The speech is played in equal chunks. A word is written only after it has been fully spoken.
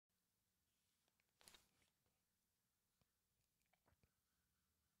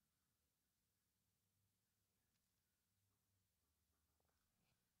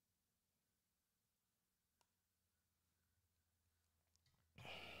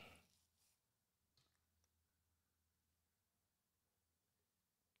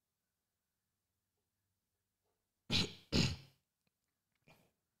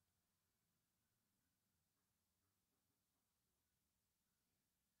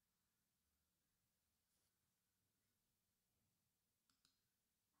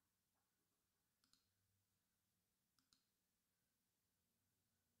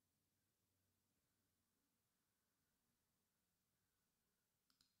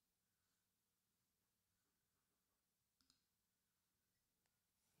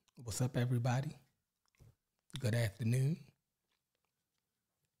What's up, everybody? Good afternoon.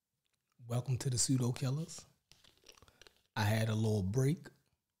 Welcome to the Pseudo Killers. I had a little break.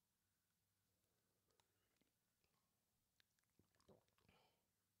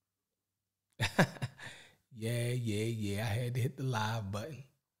 Yeah. I had to hit the live button.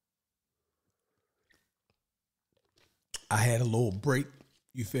 I had a little break,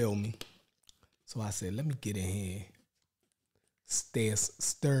 you feel me? So I said, let me get in here,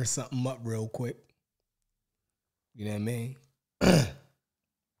 stir something up real quick. You know what I mean? Let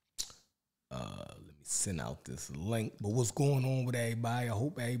me send out this link. But what's going on with everybody? I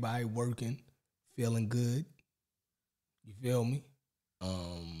hope everybody working, feeling good. You feel me?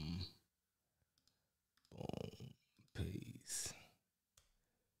 Boom. Peace.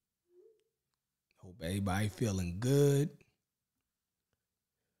 Hope everybody feeling good.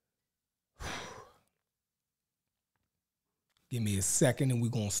 Give me a second and we're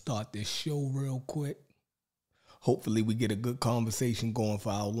going to start this show real quick. Hopefully we get a good conversation going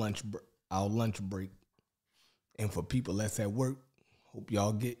for our lunch break. And for people that's at work, hope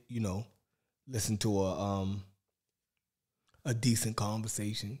y'all get, listen to a decent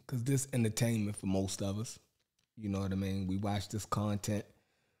conversation, because this entertainment for most of us. You know what I mean? We watch this content,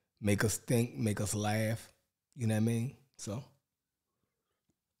 make us think, make us laugh. You know what I mean? So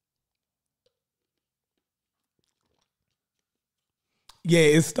yeah,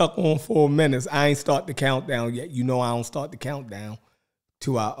 it's stuck on 4 minutes. I ain't start the countdown yet. You know I don't start the countdown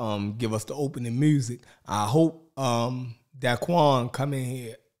till I give us the opening music. I hope Daquan come in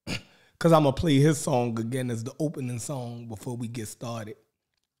here, because I'm going to play his song again as the opening song before we get started.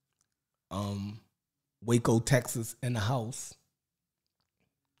 Waco, Texas in the house.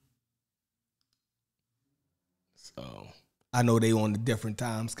 So I know they on a different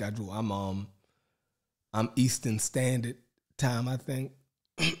time schedule. I'm Eastern Standard Time, I think.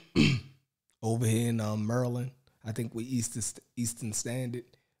 Over here in Maryland. I think we Eastern Standard.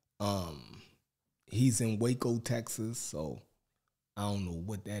 He's in Waco, Texas, so I don't know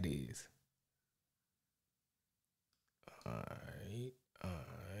what that is. All right.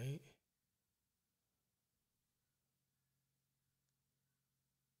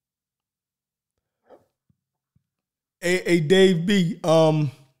 Hey, Dave B. I'm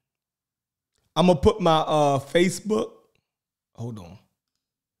gonna put my Facebook. Hold on.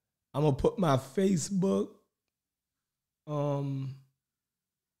 I'm gonna put my Facebook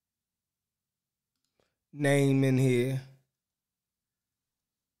name in here.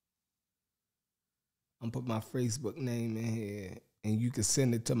 I'm gonna put my Facebook name in here, and you can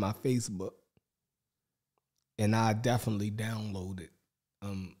send it to my Facebook, and I definitely download it.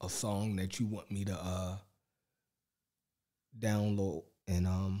 A song that you want me to download and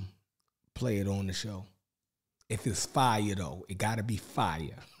play it on the show. If it's fire though, it gotta be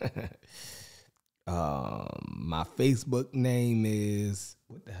fire. My Facebook name is,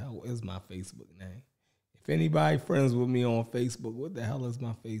 what the hell is my Facebook name? If anybody friends with me on Facebook, what the hell is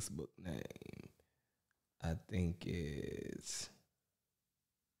my Facebook name? I think it's,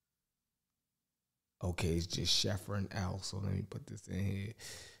 okay, it's just Sheffrin L. So let me put this in here.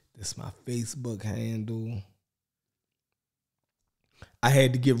 This is my Facebook handle. I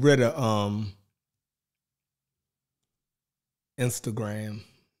had to get rid of Instagram.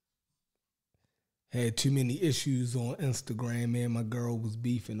 Had too many issues on Instagram. Me and my girl was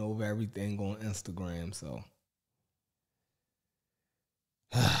beefing over everything on Instagram. So,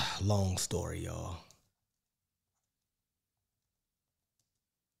 long story, y'all.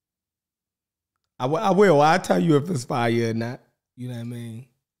 I will. I'll tell you if it's fire or not. You know what I mean?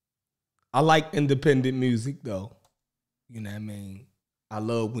 I like independent music, though. You know what I mean? I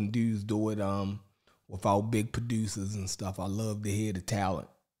love when dudes do it without big producers and stuff. I love to hear the talent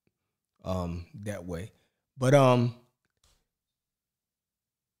that way. But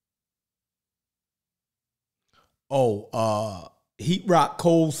Heat Rock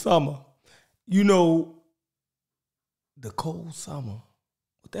Cold Summer. You know, the Cold Summer.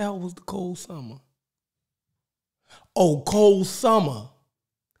 What the hell was the Cold Summer? Oh, Cold Summer.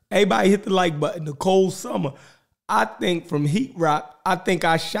 Everybody hit the like button. The Cold Summer. I think from Heat Rock, I think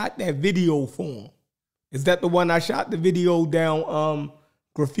I shot that video for him. Is that the one I shot the video down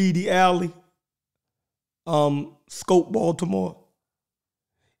Graffiti Alley? Scope, Baltimore.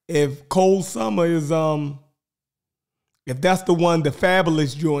 If Cold Summer is if that's the one, the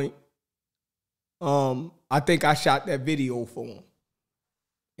Fabulous joint, I think I shot that video for him.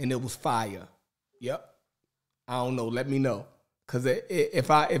 And it was fire. Yep. I don't know. Let me know. Cause if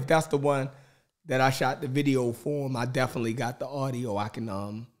that's the one that I shot the video for him, I definitely got the audio. I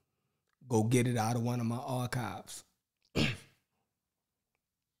can go get it out of one of my archives.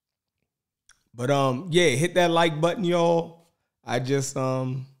 But yeah, hit that like button, y'all. I just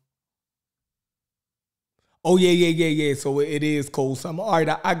oh yeah. So it is Cold Summer. All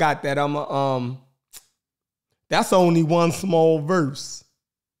right, I got that. That's only one small verse.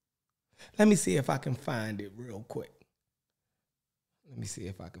 Let me see if I can find it real quick.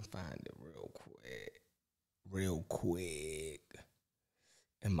 Real quick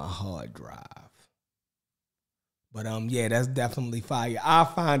in my hard drive. But yeah, that's definitely fire. I'll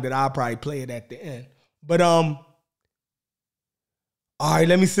find it. I'll probably play it at the end. But all right,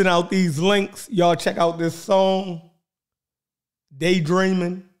 let me send out these links. Y'all check out this song,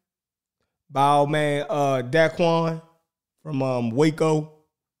 Daydreaming, by our man Daquan from Waco,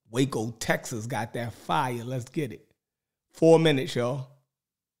 Texas. Got that fire. Let's get it. 4 minutes, y'all.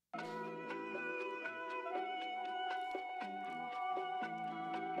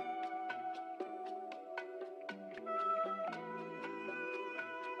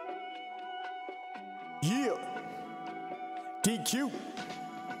 Yeah, DQ,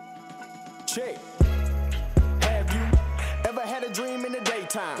 check. Have you ever had a dream in the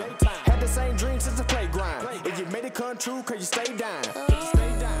daytime? Had the same dream since the playground. If you made it come true, cause you stay down.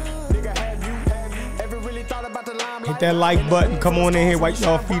 Nigga, have you ever really thought about the limelight? Hit that like button. Come on in here, wipe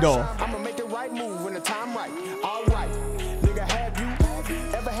y'all feet off. I'ma make the right move when the time right. Alright, nigga, have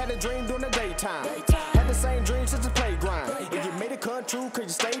you ever had a dream during the daytime? Had the same dream since the playground. If you made it come true, cause you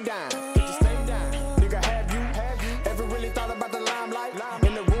stay down.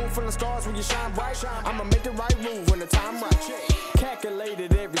 Stars when you shine bright. I'ma make the right move when the time right.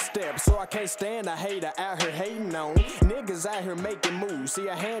 Calculated every step, so I can't stand a hater out here hating on. Niggas out here making moves. See,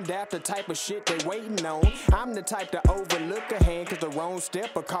 I hand out the type of shit they waiting on. I'm the type to overlook a hand, cause the wrong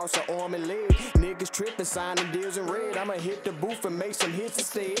step will cost an arm and leg. Niggas tripping, signing deals in red. I'ma hit the booth and make some hits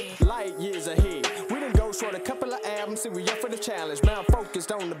instead. Light years ahead. We done go short a couple of albums. See, we up for the challenge. Now I'm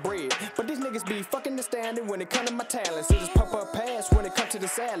focused on the bread. But these niggas be fucking understanding when it come to my talents. It just pop up past when it come to the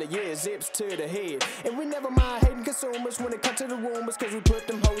salad. Yeah, zips to the head. And we never mind hating consumers when it come to the rumors, cause we put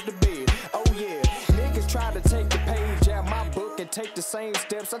them hoes to bed. Oh yeah, niggas try to take the page out my book and take the same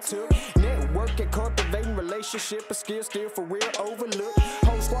steps I took. Networking, cultivating relationship, a skill still for real overlooked.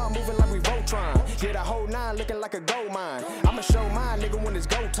 Whole squad moving like we Voltron. Yeah, the whole nine looking like a gold mine. I'ma show mine, nigga, when it's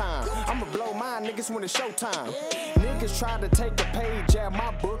go time. I'ma blow mine, niggas, when it's showtime. Niggas try to take the page out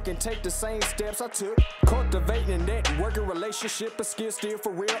my book and take the same steps I took. Cultivating networking relationship, a skill still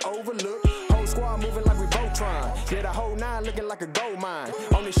for real overlooked. Whole squad moving like we Voltron. Yeah, the whole nine looking like a gold mine.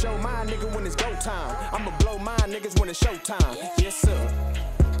 Only show mine, nigga, when it's go time. I'ma blow mine, niggas, when it's showtime. Yes, sir.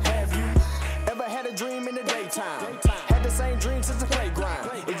 Have you ever had a dream in the daytime? Had the same dream since the playground.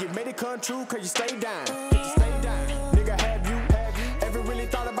 If you made it come true, cause you stay down. Nigga, have you ever really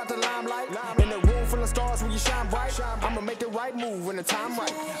thought about the limelight? In a room full of stars when you shine bright. I'ma make the right move when the time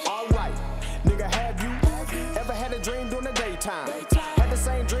right. Alright, nigga, have you ever had a dream during the daytime? Had the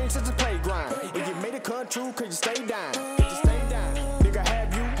same dream since the playground. If you made it come true, cause you stay down. Nigga,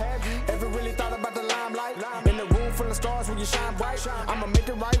 have you ever really thought about the limelight? In a room full of stars when you shine bright. I'ma make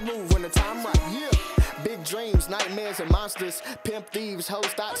the right move when the time right. Yeah. Big dreams, nightmares and monsters. Pimp thieves, hoes,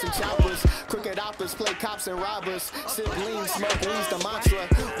 thoughts and choppers. Crooked operas, play cops and robbers. Sip lean, smoke weed's the mantra.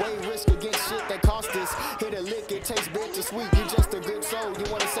 Weigh risk against shit that cost us. Hit a lick, it tastes bittersweet. You just a good soul,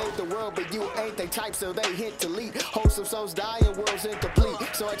 you wanna save the world, but you ain't they type, so they hint to lead. Wholesome souls die and worlds incomplete.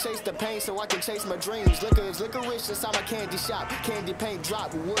 So I chase the pain so I can chase my dreams. Liquor is licorice inside my candy shop. Candy paint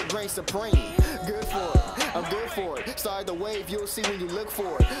drop, wood grain supreme. Good for it, I'm good for it. Start the wave, you'll see when you look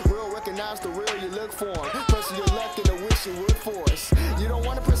for it. Real recognize the real you look for. Person you're left in, I wish you would force. You don't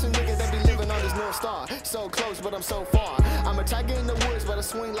want a person, nigga, that be living on this North Star. So close, but I'm so far. I'm a tiger in the woods, but I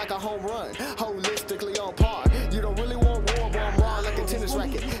swing like a home run. Holistically on par. You don't really want war, but I'm raw like a tennis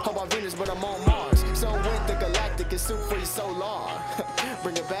racket. How about Venus, but I'm on Mars. So when the galactic is soup for your solar.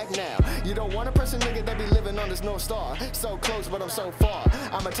 Bring it back now. You don't want a person, nigga, that be living on this North Star. So close, but I'm so far.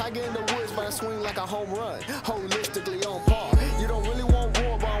 I'm a tiger in the woods, but I swing like a home run. Holistically on par. You don't really want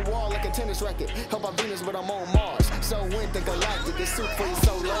war, but I'm raw like a tennis racket. How about Venus, but I'm on Mars. So when the galactic is soup for your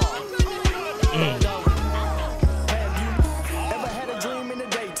solar. Have you ever had a dream in the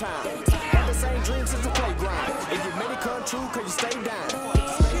daytime? Had the same dream since the playground. If you made it come true, cause you stay down.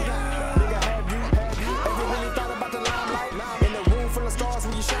 Nigga, have you ever really thought about the limelight? In a room full of stars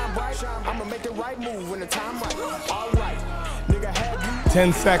when you shine bright. I'ma make the right move when the time right. Alright, nigga, have you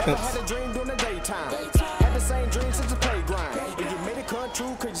 10 seconds. had a dream during the daytime? Had the same dream since the playground. If you made it come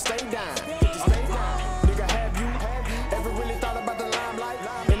true, cause you stay down. Nigga, have you ever really thought about the limelight?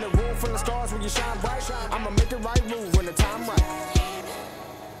 In a room full of stars when you shine bright. I'ma make the right move when the time right.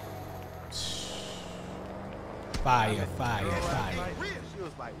 Fire, fire, fire. She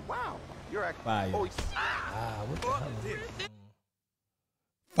was like, wow, you're actually. Fire. Oh, What the hell is this?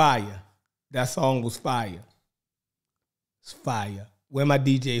 Fire. That song was fire. It's fire. Where my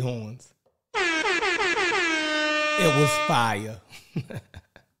DJ horns? It was fire.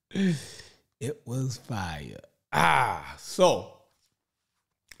 It was fire. So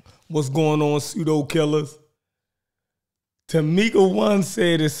what's going on, pseudo killers? Tamika once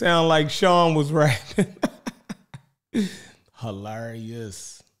said it sounded like Sean was rapping.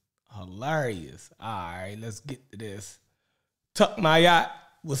 Hilarious. Hilarious. All right, let's get to this. Tuck my yacht.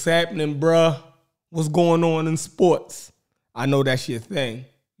 What's happening, bruh? What's going on in sports? I know that's your thing.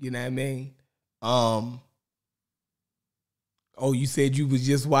 You know what I mean? Oh, you said you was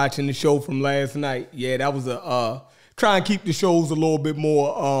just watching the show from last night. Yeah, that was try and keep the shows a little bit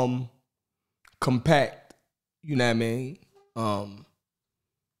more compact. You know what I mean?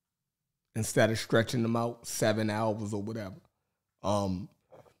 Instead of stretching them out 7 hours or whatever.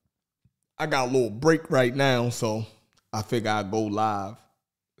 I got a little break right now, so I figure I'd go live.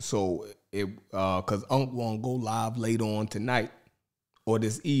 So cause Unc won't go live later on tonight or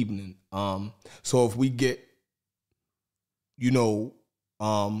this evening. So if we get, a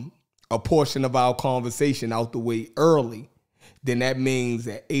portion of our conversation out the way early, then that means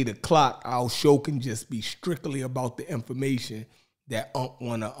at 8 o'clock our show can just be strictly about the information that Unc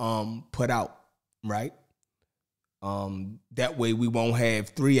wanna put out, right? That way we won't have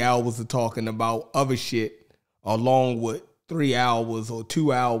 3 hours of talking about other shit along with 3 hours or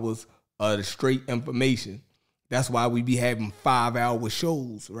 2 hours of the straight information. That's why we be having 5-hour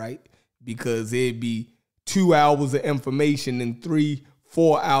shows, right? Because it'd be 2 hours of information and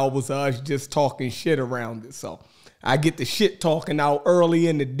 3-4 hours of us just talking shit around it. So I get the shit talking out early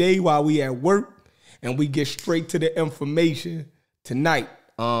in the day while we at work, and we get straight to the information tonight.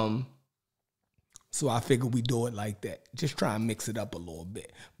 So I figure we do it like that. Just try and mix it up a little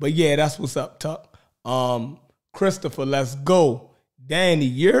bit. But yeah, that's what's up, Tuck. Christopher, let's go. Danny,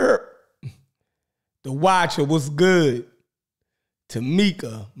 you're the Watcher, what's good?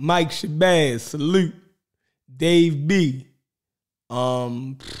 Tamika, Mike Shabazz, salute. Dave B.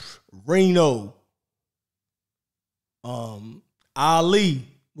 Reno. Ali,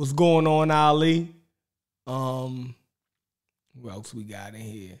 what's going on, Ali? Who else we got in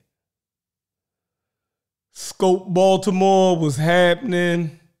here? Scope Baltimore was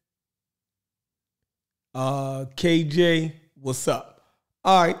happening. KJ, what's up?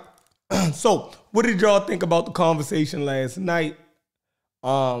 All right. So, what did y'all think about the conversation last night?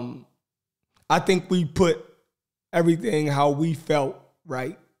 I think we put everything how we felt,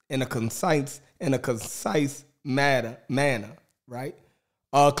 right, in a concise manner, right?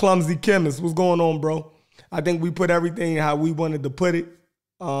 Clumsy Chemist, what's going on, bro? I think we put everything how we wanted to put it.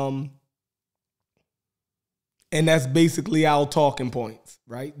 And that's basically our talking points,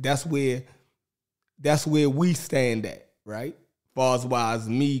 right? That's where we stand at, right? As far as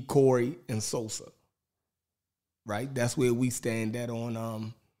me, Corey, and Sosa, right? That's where we stand at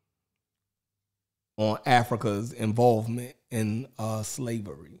on Africa's involvement in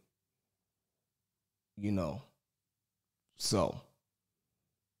slavery, So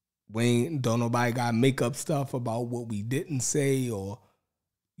don't nobody got to make up stuff about what we didn't say, or,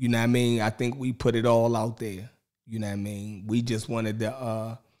 you know what I mean? I think we put it all out there. You know what I mean? We just wanted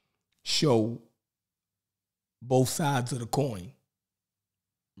to show both sides of the coin,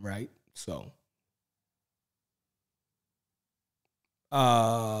 right? So,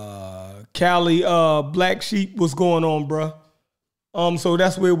 Cali, Black Sheep, what's going on, bruh? So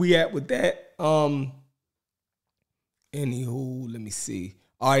that's where we at with that. Anywho, let me see.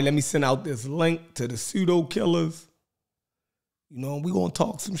 All right, let me send out this link to the pseudo killers. We're going to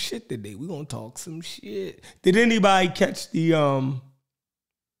talk some shit today. We're going to talk some shit. Did anybody catch the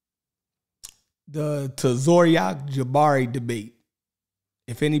Zoriak Jabari debate?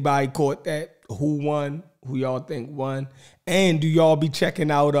 If anybody caught that, who won? Who y'all think won? And do y'all be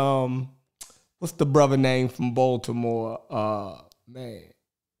checking out, what's the brother name from Baltimore?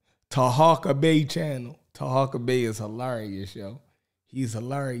 Tahaka Bay channel. Tahaka Bay is hilarious, yo. He's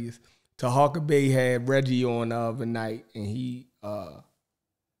hilarious. Tahaka Bay had Reggie on the other night, and he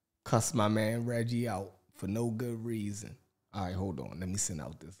cussed my man Reggie out for no good reason. All right, hold on. Let me send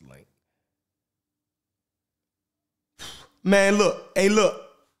out this link. Man, look. Hey, look.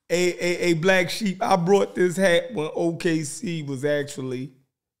 A Black Sheep, I brought this hat when OKC was actually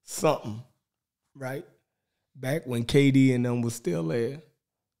something, right? Back when KD and them was still there.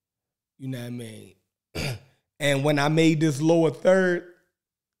 You know what I mean? And when I made this lower third,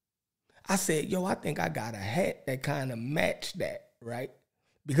 I said, yo, I think I got a hat that kind of matched that, right?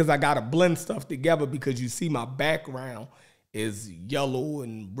 because I gotta blend stuff together because you see my background is yellow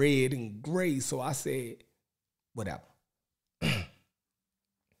and red and gray. So I said, whatever.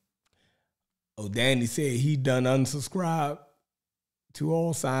 Oh, Danny said he done unsubscribe to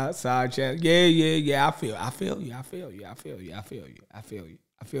all side channels. Yeah. I feel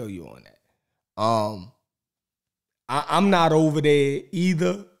you on that. I'm not over there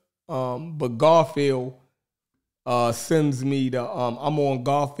either. But Garfield sends me the I'm on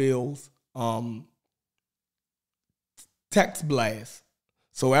Garfield's text blast.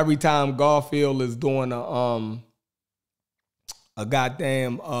 So every time Garfield is doing a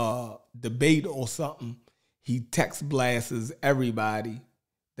goddamn debate or something, he text blasts everybody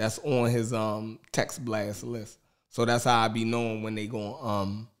that's on his text blast list. So that's how I be knowing when they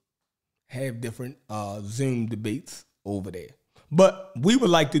gonna have different Zoom debates over there. But we would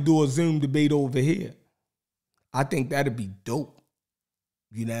like to do a Zoom debate over here. I think that'd be dope.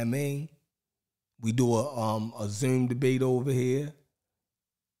 You know what I mean? We do a Zoom debate over here.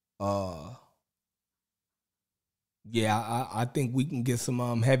 Yeah, I think we can get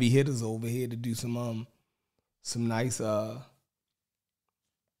some heavy hitters over here to do some nice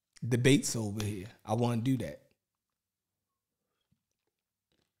debates over here. I want to do that.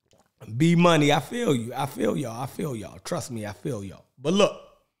 B Money, I feel you. I feel y'all. Trust me, I feel y'all. But look,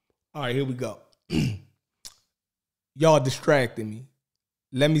 all right, here we go. Y'all distracted me.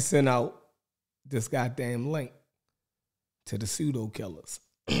 Let me send out this goddamn link to the pseudo killers.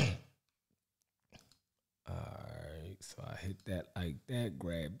 All right, so I hit that like that,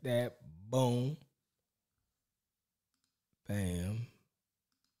 grab that, boom, bam,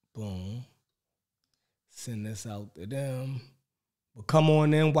 boom. Send this out to them. But come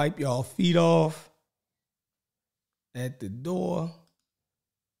on in, wipe y'all feet off at the door.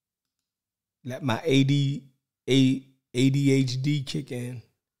 Let my ADHD kick in.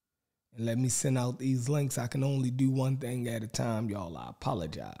 And let me send out these links. I can only do one thing at a time, y'all. I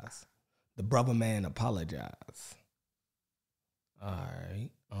apologize. The brother man apologize. All right.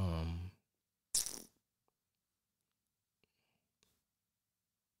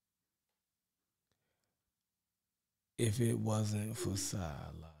 If it wasn't for Side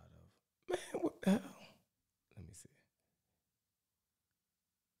man, what the hell? Let me see.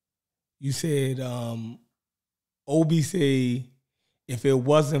 You said, Obi say, if it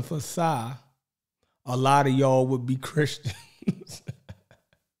wasn't for Side, a lot of y'all would be Christians.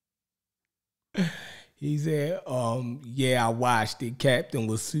 He said, yeah, I watched it. Captain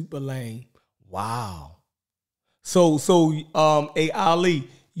was super lame. Wow. So, hey, Ali,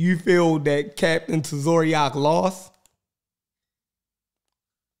 you feel that Captain Tazoriak lost?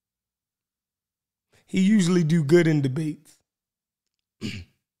 He usually do good in debates. Let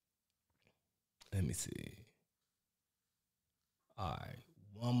me see. All right,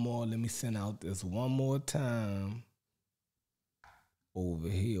 one more. Let me send out this one more time over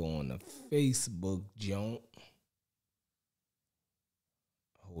here on the Facebook joint.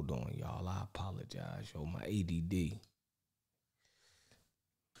 Hold on, y'all. I apologize, yo. My ADD.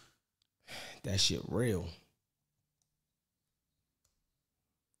 That shit real.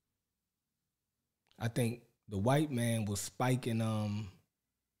 I think the white man was spiking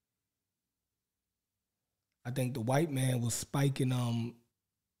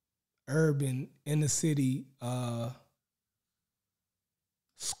urban inner city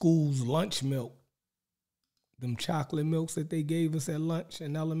schools lunch milk. Them chocolate milks that they gave us at lunch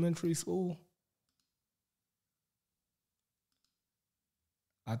in elementary school.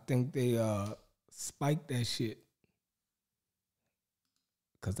 I think they spiked that shit.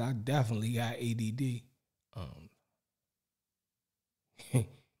 Cause I definitely got ADD. All right,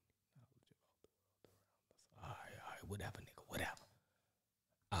 whatever, nigga, whatever.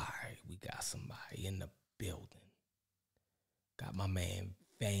 All right, we got somebody in the building. Got my man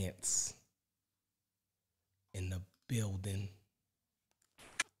Vance in the building.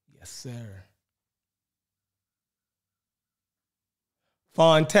 Yes, sir.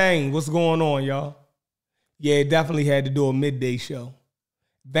 Fontaine, what's going on, y'all? Yeah, definitely had to do a midday show.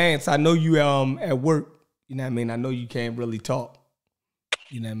 Vance, I know you at work. You know what I mean? I know you can't really talk.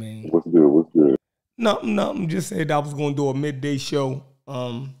 You know what I mean? What's good? Nothing. Just said I was going to do a midday show.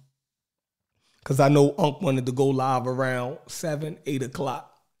 Because I know Unc wanted to go live around 7, 8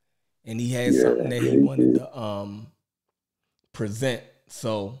 o'clock. And he had something that he wanted to present.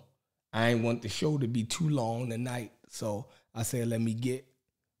 So I ain't want the show to be too long tonight. So I said, let me get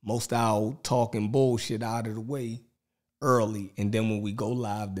most of our talking bullshit out of the way early, and then when we go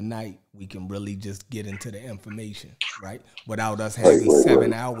live tonight, we can really just get into the information, right? Without us having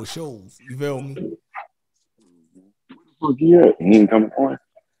 7-hour shows. You feel me? Where the fuck you at? He ain't coming on?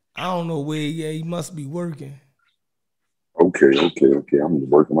 I don't know where. Yeah, he must be working. Okay. I'm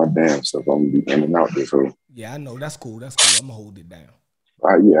working my damn self. I'm gonna be in and out this whole. Yeah, I know. That's cool. That's cool. I'm gonna hold it down.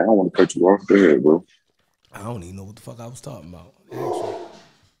 Yeah, I don't want to cut you off. Go ahead, bro. I don't even know what the fuck I was talking about. Actually,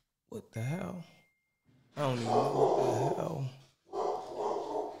 what the hell? I don't even know what the hell.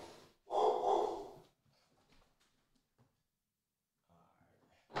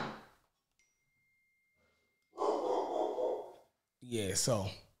 Yeah, so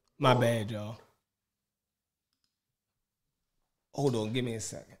my bad, y'all. Hold on, give me a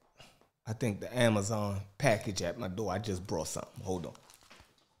second. I think the Amazon package at my door. I just brought something. Hold on.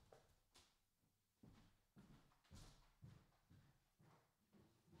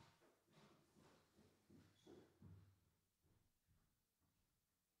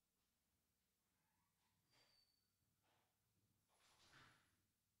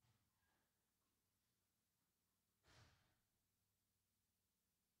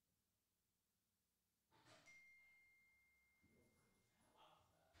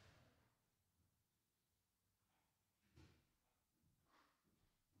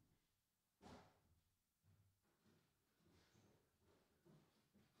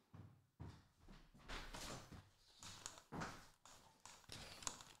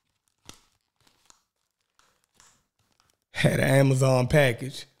 Had an Amazon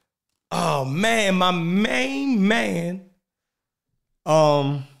package. Oh man, my main man.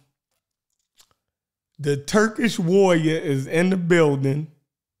 The Turkish Warrior is in the building.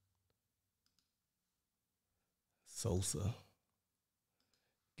 Sosa.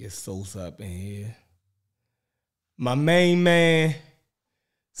 Get Sosa up in here. My main man,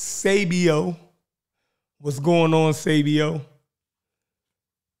 Sabio. What's going on, Sabio?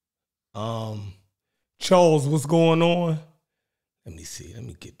 Charles, what's going on? Let me see. Let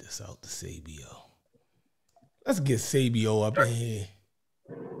me get this out to Sabio. Let's get Sabio up in here.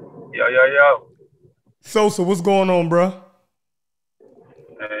 Yo. Sosa, what's going on, bro? Hey,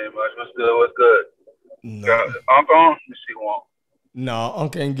 what's good? No. Uncle on? Let me see one. No,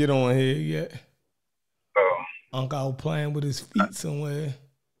 Uncle ain't get on here yet. Oh. Uncle out playing with his feet somewhere.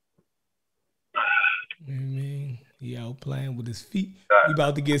 You know what I mean? He out playing with his feet. We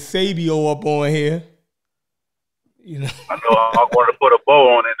about to get Sabio up on here. You know. I know I wanted to put a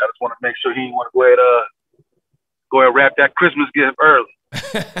bow on it. I just want to make sure he didn't want to go ahead and wrap that Christmas gift early.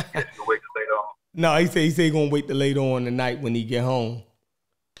 He'll wait till later on. No, he said he gonna wait till later on tonight when he get home.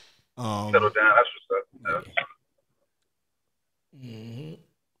 Settle down. That's what's up. Yeah. Mm-hmm.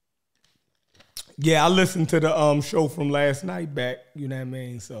 Yeah, I listened to the show from last night back. You know what I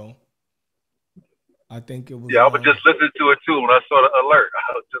mean? So I think it was. Yeah, I was just listening to it too when I saw the alert.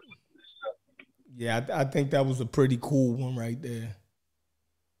 I was just. Yeah, I think that was a pretty cool one right there.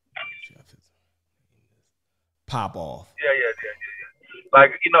 Pop off. Yeah.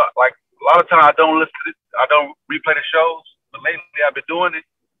 Like, you know, like a lot of times I don't replay the shows, but lately I've been doing it.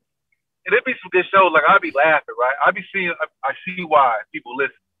 And it'd be some good shows. Like, I'd be laughing, right? I see why people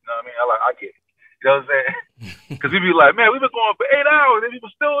listen. You know what I mean? I get it. You know what I'm saying? Because we'd be like, man, we've been going for 8 hours and people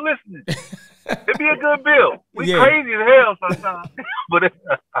still listening. It'd be a good bill. We crazy as hell sometimes. But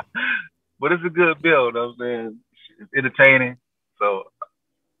it's a good bill, you know what I'm saying? It's entertaining. So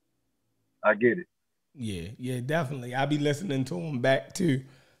I get it. Yeah, definitely. I be listening to them back too.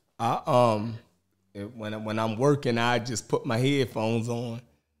 When I'm working, I just put my headphones on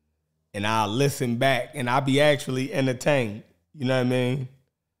and I listen back, and I be actually entertained. You know what I mean?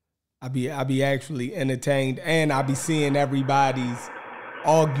 I be actually entertained, and I be seeing everybody's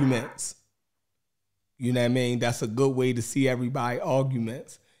arguments. You know what I mean? That's a good way to see everybody's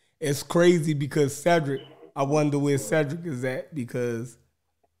arguments. It's crazy because Cedric, I wonder where Cedric is at, because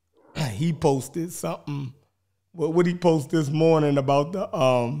he posted something. What he post this morning about the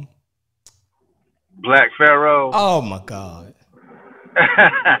Black Pharaoh? Oh my God.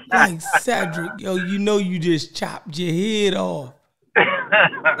 Like, Cedric, yo, you know you just chopped your head off.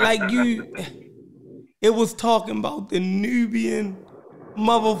 Like, it was talking about the Nubian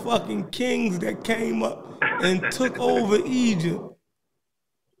motherfucking kings that came up and took over Egypt.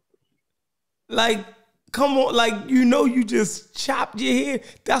 Like, come on, like, you know you just chopped your head.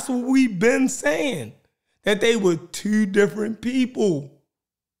 That's what we've been saying. That they were two different people.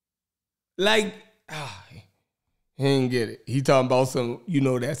 Like, he didn't get it. He talking about some,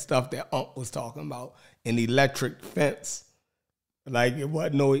 that stuff that Unc was talking about, an electric fence. Like, it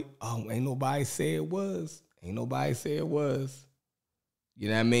wasn't ain't nobody say it was. Ain't nobody say it was. You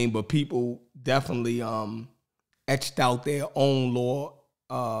know what I mean? But people definitely etched out their own law,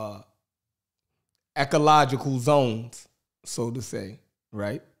 ecological zones, so to say,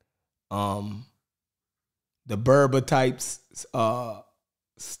 right? The Berber types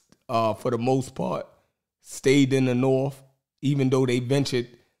for the most part, stayed in the North, even though they ventured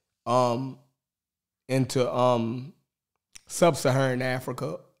into sub-Saharan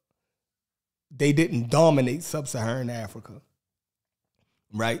Africa. They didn't dominate sub-Saharan Africa,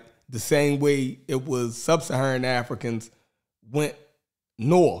 right? The same way it was sub-Saharan Africans went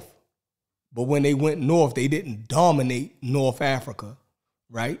north, but when they went north, they didn't dominate North Africa,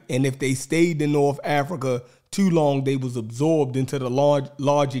 right? And if they stayed in North Africa too long, they was absorbed into the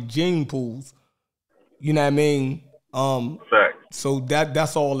larger gene pools. You know what I mean? So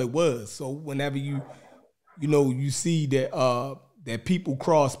that's all it was. So whenever you see that that people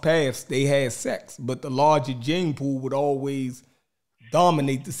cross paths, they had sex, but the larger gene pool would always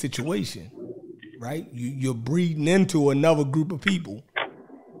dominate the situation, right? You're breeding into another group of people,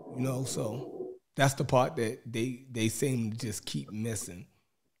 so that's the part that they seem to just keep missing.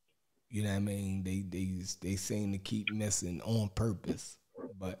 You know what I mean? They seem to keep missing on purpose,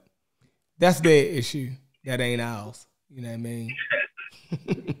 but that's their issue. That ain't ours. You know what I mean?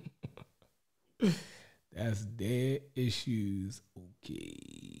 That's their issues.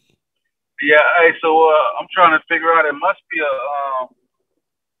 Okay. Yeah. Hey, so I'm trying to figure out. It must be a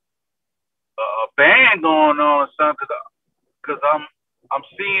ban going on or something, because I'm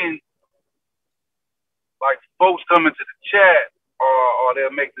seeing like folks come into the chat, or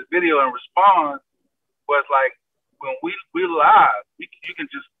they'll make the video and respond. But it's like when we live, you can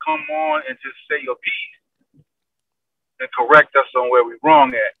just come on and just say your piece and correct us on where we're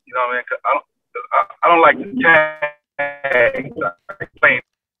wrong at. You know what I mean? 'Cause I don't like to tag. Explain.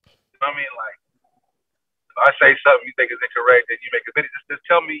 You know what I mean? Like, if I say something you think is incorrect, and you make a video, just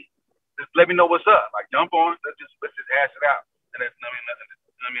tell me. Just let me know what's up. Like, jump on. Let's just hash it out, and then,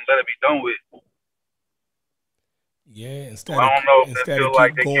 let it be done with. Yeah, I don't know if they feel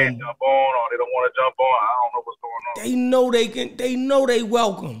like they can't jump on, or they don't want to jump on. I don't know what's going on. They know they can. They know they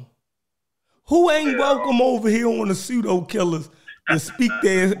welcome. Who ain't welcome over here on the pseudo killers to speak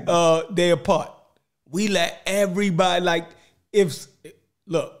their part? We let everybody, like,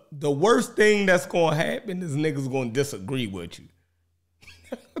 look, the worst thing that's gonna happen is niggas gonna disagree with you.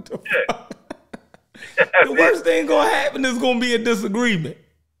 The worst thing gonna happen is gonna be a disagreement.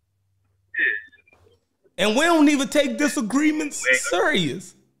 And we don't even take disagreements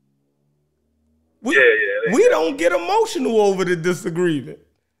serious. We don't get emotional over the disagreement.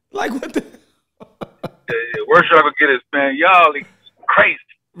 Like, what the? Worst y'all gonna get is, man, y'all crazy.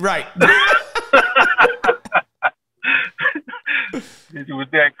 Right. It was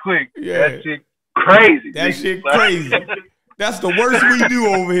that quick. Yeah. That shit crazy. That shit crazy. That's the worst we do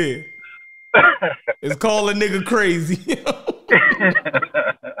over here. Is call a nigga crazy.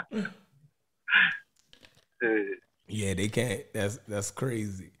 Yeah, they can't. That's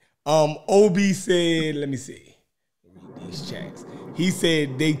crazy. OB said, let me see. Read these chats. He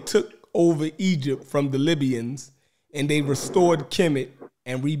said they took over Egypt from the Libyans and they restored Kemet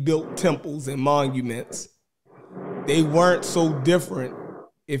and rebuilt temples and monuments. They weren't so different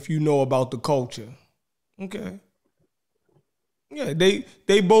if you know about the culture. Okay. Yeah,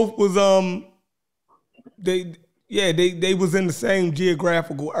 they both was they was in the same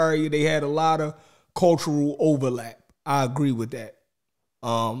geographical area. They had a lot of cultural overlap. I agree with that.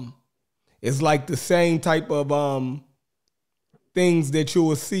 It's like the same type of things that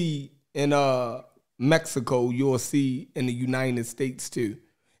you'll see in Mexico, you'll see in the United States too.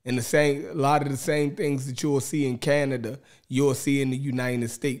 And a lot of the same things that you'll see in Canada, you'll see in the United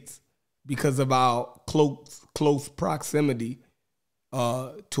States because of our close proximity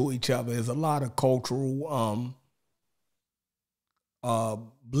to each other. There's a lot of cultural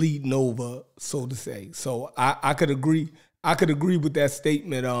bleeding over, so to say. So I could agree. I could agree with that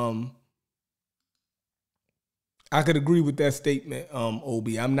statement. I could agree with that statement,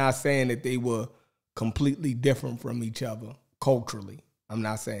 Obi. I'm not saying that they were completely different from each other culturally. I'm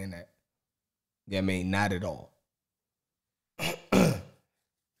not saying that. Yeah, I mean, not at all.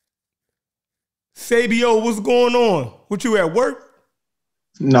 Sabio, what's going on? What, you at work?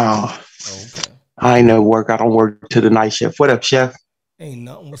 No. Okay. I ain't at work. I don't work to the night shift. What up, Chef? Ain't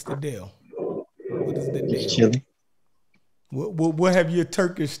nothing. What's the deal? What is the deal? Chilling. What have your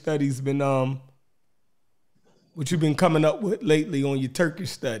Turkish studies been, what you been coming up with lately on your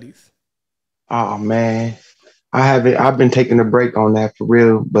Turkish studies? Oh, man. I've been taking a break on that for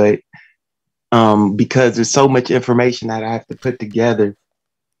real, but because there's so much information that I have to put together.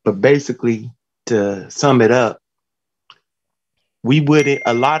 But basically, to sum it up,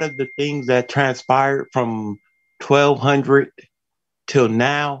 a lot of the things that transpired from 1200 till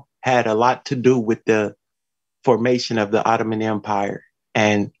now had a lot to do with the formation of the Ottoman Empire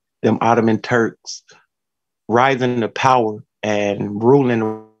and them Ottoman Turks rising to power and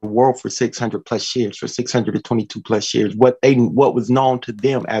ruling world for 600 plus years, for 622 plus years, what was known to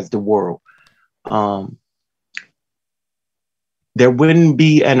them as the world. There wouldn't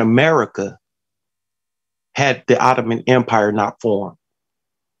be an America had the Ottoman Empire not formed,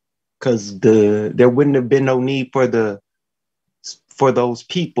 because there wouldn't have been no need for those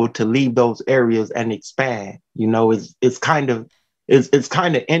people to leave those areas and expand. You know, it's kind of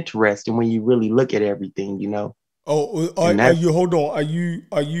interesting when you really look at everything, you know. Oh, are you, hold on,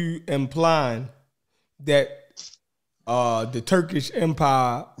 are you implying that the Turkish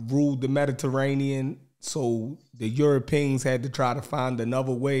Empire ruled the Mediterranean, so the Europeans had to try to find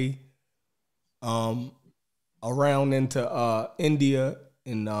another way around into India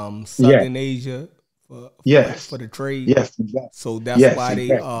and Southern Asia for the trade? Yes, exactly. So that's why they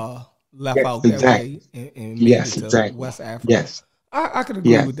left out that way and made it to West Africa. Yes. I could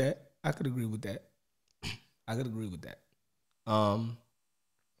agree with that. I could agree with that.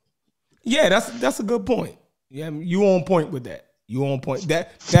 Yeah, that's a good point. Yeah, you on point with that. You on point.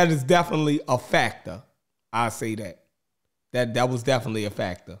 That is definitely a factor. I say that was definitely a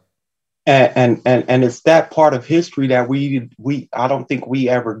factor. And it's that part of history that we I don't think we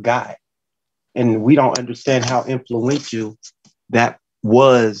ever got, and we don't understand how influential that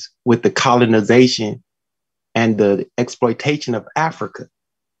was with the colonization and the exploitation of Africa.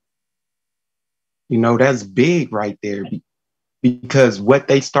 You know, that's big right there, because what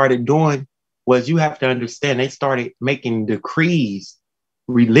they started doing was, you have to understand, they started making decrees,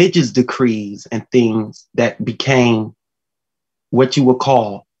 religious decrees and things that became what you would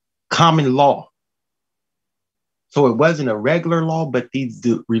call common law. So it wasn't a regular law, but these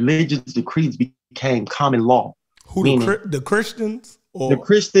religious decrees became common law. Who, the Christians? Or? The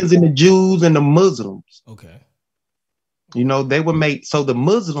Christians and the Jews and the Muslims. Okay. You know, they were made, so the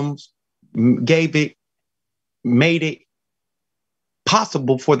Muslims made it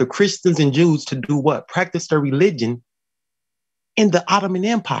possible for the Christians and Jews to do what? Practice their religion in the Ottoman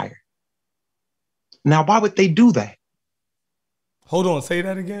Empire. Now, why would they do that? Hold on, say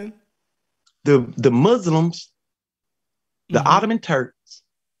that again. The Muslims, the Ottoman Turks,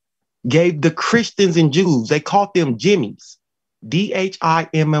 gave the Christians and Jews, they called them Zimmis,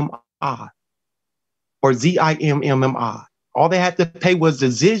 Dhimmi or Zimmi. All they had to pay was the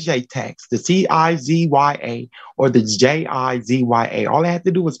Zizya tax, the Cizya or the Jizya. All they had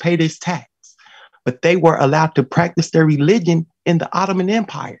to do was pay this tax. But they were allowed to practice their religion in the Ottoman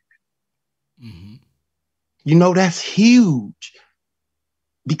Empire. Mm-hmm. You know, that's huge.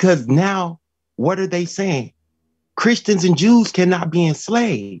 Because now, what are they saying? Christians and Jews cannot be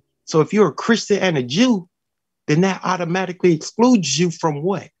enslaved. So if you're a Christian and a Jew, then that automatically excludes you from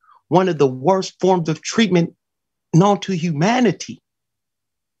what? One of the worst forms of treatment known to humanity.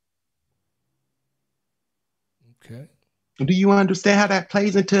 Okay. Do you understand how that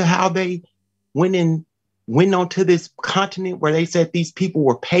plays into how they went onto this continent where they said these people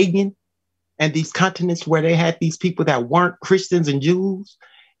were pagan, and these continents where they had these people that weren't Christians and Jews,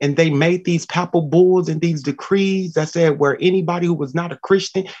 and they made these papal bulls and these decrees that said where anybody who was not a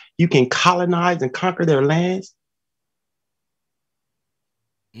Christian, you can colonize and conquer their lands?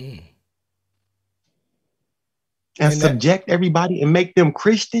 And subject everybody and make them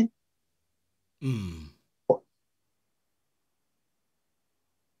Christian?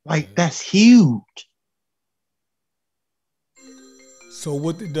 Like, that's huge. So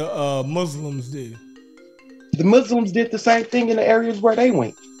what did the Muslims do? The Muslims did the same thing in the areas where they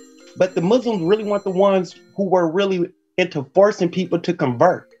went. But the Muslims really weren't the ones who were really into forcing people to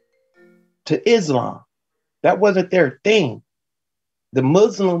convert to Islam. That wasn't their thing. The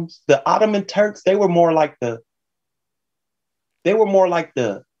Muslims, the Ottoman Turks, they were more like the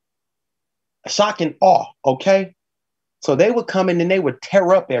shock and awe, okay? So they would come in and they would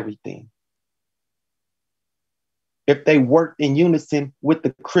tear up everything if they worked in unison with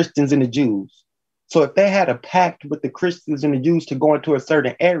the Christians and the Jews. So if they had a pact with the Christians and the Jews to go into a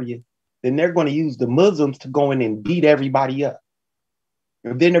certain area, then they're going to use the Muslims to go in and beat everybody up.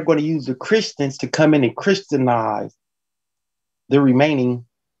 And then they're going to use the Christians to come in and Christianize the remaining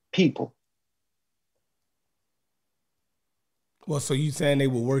people. Well, so you saying they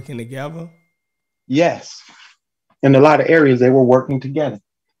were working together? Yes. In a lot of areas, they were working together.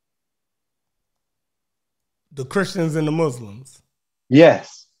 The Christians and the Muslims?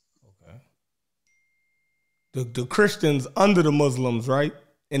 Yes. Okay. The Christians under the Muslims, right?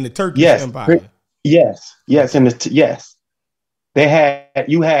 In the Turkish Empire? Yes. Yes. Yes. They had,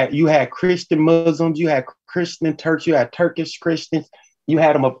 you had Christian Muslims, you had Christian Turks, you had Turkish Christians, you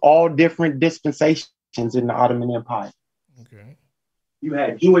had them of all different dispensations in the Ottoman Empire. Okay. You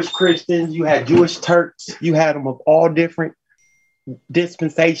had Jewish Christians, you had Jewish Turks, you had them of all different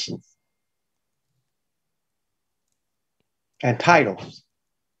dispensations and titles.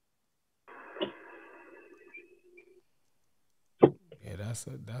 Yeah, that's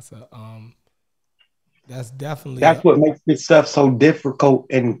definitely That's what makes this stuff so difficult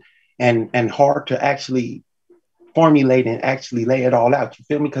and hard to actually formulate and actually lay it all out. You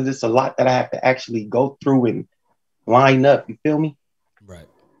feel me? Because it's a lot that I have to actually go through and line up. You feel me? right.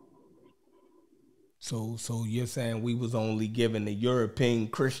 So you're saying we was only given the European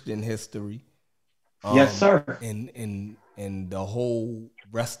Christian history, Yes, sir. and the whole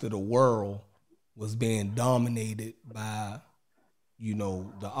rest of the world was being dominated by,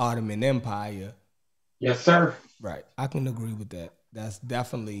 the Ottoman Empire. Yes, sir. Right. I can agree with that. That's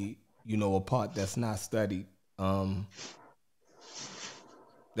definitely, a part that's not studied.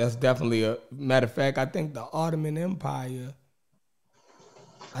 That's definitely a matter of fact. I think the Ottoman Empire,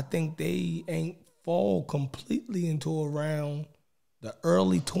 I think they ain't fall completely until around the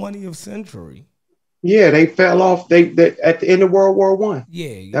early 20th century. Yeah, they fell off. They at the end of World War One.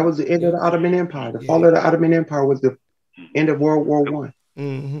 Yeah, That was the end of the Ottoman Empire. The fall of the Ottoman Empire was the end of World War One.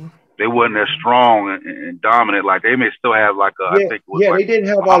 Mm-hmm. They wasn't as strong and dominant. Like they may still have like a. Yeah, I think it was they didn't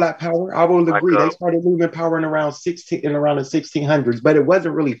have all that power. I will agree. Like, they started losing power in around the 1600s, but it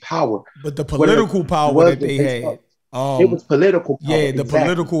wasn't really power. But the political power that they had, it was political power. Yeah, the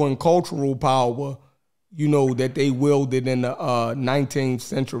political and cultural power, that they wielded in the 19th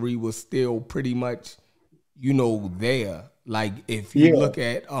century was still pretty much, there. Like if you look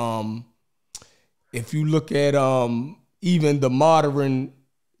at even the modern,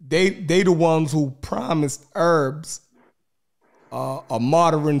 they the ones who promised Arabs a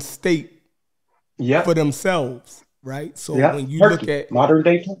modern state for themselves, right? So when you Turkey, look at modern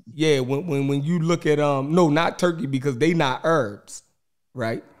day Turkey. when you look at no, not Turkey, because they not Arabs,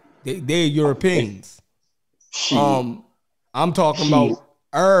 right? They're Europeans. I'm talking about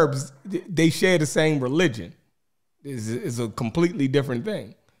Arabs. They share the same religion. Is a completely different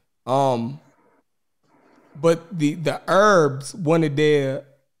thing. But the Arabs wanted the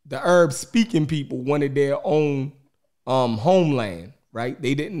Arab speaking people wanted their own homeland, right?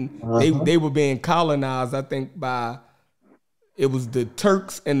 They didn't. They were being colonized, I think, by it was the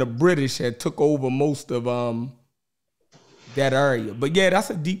Turks and the British had took over most of that area. But yeah, that's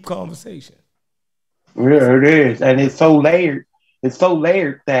a deep conversation. Yeah, it is, and it's so layered. It's so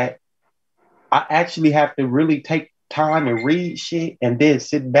layered that I actually have to really take time and read shit, and then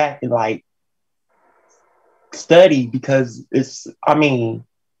sit back and like study, because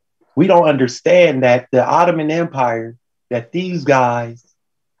we don't understand that the Ottoman Empire, that these guys,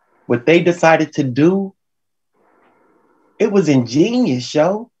 what they decided to do, it was ingenious,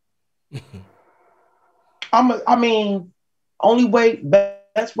 yo.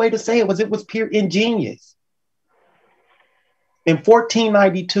 Best way to say it was pure ingenious. In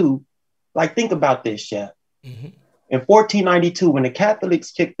 1492, like think about this, Chef. Mm-hmm. In 1492, when the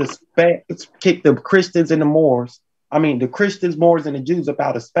Catholics kicked the Christians and the Moors, the Christians, Moors, and the Jews up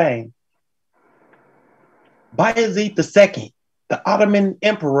out of Spain, Bayezid II, the Ottoman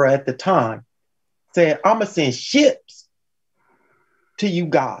emperor at the time, said, I'm going to send ships to you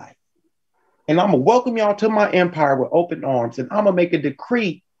guys, and I'm going to welcome y'all to my empire with open arms, and I'm going to make a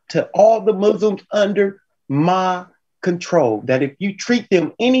decree to all the Muslims under my control that if you treat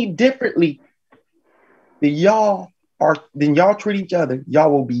them any differently than y'all treat each other,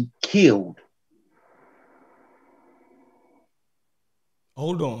 y'all will be killed.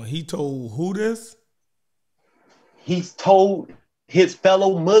 Hold on. He told who this? He's told his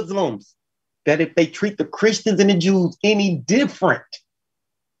fellow Muslims that if they treat the Christians and the Jews any different,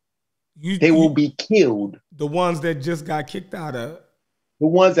 they will be killed. The ones that just got kicked out of The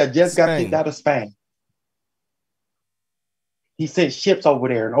ones that just Spain. got kicked out of Spain. He sent ships over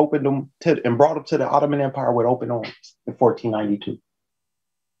there and opened them and brought them to the Ottoman Empire with open arms in 1492.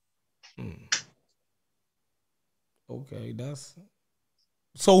 Okay,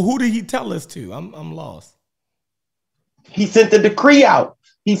 so who did he tell us to? I'm lost. He sent the decree out.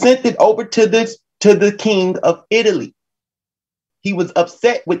 He sent it over to the king of Italy. He was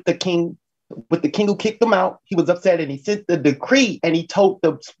upset with the king who kicked him out. He was upset, and he sent the decree, and he told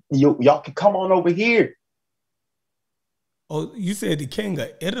them, y'all can come on over here. Oh, you said the king of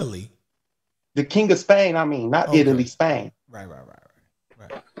Italy? The king of Spain, not okay. Italy, Spain. Right.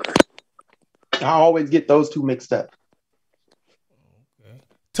 I always get those two mixed up. Okay.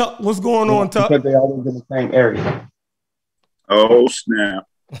 Tuck, what's going on, Tuck? Because they always in the same area. Oh, snap.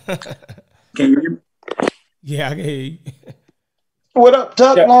 Can you hear me? Yeah, I can hear you. What up,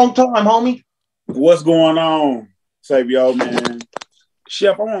 Tuck? Yeah. Long time, homie. What's going on, Savio, man?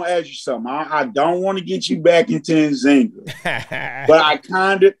 Chef, I want to ask you something. I don't want to get you back into Nzinga, but I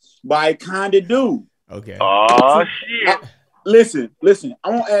kind of do. Okay. Oh shit! Listen. I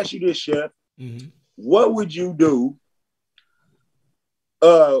want to ask you this, Chef. Mm-hmm. What would you do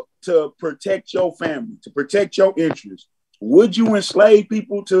to protect your family, to protect your interests? Would you enslave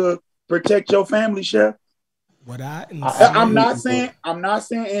people to protect your family, Chef? I'm not saying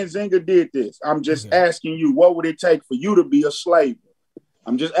Nzinga did this. I'm just asking you, what would it take for you to be a slave?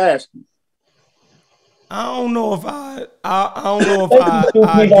 I'm just asking. I don't know if I do that.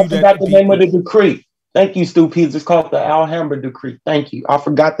 I forgot the name of the decree. Thank you, Stu Peterson. It's called the Alhambra Decree. Thank you. I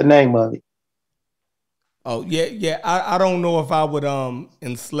forgot the name of it. Oh yeah. I don't know if I would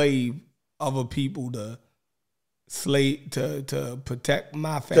enslave other people to protect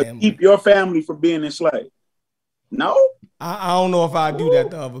my family. To keep your family from being enslaved. No, I don't know if I do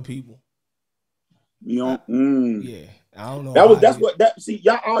that to other people. You don't. Yeah, I don't know.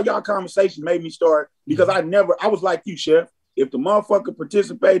 All y'all conversation made me start because I was like you, Chef. If the motherfucker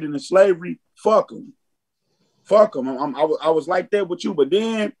participated in slavery, fuck him. I was like that with you, but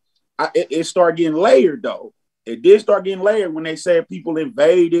then it started getting layered though. It did start getting layered when they said people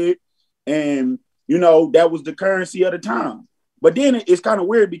invaded, and that was the currency of the time. But then it's kind of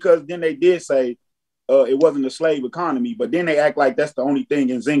weird because then they did say. It wasn't a slave economy, but then they act like that's the only thing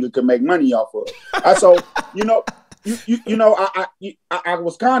Nzinga could make money off of. I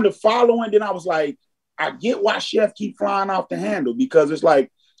was kind of following. Then I was like, I get why Chef keep flying off the handle because it's like,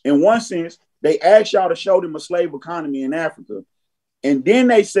 in one sense, they asked y'all to show them a slave economy in Africa, and then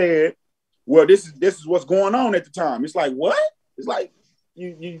they said, "Well, this is what's going on at the time." It's like what? It's like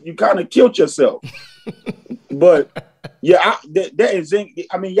you kind of killed yourself. But yeah, that is.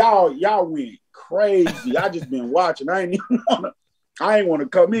 I mean, y'all win. Crazy. I just been watching. I ain't want to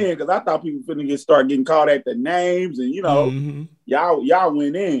come in because I thought people finna start getting called at the names and y'all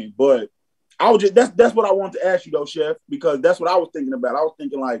went in. But I was just that's what I wanted to ask you though, Chef, because that's what I was thinking about. I was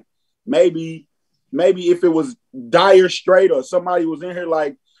thinking like maybe if it was Dire Straits or somebody was in here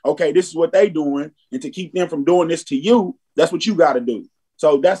like, okay, this is what they doing, and to keep them from doing this to you, that's what you got to do.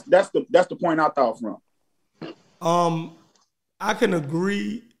 So that's the point I thought from. I can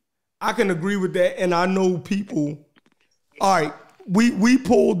agree with that, and I know people. All right, we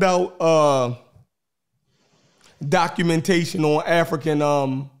pulled out documentation on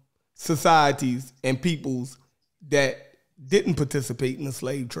African societies and peoples that didn't participate in the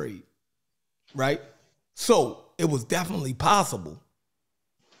slave trade, right? So it was definitely possible,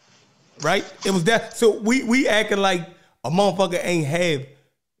 right? It was that. So we acting like a motherfucker ain't have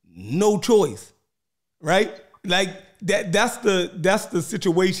no choice, right? Like. That's the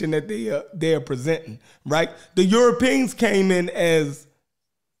situation that they are presenting, right? The Europeans came in as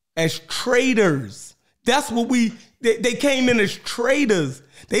traders. That's what they came in as traders.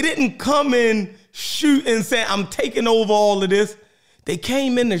 They didn't come in shoot and say, I'm taking over all of this. They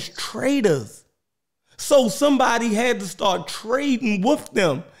came in as traders. So somebody had to start trading with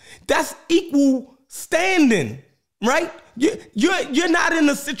them. That's equal standing, right? You're not in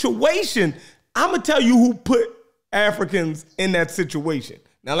a situation. I'm gonna tell you who put Africans in that situation.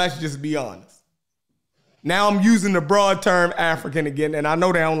 Now, let's just be honest. Now I'm using the broad term African again, and I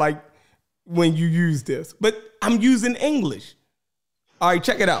know they don't like when you use this, but I'm using English. All right,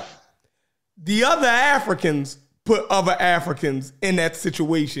 check it out. The other Africans put other Africans in that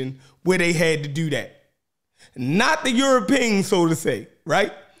situation where they had to do that. Not the Europeans, so to say,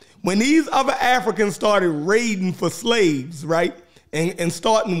 right? When these other Africans started raiding for slaves, right? And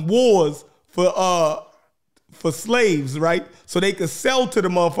starting wars for slaves, right? So they could sell to the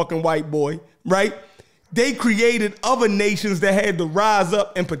motherfucking white boy, right? They created other nations that had to rise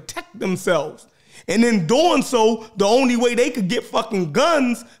up and protect themselves. And in doing so, the only way they could get fucking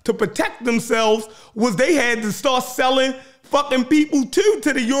guns to protect themselves was they had to start selling fucking people too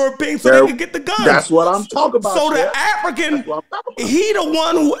to the Europeans so they could get the guns. That's what I'm talking about. So the African, he the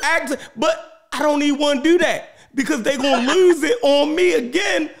one who acts, but I don't even want to do that because they gonna lose it on me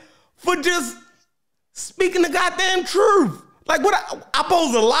again for just speaking the goddamn truth. Like what? I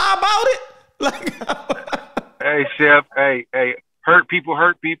supposed to lie about it? Like, hey Chef, hey, hurt people.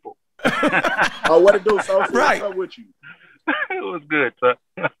 Oh, what it do? So right. What's up with you? It was good, sir.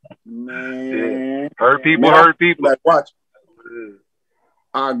 Man, hurt people. Like, watch.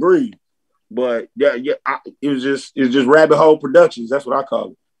 I agree, but it was just Rabbit Hole Productions. That's what I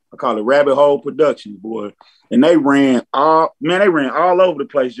call it. I call it Rabbit Hole Productions, boy. And they ran all over the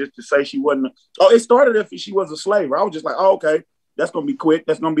place just to say she wasn't. It started if she was a slave. I was just like, oh, okay, that's gonna be quick.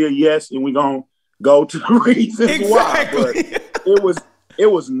 That's gonna be a yes, and we're gonna go to the reasons why. But it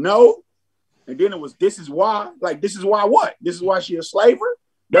was no, And then it was, this is why. Like, this is why what? This is why she a slaver?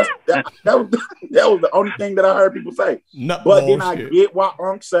 That was the only thing that I heard people say. But then I get why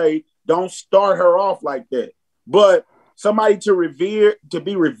Unc say, don't start her off like that. But somebody to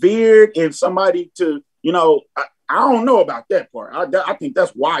be revered, and somebody to, you know, I don't know about that part. I think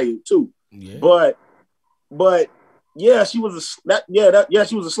that's wild too. Yeah. But yeah, she was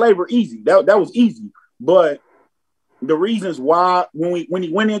she was a slaver. Easy. That was easy. But the reasons why, when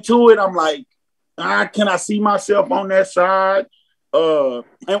he went into it, I'm like, can I see myself on that side? And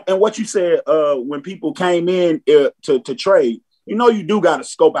what you said, when people came in to trade, you know, you do got to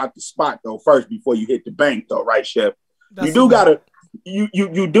scope out the spot though first before you hit the bank though, right, Chef? You do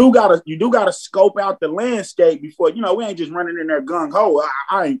gotta scope out the landscape before, you know, we ain't just running in there gung ho.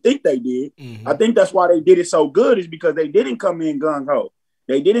 I ain't think they did. Mm-hmm. I think that's why they did it so good, is because they didn't come in gung ho.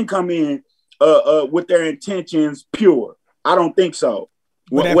 They didn't come in with their intentions pure. I don't think so.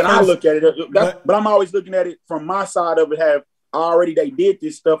 When I look at it, but I'm always looking at it from my side of it. They did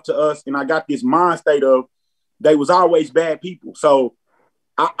this stuff to us, and I got this mind state of they was always bad people. So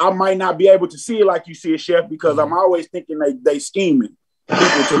I might not be able to see it like you see it, Chef, because I'm always thinking they scheming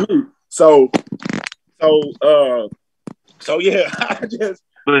people to me. So yeah,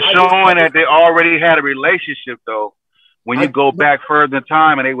 But showing that they already had a relationship though, when you go back further in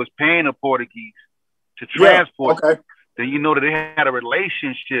time and they was paying the Portuguese to transport, then you know that they had a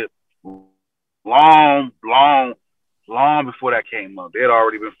relationship long before that came up. They had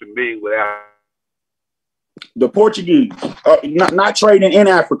already been familiar with that. The Portuguese, not trading in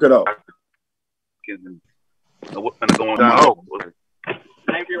Africa though. Going down.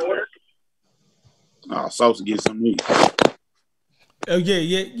 Name your order. Oh, Sosa get some meat. Oh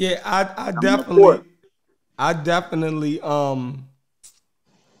yeah. I definitely.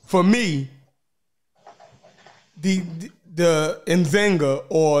 For me, the Nzinga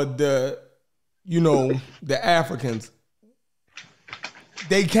or the Africans,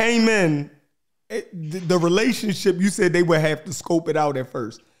 they came in. The relationship, you said they would have to scope it out at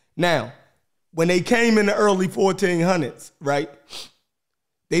first. Now, when they came in the early 1400s, right,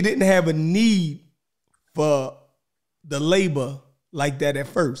 they didn't have a need for the labor like that at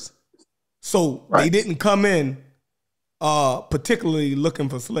first. So they didn't come in particularly looking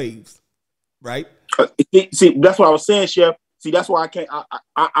for slaves, right? See, that's what I was saying, Chef. See, that's why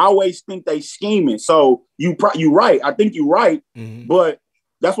I always think they scheming. So you right. I think you're right, but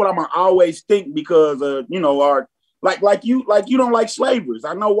that's what I'm always think, because our like you don't like slavers.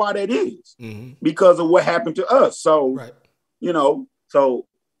 I know why that is, because of what happened to us. So so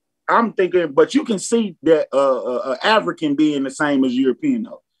I'm thinking, but you can see that African being the same as European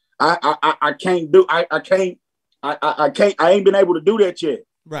though. I ain't been able to do that yet.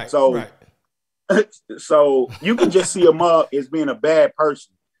 Right. So so you can just see a mug as being a bad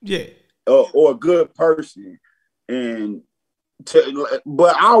person, or a good person,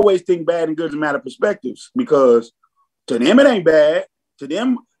 but I always think bad and good is a matter of perspectives, because to them it ain't bad. To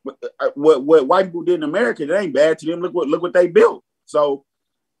them, what white people did in America, it ain't bad. To them, look what they built. So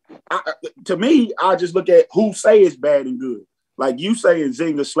to me, I just look at who say it's bad and good. Like you saying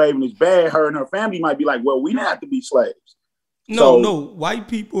Nzinga slaving is bad, her and her family might be like, well, we didn't have to be slaves. No, white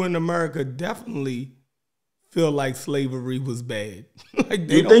people in America definitely feel like slavery was bad.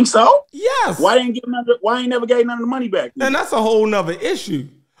 Like you think so? Yes. Why ain't never gave none of the money back? And that's a whole nother issue.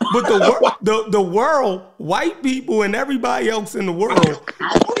 But the world, white people and everybody else in the world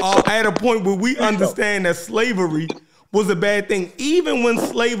are at a point where we understand that slavery was a bad thing. Even when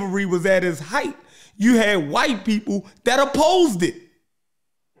slavery was at its height, you had white people that opposed it.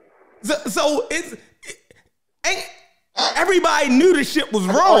 So everybody knew the shit was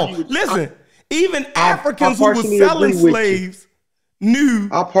wrong. Listen, even Africans who were selling slaves knew.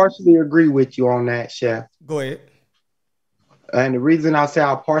 I partially agree with you on that, Chef. Go ahead. And the reason I say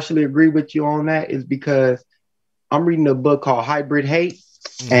I partially agree with you on that is because I'm reading a book called Hybrid Hate,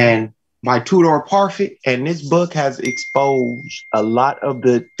 and by Tudor Parfit, and this book has exposed a lot of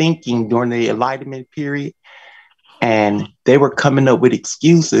the thinking during the Enlightenment period, and they were coming up with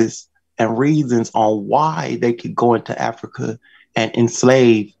excuses and reasons on why they could go into Africa and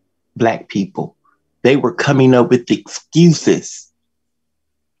enslave Black people. They were coming up with excuses.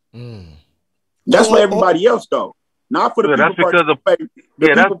 That's for everybody else, though. Not for the people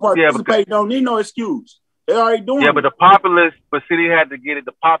participating. Don't need no excuse. They already doing it. Yeah, but the populace, but city had to get it.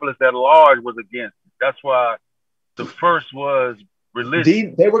 The populace at large was against it. That's why the first was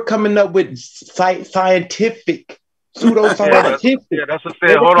religion. They were coming up with scientific, pseudoscientific. Yeah, that's what I'm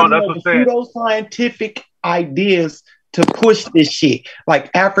saying. Hold on, that's what I'm saying. Pseudoscientific ideas to push this shit. Like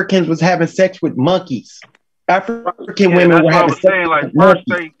Africans was having sex with monkeys. African women were having sex with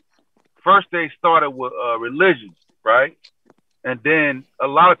monkeys. first they started with religion, right? And then a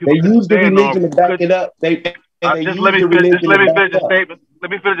lot of people They used the religion to back it up. Just let me finish the statement.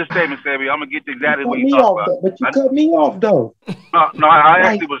 Let me finish the statement, Sammy. I'm gonna get to exactly what you talking about. But you cut me off though. No, I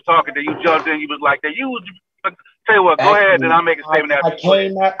actually was talking to you, jumped in. You was like that. Tell you what, go ahead, and I'll make a statement after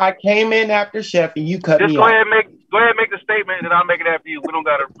you. I came in after Chef, and you cut me off. Just go ahead, make the statement, and I'll make it after you. We don't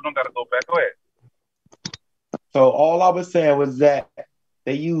gotta go back. Go ahead. So all I was saying was that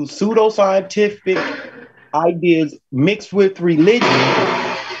they use pseudoscientific ideas mixed with religion.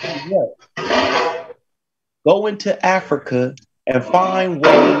 Go into Africa and find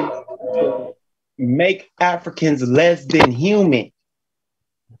ways to make Africans less than human.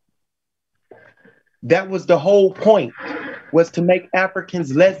 That was the whole point, was to make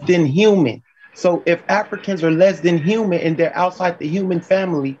Africans less than human. So if Africans are less than human and they're outside the human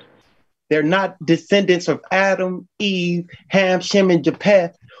family, they're not descendants of Adam, Eve, Ham, Shem, and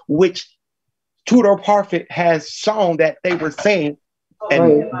Japheth, which Tudor Parfit has shown that they were saying,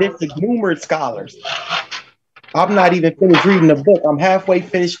 and this is numerous scholars. I'm not even finished reading the book. I'm halfway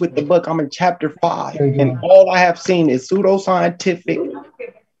finished with the book. I'm in chapter 5, and all I have seen is pseudoscientific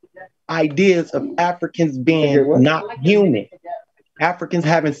ideas of Africans being not human. Africans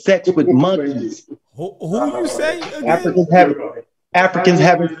having sex with monkeys. Who you say again? Africans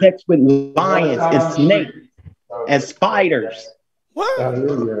having sex with lions and snakes and spiders.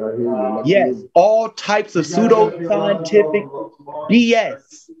 What? Yes, all types of pseudoscientific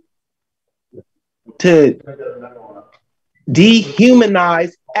BS to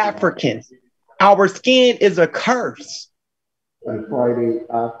dehumanize Africans. Our skin is a curse. Friday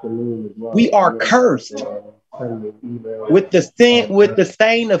afternoon as well. We are cursed with the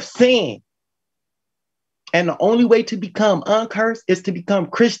stain of sin. And the only way to become uncursed is to become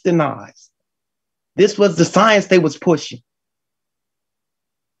Christianized. This was the science they was pushing.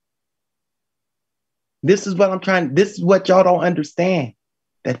 This is what y'all don't understand,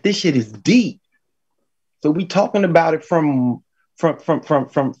 that this shit is deep. So we talking about it from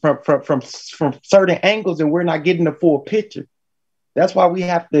certain angles, and we're not getting the full picture. That's why we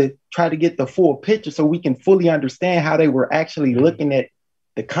have to try to get the full picture so we can fully understand how they were actually looking at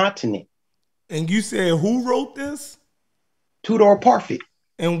the continent. And you said who wrote this? Tudor Parfit.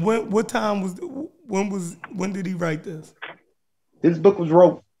 And when did he write this? This book was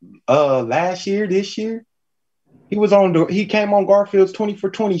wrote last year, this year. He came on Garfield's 20 for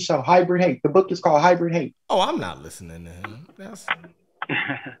 20 show, Hybrid Hate. The book is called Hybrid Hate. Oh, I'm not listening to him. That's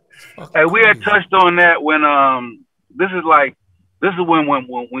hey, we had touched on that when this is when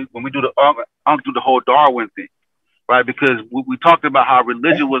we do the whole Darwin thing, right? Because we talked about how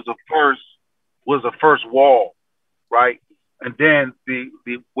religion was the first wall, right? And then the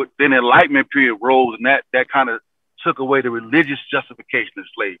Enlightenment period rose, and that kind of took away the religious justification of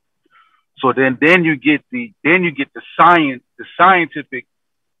slavery. So then you get the scientific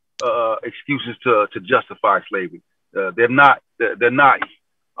excuses to justify slavery. They're not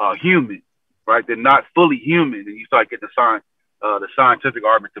human, right? They're not fully human, and you start getting the scientific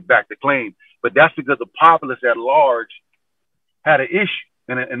argument to back the claim. But that's because the populace at large had an issue,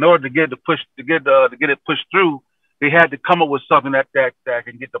 and in order to get it pushed through, they had to come up with something that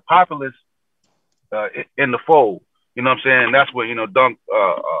can get the populace in the fold. You know what I'm saying? That's what,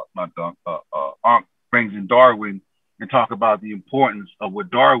 Ankh brings in Darwin and talk about the importance of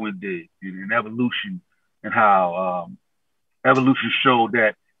what Darwin did in evolution, and how evolution showed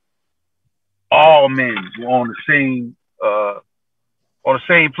that all men were on the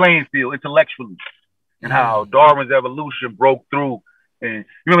same playing field intellectually, and how Darwin's evolution broke through. And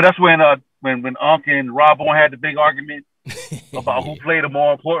remember, that's when Ankh and Rob Bourne had the big argument about who played a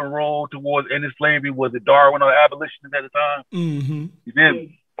more important role towards ending slavery. Was it Darwin or abolitionists at the time? Mm-hmm. You feel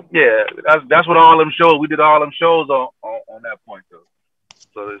me? Yeah, that's what all them shows. We did all them shows on that point, though.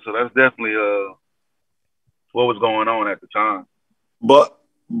 So that's definitely what was going on at the time. But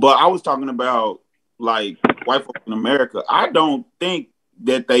I was talking about like white folks in America. I don't think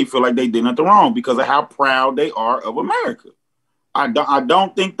that they feel like they did nothing wrong because of how proud they are of America. I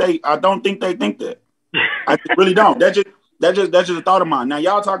don't think they think that. I really don't. That's just a thought of mine. Now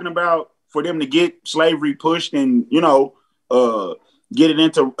y'all talking about for them to get slavery pushed and get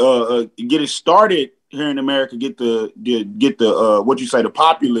it started here in America, get the the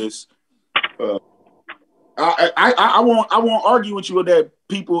populace. I won't argue with you with that.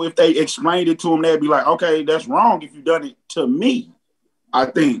 People, if they explained it to them, they'd be like, okay, that's wrong if you've done it to me, I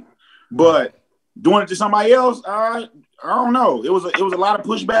think. But doing it to somebody else, I don't know. It was a lot of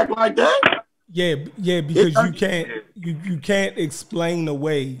pushback like that. Yeah, because you can't explain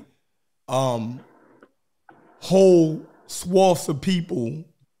away whole swaths of people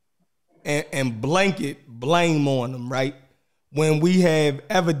and blanket blame on them, right? When we have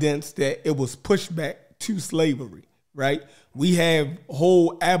evidence that it was pushback to slavery, right? We have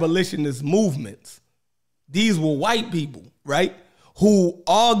whole abolitionist movements. These were white people, right? Who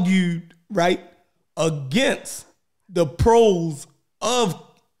argued, right, against the pros of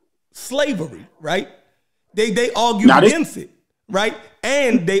slavery, right? They argued against it, right?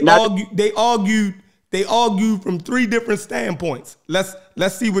 And they argued from three different standpoints.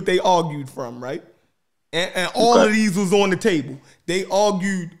 Let's see what they argued from, right? And all of these was on the table. They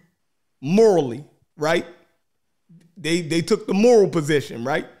argued morally, right? They took the moral position,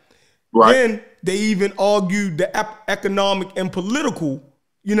 right? Right. Then they even argued the economic and political,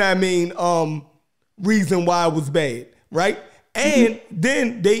 you know what I mean, reason why it was bad, right? And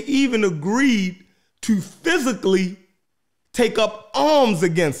then they even agreed to physically take up arms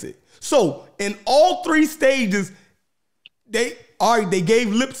against it. So in all three stages, they gave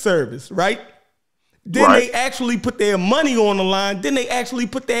lip service, right? Then they actually put their money on the line. Then they actually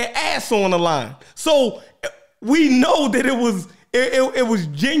put their ass on the line. So we know that it was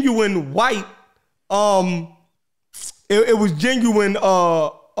genuine white. It was genuine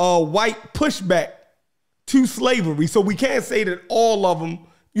white pushback to slavery. So we can't say that all of them.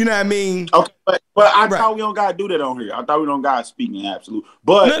 You know what I mean? Okay, but I thought we don't gotta do that on here. I thought we don't gotta speak in absolute.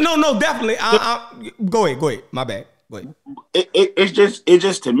 But no, definitely. Go ahead. My bad. Go ahead. It's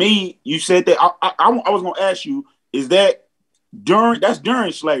just to me. You said that I was gonna ask you. Is that during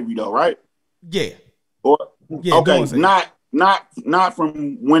slavery though, right? Yeah. Or okay, not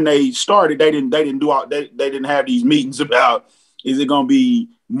from when they started. They didn't do all. They didn't have these meetings about is it gonna be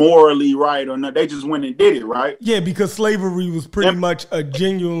morally right or not. They just went and did it, right? Yeah, because slavery was pretty much a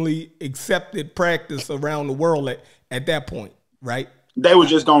genuinely accepted practice around the world at that point, right? They were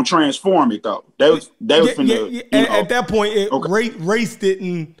just gonna transform it though. They was at that point, race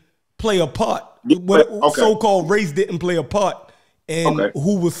didn't play a part. So-called race didn't play a part in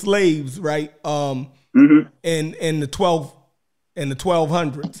who was slaves, right? In the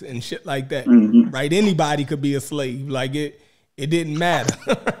 1200s and shit like that, right? Anybody could be a slave, like it didn't matter.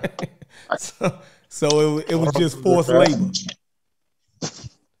 so it was just forced labor.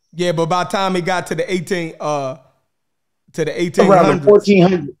 Yeah, but by the time it got to the 1800s, around the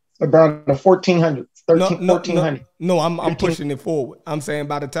 1400s, 1400. No, I'm pushing it forward. I'm saying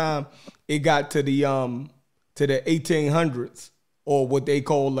by the time it got to the 1800s, or what they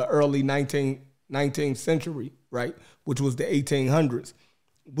call the early 19th century, right, which was the 1800s,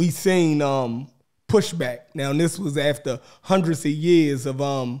 we seen pushback. Now, this was after hundreds of years of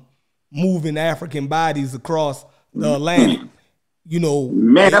moving African bodies across the Atlantic. You know,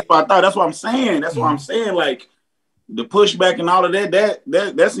 man, that's what I thought. That's what I'm saying. That's what I'm saying. Like the pushback and all of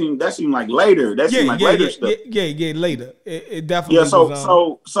that seemed like later. That seemed like later stuff. Yeah, later. It definitely. Yeah.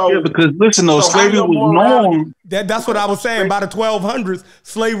 So because listen, though, slavery was normal. That's what I was saying. By the 1200s,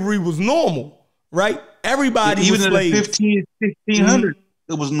 slavery was normal, right? Everybody even was in slaves. the 1500s,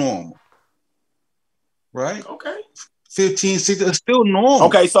 it was normal. Right. Okay. 15, 16, it's still normal.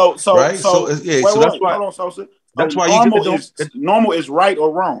 Okay. So right. So that's why. Hold on, Sosa. That's why normal is right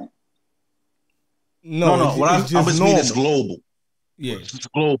or wrong. No. I'm just mean it's global. Yeah, it's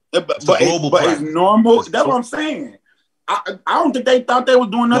global. But it's normal. That's what I'm saying. I don't think they thought they were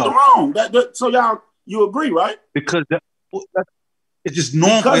doing nothing wrong. So you agree, right? Because it's just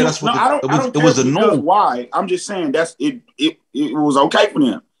normal. That's what it was a norm. Why? I'm just saying it was okay for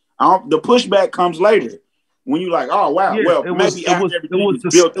them. The pushback comes later when you like, oh wow, maybe after everything is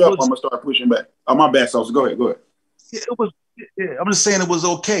built up, I'm gonna start pushing back. Oh, my bad, Sosa. Go ahead. Yeah, it was. Yeah, I'm just saying it was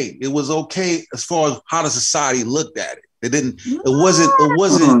okay. It was okay as far as how the society looked at it. It didn't. It wasn't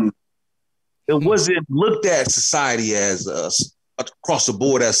looked at society as across the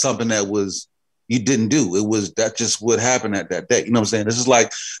board as something that was you didn't do. It was that just what happened at that day. You know what I'm saying? This is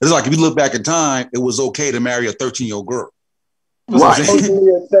like if you look back in time, it was okay to marry a 13-year-old girl. Right. So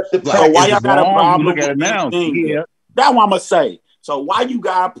why y'all got a problem with it now? Yeah. That's what I'm gonna say. So why you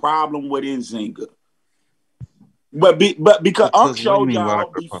got a problem with Nzinga? But because Unc showed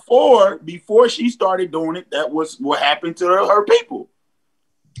y'all before she started doing it, that was what happened to her people.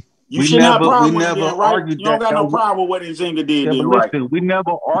 You shouldn't have a problem with it, right? You don't got no problem with what Nzinga did, right? We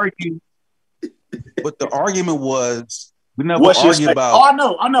never argued. But the argument was we never argued about. Oh,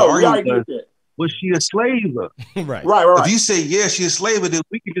 I know. We already did that. Was she a slave? Right. If you say yes, she's a slave, then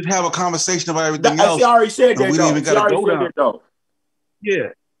we can just have a conversation about everything else. She already said that. We didn't even got to go down.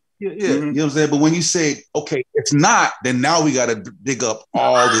 Yeah. Mm-hmm. You know what I'm saying? But when you say, okay, it's not, then now we got to dig up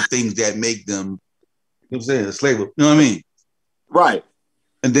all the things that make them, you know what I'm saying, a slave. You know what I mean? Right.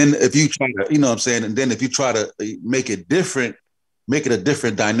 And then if you try to, you know what I'm saying, and then if you try to make it different, make it a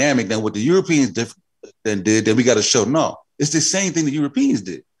different dynamic than what the Europeans did, then we got to show no. It's the same thing the Europeans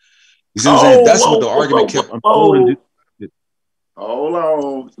did. You see what I'm saying? That's what the argument kept unfolding. Hold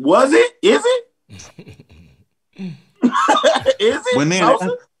on. Was it? Is it? Is it? When then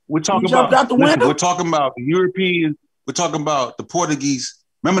we're talking we're talking about the Europeans, we're talking about the Portuguese.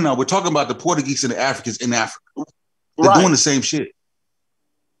 Remember now, we're talking about the Portuguese and the Africans in Africa. They're doing the same shit.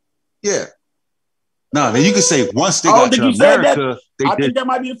 Yeah. Now, then you can say once they got to America, I think that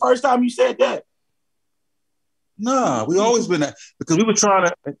might be the first time you said that. Nah, we always been that because we were trying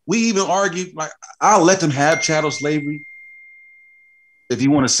to. We even argued like I'll let them have chattel slavery. If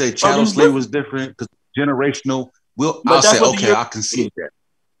you want to say chattel slavery was different because generational, I'll say okay, I concede that.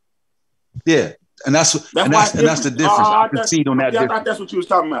 Yeah, and that's the difference. I concede on that. I thought that's what you was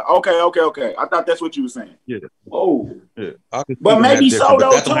talking about. Okay. I thought that's what you were saying. Yeah. Oh. Yeah. But maybe so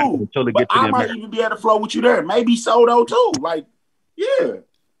though too. But I might even be able to flow with you there. Maybe so though too. Like, yeah.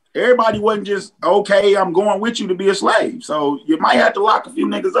 Everybody wasn't just, okay, I'm going with you to be a slave. So you might have to lock a few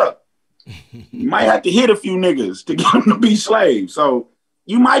niggas up. You might have to hit a few niggas to get them to be slaves. So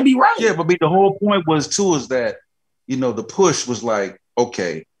you might be right. Yeah, but the whole point was too is that, the push was like,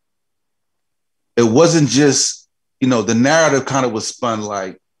 okay, it wasn't just, the narrative kind of was spun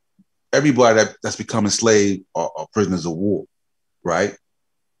like everybody that's becoming slave are prisoners of war, right?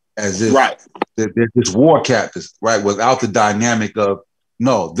 As if they're just war captives, right? Without the dynamic of,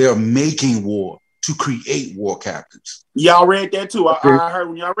 no, they're making war to create war captives. Y'all read that too. I heard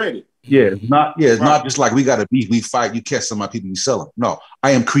when y'all read it. Yeah, it's not just like we got to beef, we fight, you catch some of my people, you sell them. No, I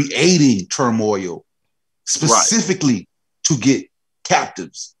am creating turmoil specifically to get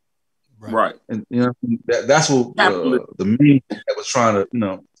captives. Right. And that's what the meaning that was trying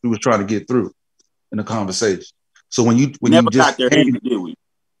to, we was trying to get through in the conversation. So when you never just got there, did we?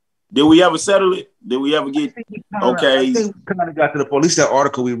 Did we ever settle it? Did we ever get okay? I think we kind of got to the point. At least that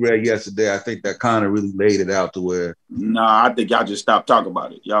article we read yesterday, I think that kind of really laid it out to where. Nah, I think y'all just stopped talking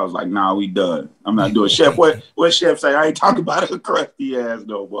about it. Y'all was like, "Nah, we done. I'm not doing." Chef, what Chef say? I ain't talking about it. Crusty ass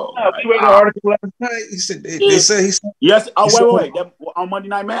no more. No, we read the article last night. He said they said yes. Oh wait. That, on Monday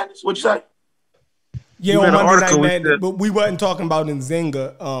Night Madness, what you say? Yeah, on Monday Night Madness, but we wasn't talking about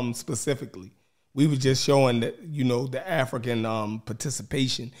Nzinga specifically. We were just showing that, the African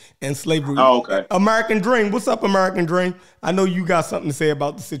participation in slavery. Oh, okay. American Dream. What's up, American Dream? I know you got something to say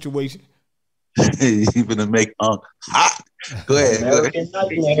about the situation. You're going to make hot. Go ahead.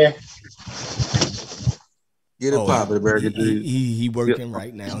 Get it poppin', American Dream. He working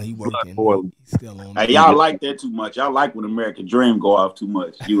right now. He working. He's still on. Hey, y'all like that too much. Y'all like when American Dream go off too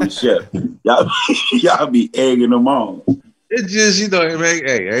much. You and Chef. y'all be egging them on. It's just,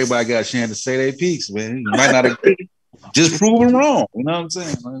 hey, everybody got a chance to say their piece, man. You might not agree. Just prove them wrong. You know what I'm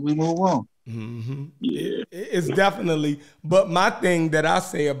saying? Like, we move on. Mm-hmm. Yeah. It's definitely, but my thing that I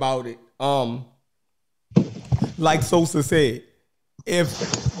say about it, like Sosa said,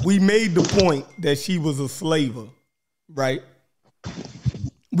 if we made the point that she was a slaver, right?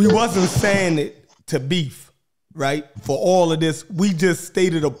 We wasn't saying it to beef. Right? For all of this, we just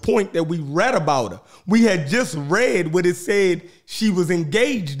stated a point that we read about her. We had just read what it said she was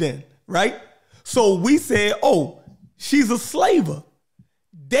engaged in, right? So we said, oh, she's a slaver.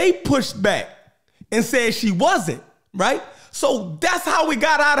 They pushed back and said she wasn't, right? So that's how we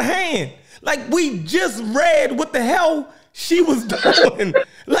got out of hand. Like, we just read what the hell she was doing.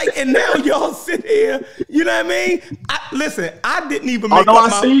 And now y'all sit here, you know what I mean? Listen, I didn't even make up my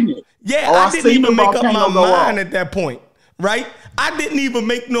mind. Yeah, I didn't even make up my mind at that point, right? I didn't even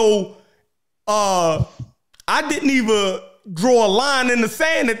make I didn't even draw a line in the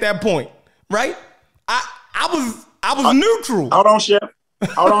sand at that point, right? I was neutral. Hold on,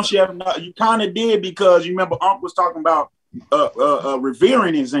 Chef. No, you kind of did because you remember Unc was talking about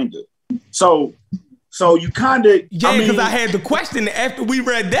revering Nzinga. So you kind of because I had the question after we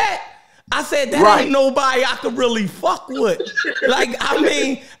read that. I said that ain't nobody I could really fuck with.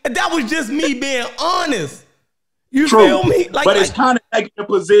 That was just me being honest. You feel me? But it's kind of taking a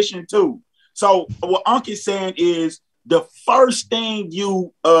position too. So what Unc is saying is the first thing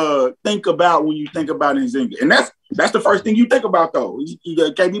you think about when you think about Nzinga, and that's the first thing you think about though.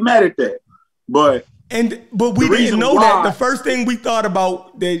 You can't be mad at that. But we didn't know that. The first thing we thought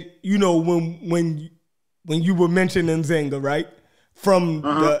about that, when you were mentioning Nzinga, right? From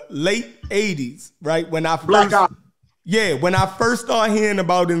the late 80s, right? When I first started hearing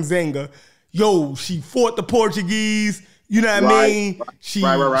about Nzinga, she fought the Portuguese, you know what I mean? She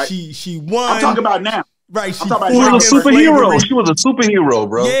won. I'm talking about now. Right, she was a superhero. Slavery. She was a superhero,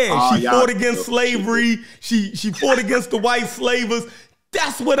 bro. Yeah, she fought against slavery. She fought against the white slavers.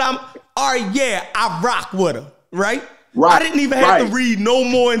 That's what I rock with her, right? Right. I didn't even have to read no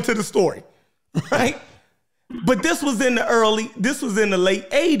more into the story, right? But this was in the late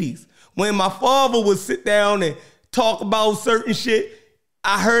 80s when my father would sit down and talk about certain shit.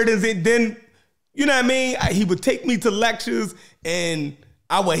 I heard it then, you know what I mean? He would take me to lectures and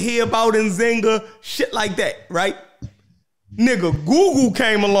I would hear about Nzinga, shit like that, right? Nigga, Google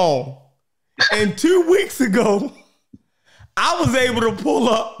came along. And 2 weeks ago, I was able to pull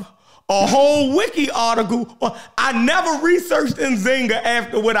up a whole wiki article. I never researched Nzinga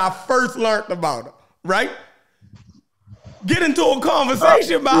after what I first learned about her, right? Get into a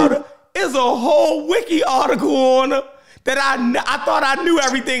conversation about her. It's a whole wiki article on her that I thought I knew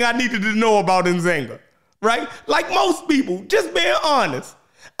everything I needed to know about Nzinga, right? Like most people, just being honest.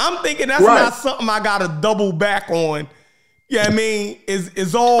 I'm thinking that's not something I got to double back on. Yeah, I mean,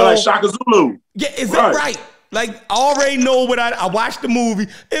 is all like Shaka Zulu. Yeah, is that right? Like, I already know what I watched the movie.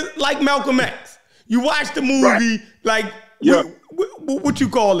 It's like Malcolm X. You watch the movie, like, what you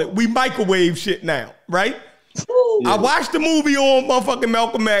call it? We microwave shit now, right? Yeah. I watched the movie on motherfucking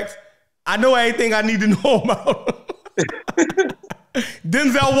Malcolm X. I know everything I need to know about.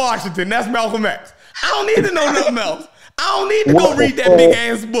 Denzel Washington, that's Malcolm X. I don't need to know nothing else. I don't need to go read that big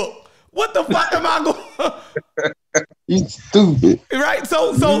ass book. What the fuck am I going? You stupid. Right?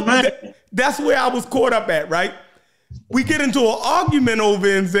 So that's where I was caught up at, right? We get into an argument over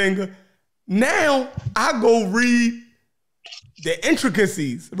Nzinga. Now I go read the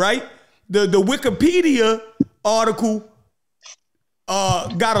intricacies, right? The Wikipedia article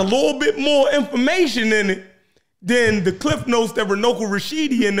got a little bit more information in it than the Cliff Notes that Runoko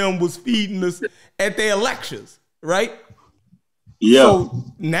Rashidi and them was feeding us at their lectures, right? Yeah. So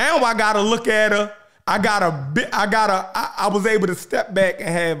now I gotta look at her. I was able to step back and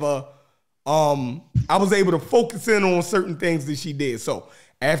have I was able to focus in on certain things that she did. So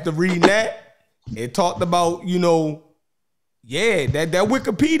after reading that, it talked about, you know, that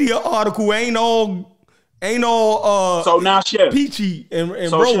Wikipedia article ain't all so now, Chef, peachy and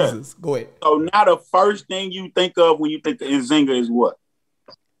roses. Chef, go ahead. So now the first thing you think of when you think of Nzinga is what?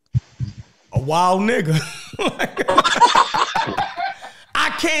 A wild nigga. I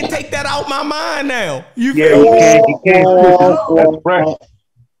can't take that out my mind now. You can't.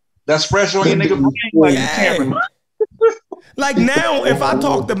 That's fresh on your nigga brain. Like, you can't remember. Like now, if I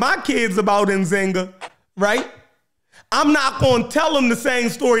talk to my kids about Nzinga, right, I'm not going to tell them the same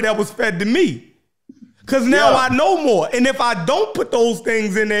story that was fed to me. Because now I know more. And if I don't put those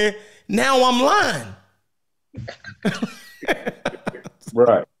things in there, now I'm lying.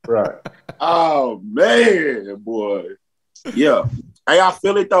 Right. Oh, man, boy. Yeah. Hey, I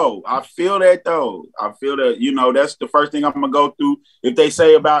feel it, though. I feel that, you know, that's the first thing I'm going to go through. If they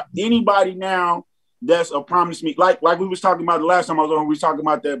say about anybody now that's a promise me, like we was talking about the last time I was on, we was talking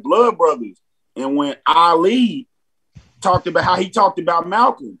about that Blood Brothers. And when Ali talked about how he talked about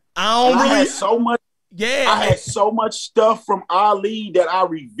Malcolm, I had so much. Yeah, I had so much stuff from Ali that I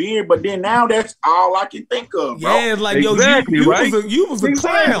revered, but then now that's all I can think of. Bro. Yeah, it's like exactly, you was a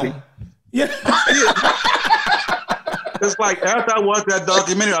clown. Yeah. It's like after I watched that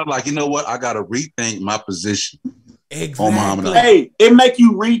documentary, I'm like, you know what? I gotta rethink my position. Exactly. On Muhammad. Hey, it make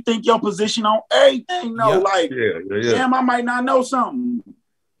you rethink your position on everything. No, like, damn, I might not know something.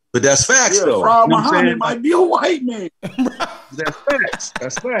 But that's facts, though. Fard Muhammad might be a white man. That's facts.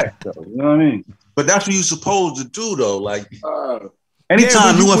 That's facts, though. You know what I mean? But that's what you're supposed to do, though. Like,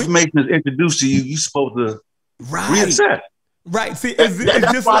 anytime new information is introduced to you, you're supposed to reassess. Right. See, it's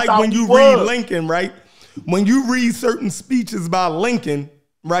just like when you read Lincoln, right? When you read certain speeches by Lincoln,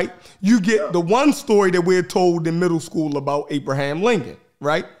 right? You get the one story that we're told in middle school about Abraham Lincoln,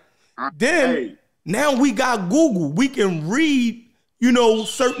 right? Then, now we got Google. We can read, you know,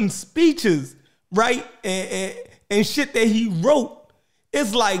 certain speeches, right? And shit that he wrote.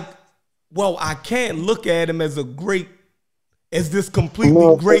 It's like, well, I can't look at him as this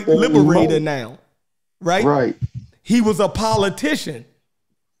completely great liberator now, right? Right. He was a politician,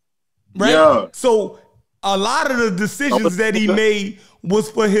 right? Yeah. So a lot of the decisions that he made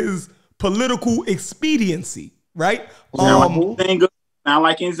was for his political expediency, right? Sound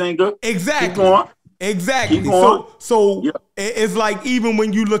like Nzinga. Exactly. Keep going. Exactly. Keep going. So it's like even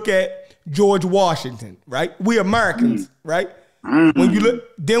when you look at George Washington, right? We Americans, right? When you look,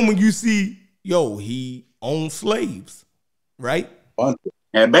 then when you see, he owned slaves, right?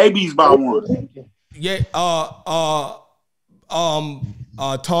 And babies by one. Yeah.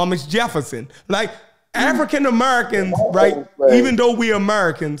 Thomas Jefferson, like African Americans, right? Even though we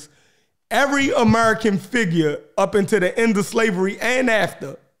Americans, every American figure up into the end of slavery and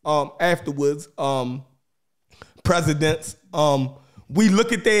afterwards, presidents, we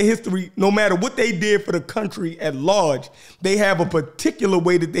look at their history, no matter what they did for the country at large, they have a particular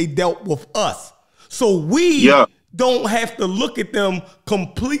way that they dealt with us. So we don't have to look at them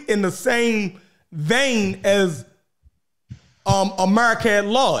complete in the same vein as America at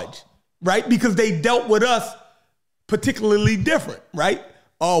large, right? Because they dealt with us particularly different, right?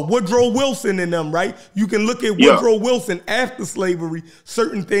 Woodrow Wilson and them, right? You can look at Woodrow Wilson after slavery,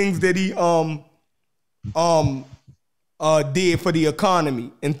 certain things that he did for the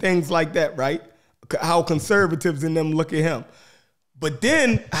economy and things like that, right? How conservatives in them look at him. But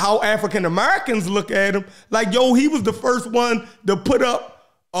then how African Americans look at him, like, yo, he was the first one to put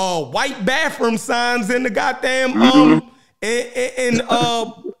up white bathroom signs in the goddamn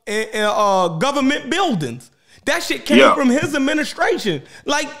government buildings. That shit came from his administration.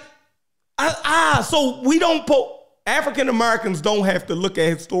 Like, so we don't African Americans don't have to look at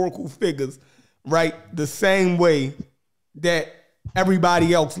historical figures, right, the same way that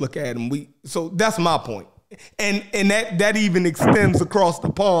everybody else look at them. So that's my point. And that even extends across the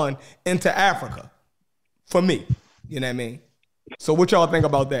pond into Africa for me. You know what I mean? So what y'all think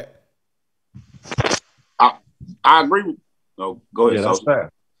about that? I agree with you. Go ahead. Yeah, that's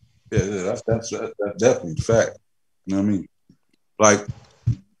fact. Yeah, that's definitely fact. You know what I mean?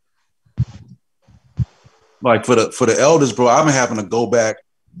 Like for the elders, bro, I've been having to go back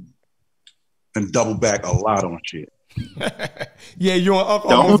and double back a lot on shit. Yeah, you and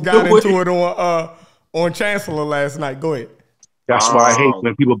Uncle almost got into it on Chancellor last night. Go ahead. That's why I hate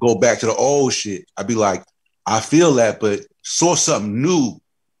when people go back to the old shit. I be like, I feel that, but source something new.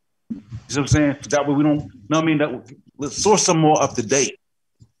 You know what I'm saying? That way we don't, you know what I mean? Let's source something more up to date.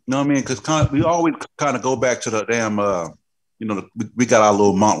 You know what I mean? Because we always kind of go back to the damn, we got our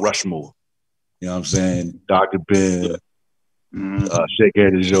little Mount Rushmore. You know what I'm saying? Dr. Ben, Sheikh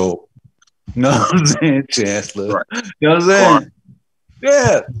Eddie Joe. You know what I'm saying? Chancellor. Right. You know what I'm saying?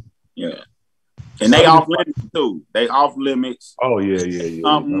 Yeah. Yeah. And they off limits too. They off limits. Oh, yeah.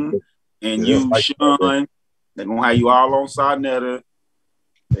 And you, Sean, they're going to have you all on Sarnetta.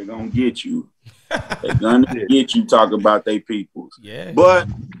 They're going to get you. They're going to get you talk about their peoples. Yeah. But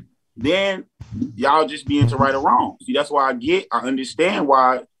then y'all just be into right or wrong. See, that's why I understand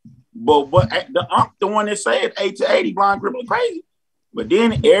why. But the one that said 8 to 80 blind, crippled, crazy. But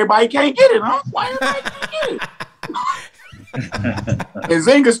then everybody can't get it, huh? Why everybody can't get it? And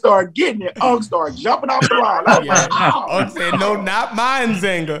Zinga started getting it. Unk started jumping off the line. I was like, oh. Unk said, no, not mine,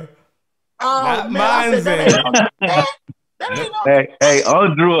 Zinga. Oh, not man, mine, Zinga. Hey,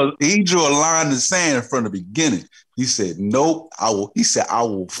 he drew a line in the sand in front of the beginning. He said, nope, I will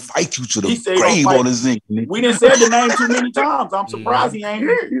fight you to the grave on the Zinga. We didn't say the name too many times. I'm surprised he ain't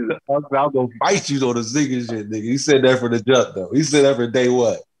here. I'll go fight you on the Zinga shit, nigga. He said that for the jump, though. He said that for day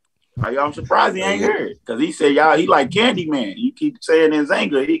what? I'm surprised he ain't here. Because he said, y'all, he like Candyman. You keep saying in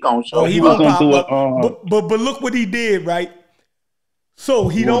Zinga, he gonna show he gonna pop up. But look what he did, right? So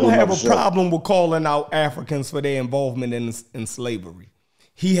he don't have a problem with calling out Africans for their involvement in slavery.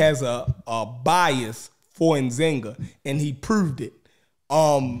 He has a bias for Nzinga, and he proved it.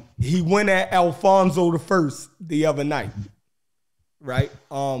 He went at Alfonso I the other night, right?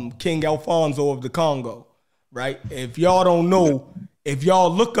 King Alfonso of the Congo, right? If y'all don't know, if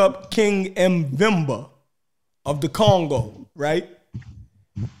y'all look up King Mvimba of the Congo, right?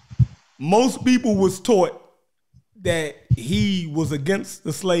 Most people was taught that he was against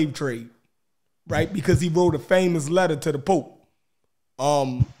the slave trade, right? Because he wrote a famous letter to the Pope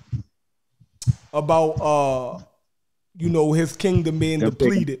about his kingdom being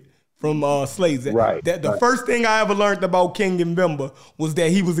depleted from slaves. Right. The first thing I ever learned about King Mvimba was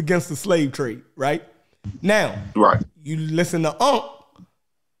that he was against the slave trade, right? Now, you listen to Unk.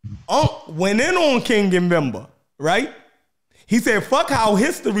 Unk went in on King Mvimba, right? He said, fuck how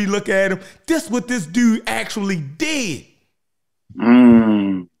history look at him. This what this dude actually did.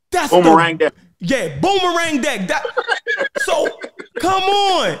 That's boomerang deck. Yeah, boomerang deck. So, come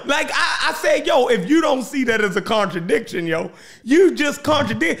on. Like, I said, yo, if you don't see that as a contradiction, yo, you just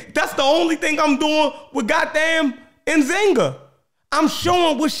contradict. That's the only thing I'm doing with goddamn Nzinga. I'm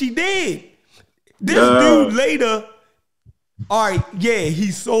showing what she did. This dude later, all right, yeah,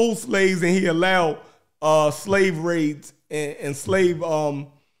 he sold slaves and he allowed slave raids and slave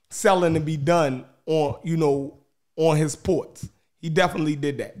selling to be done on his ports. He definitely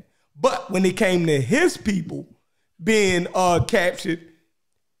did that. But when it came to his people being captured,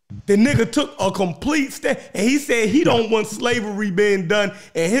 the nigga took a complete stand and he said he don't want slavery being done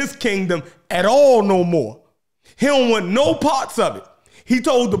in his kingdom at all no more. He don't want no parts of it. He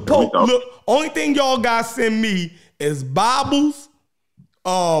told the Pope, look, only thing y'all guys send me is Bibles,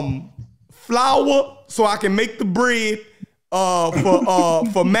 flour so I can make the bread,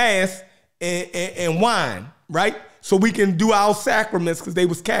 for mass and wine, right? So we can do our sacraments because they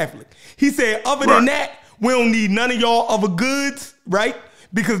was Catholic. He said, other than that, we don't need none of y'all other goods, right?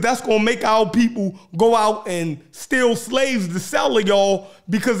 Because that's gonna make our people go out and steal slaves to sell to y'all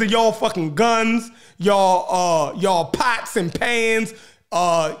because of y'all fucking guns, y'all pots and pans,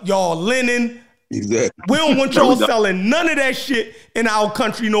 y'all linen. Exactly. We don't want y'all selling none of that shit in our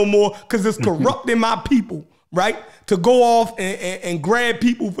country no more because it's corrupting my people, right? To go off and grab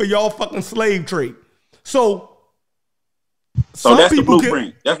people for y'all fucking slave trade. So that's the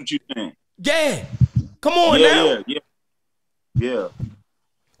blueprint. That's what you're saying. Yeah. Come on now. Yeah.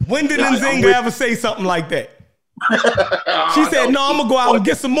 When did Nzinga ever say something like that? She said, "No, I'm gonna go out and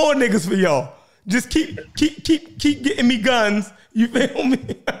get some more niggas for y'all. Just keep getting me guns. You feel me?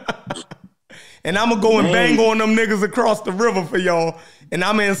 And I'm gonna go and bang on them niggas across the river for y'all. And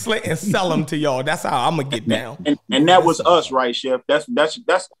I'm gonna and sell them to y'all. That's how I'm gonna get down." And that was us, right, Chef? That's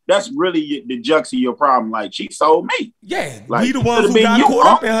really the jux of your problem. Like, she sold me. Yeah, like, we the ones who got caught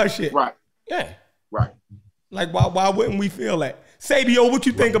up in her shit. Right. Yeah. Right. Like, why wouldn't we feel that? Sabio, what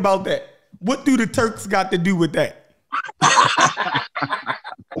you think about that? What do the Turks got to do with that?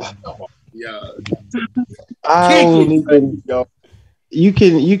 Yeah. I don't even. You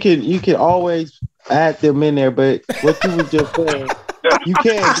can always add them in there, but what you was just saying, you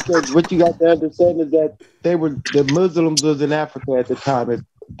can't, because what you got to understand is that the Muslims was in Africa at the time.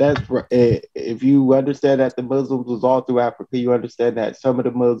 That's if you understand that the Muslims was all through Africa, you understand that some of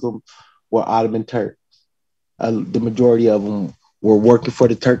the Muslims were Ottoman Turks. The majority of them were working for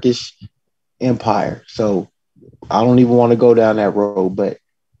the Turkish Empire. So I don't even want to go down that road. But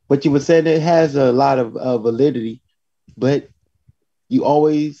what you were saying, it has a lot of validity. But you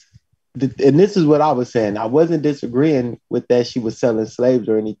always, and this is what I was saying. I wasn't disagreeing with that she was selling slaves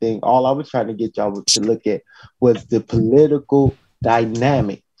or anything. All I was trying to get y'all to look at was the political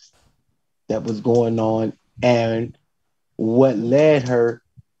dynamics that was going on and what led her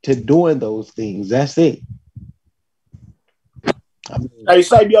to doing those things. That's it. I mean, hey,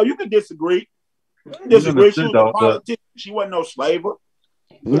 Sabio, you can disagree. She was a politician. She wasn't no slaver.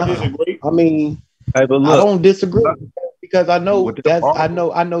 Disagree. I mean, hey, but look, I don't disagree because I know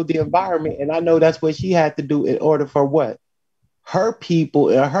I know the environment, and I know that's what she had to do in order for what? Her people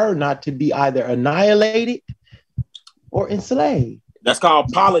and her not to be either annihilated or enslaved. That's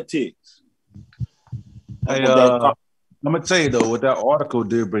called politics. Hey, I'm gonna tell you though, what that article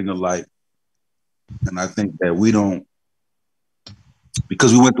did bring to light, and I think that we don't,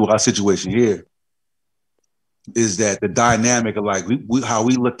 because we went through our situation here, is that the dynamic of like how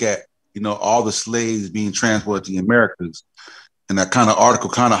we look at, you know, all the slaves being transported to the Americas, and that kind of article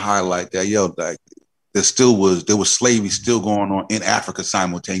kind of highlight that, like there was slavery still going on in Africa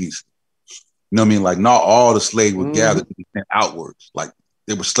simultaneously. You know what I mean? Like not all the slaves were gathered to be sent outwards. Like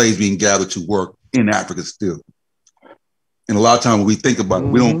there were slaves being gathered to work in Africa still. And a lot of times when we think about it,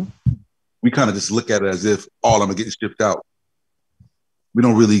 we kind of just look at it as if all of them are getting shipped out. We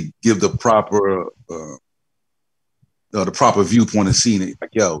don't really give the proper viewpoint of seeing it.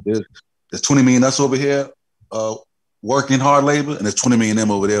 Like, there's 20 million us over here working hard labor, and there's 20 million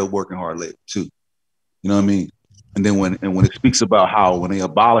them over there working hard labor too. You know what I mean? And then when it speaks about how when they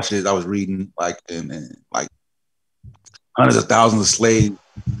abolished it, I was reading like like hundreds of thousands of slaves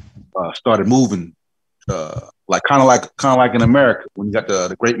started moving, like kind of like in America when you got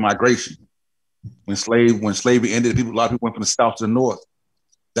the Great Migration. When slavery ended, a lot of people went from the south to the north.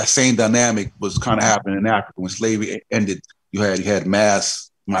 That same dynamic was kind of happening in Africa. When slavery ended, you had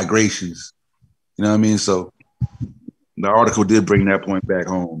mass migrations. You know what I mean? So the article did bring that point back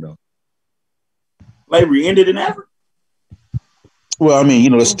home, though. Slavery ended in Africa? Well, I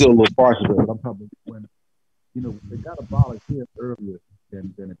mean, there's still a little parts of it. I'm talking when, it got abolished here earlier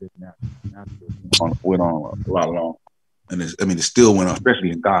than it did in Africa. Went on a lot long. And it still went on,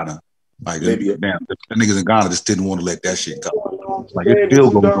 especially in Ghana. Like, damn, the niggas in Ghana just didn't want to let that shit go. Like, it's still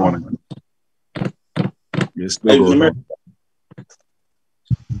going on. It's still going on.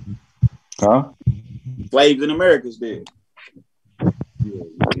 Huh? Slaves in America's dead.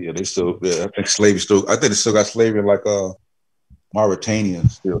 Yeah, they still. Yeah, I think slavery still. I think they still got slavery in like Mauritania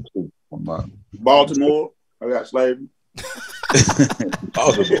still too. Baltimore, I got slavery.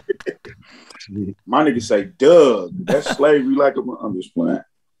 Baltimore. My niggas say, Doug, that's slavery. Like I'm just playing.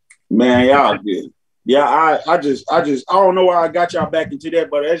 Man, y'all good. Yeah, I don't know why I got y'all back into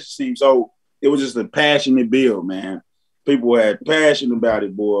that, but it just seems so. It was just a passionate bill, man. People had passion about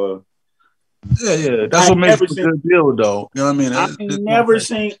it, boy. Yeah. That's what makes it a good deal, though. You know what I mean? I ain't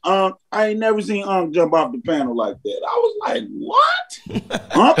never seen Unc jump off the panel like that. I was like, what?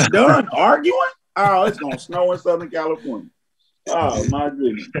 Unc done arguing? Oh, it's gonna snow in Southern California. Oh my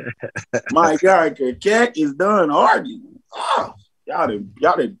goodness. My God, Cat is done arguing. Oh, y'all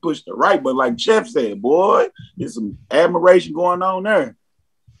didn't push the right, but like Chef said, boy, there's some admiration going on there.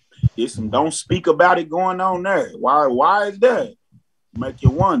 There's some don't speak about it going on there. Why is that? Make you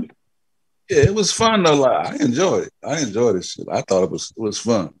wonder. Yeah, it was fun though. Like, I enjoyed it. I enjoyed this shit. I thought it was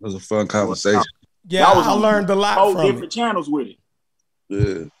fun. It was a fun conversation. Yeah, I learned a lot from different channels with it.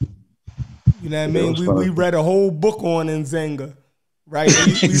 Yeah. You know what I mean? We read a whole book on Nzinga. Right?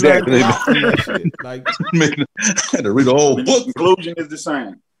 We Exactly. learned a lot from that shit. Like, I had to read a whole book. The conclusion is the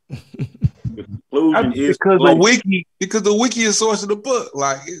same. The conclusion is because the wiki is source of the book.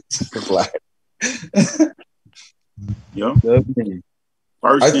 Like it's like yeah. That's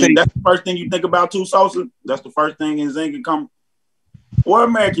the first thing you think about too, Sosa. That's the first thing Nzinga come. What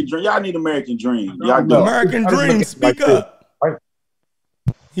American Dream? Y'all need American Dream. Y'all do. American Dream, speak up.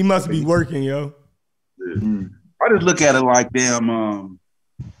 He must be working, yo. I just look at it like damn.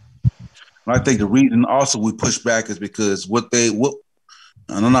 I think the reason also we push back is because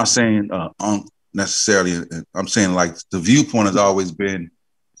and I'm not saying necessarily. I'm saying like the viewpoint has always been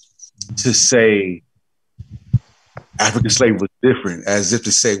to say African slavery was different, as if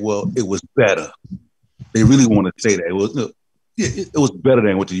to say, well, it was better. They really want to say that it was better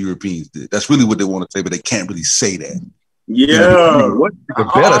than what the Europeans did. That's really what they want to say, but they can't really say that. Yeah, what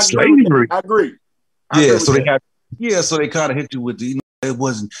better slavery? I agree. So they kind of hit you with the, it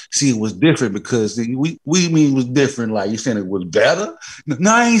wasn't. See, it was different because we mean it was different. Like you saying it was better.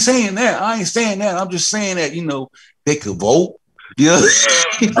 No, I ain't saying that. I'm just saying that they could vote. You know what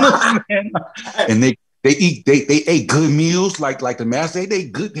I'm saying? And they ate good meals like the master.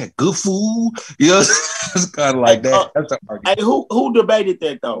 They had good food. You know, it's kind of like that. Hey, who debated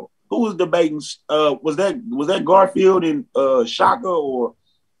that though? Who was debating? Was that Garfield and Shaka or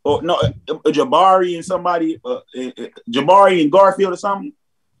no Jabari and somebody? Jabari and Garfield or something?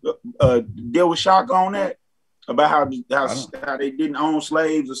 Deal with Shaka on that about how they didn't own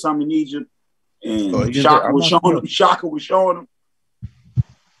slaves or something in Egypt, and Shaka was showing them.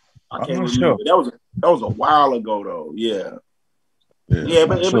 I can't remember. Sure. That was a while ago though. Yeah,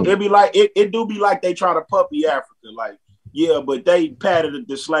 but it'd be like it do be like they try to puppy Africa, like. Yeah, but they patted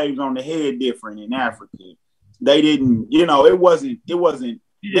the slaves on the head different in Africa. They didn't, it wasn't.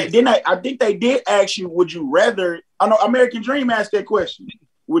 Yeah. I think they did ask you, would you rather? I know American Dream asked that question.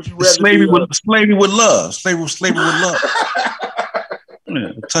 Would you rather slavery with love? Slavery with love.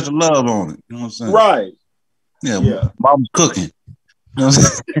 Yeah, a touch of love on it. You know what I'm saying? Right. Yeah. Mom's cooking. You know what I'm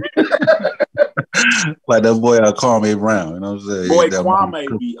saying? Like that boy Kwame Brown, you know what I'm saying? Boy,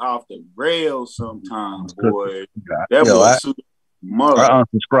 Kwame be off the rails sometimes, boy. That boy mother. I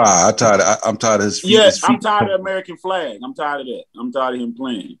unsubscribe. I'm tired of his feet. Yes, I'm tired of American Flag. I'm tired of that. I'm tired of him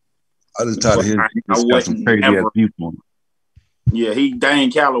playing. I just tired of his got some crazy ass viewpoint. Yeah, he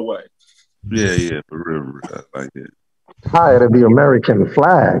Dane Calloway. Yeah, for real. I like that. Tired of the American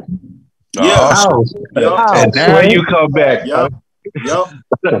flag. Yeah. And now you come back. Yup.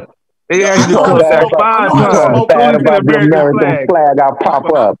 They asked you to come back 5 times. Bad about the American flag. I'll pop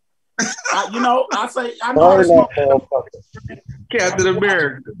up. I know. Captain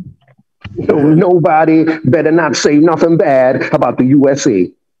America. Nobody better not say nothing bad about the USA.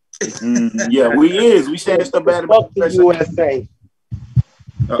 Yeah, we saying stuff bad about the USA.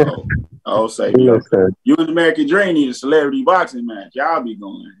 Oh, say you and American Dream need a celebrity boxing match. Y'all be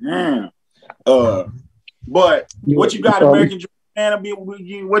going, damn. But what you got, American Dream?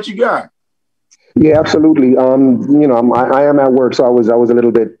 What you got? Yeah, absolutely. I am at work, so I was a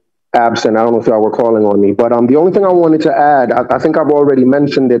little bit absent. I don't know if y'all were calling on me, but the only thing I wanted to add, I think I've already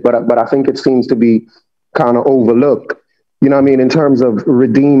mentioned it, but I think it seems to be kind of overlooked. You know what I mean, in terms of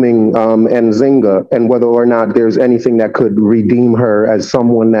redeeming Nzinga and whether or not there's anything that could redeem her as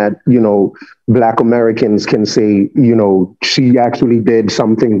someone that, Black Americans can say, she actually did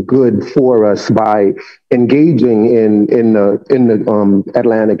something good for us by engaging in the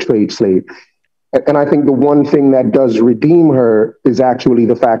Atlantic trade slave. And I think the one thing that does redeem her is actually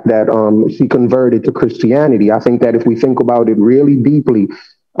the fact that she converted to Christianity. I think that if we think about it really deeply,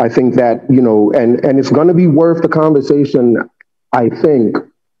 I think that, and it's going to be worth the conversation, I think,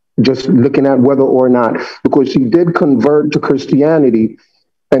 just looking at whether or not, because she did convert to Christianity.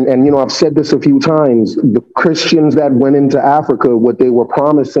 And I've said this a few times, the Christians that went into Africa, what they were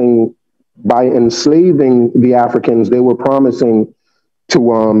promising by enslaving the Africans, they were promising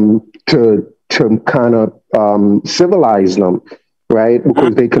to kind of civilize them, right?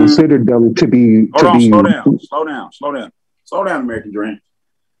 Because they considered them to be... Slow down, American Dream.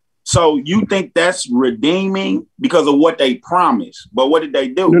 So you think that's redeeming because of what they promised? But what did they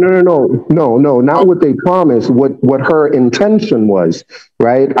do? No, not what they promised. What her intention was,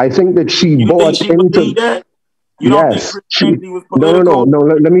 right? I think that she bought into that. Yes. No.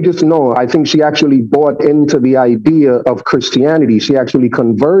 Let me just know. I think she actually bought into the idea of Christianity. She actually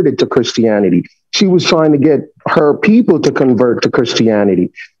converted to Christianity. She was trying to get her people to convert to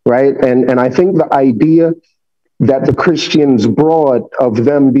Christianity, right? And I think the idea that the Christians brought of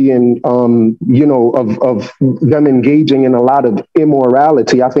them being, of them engaging in a lot of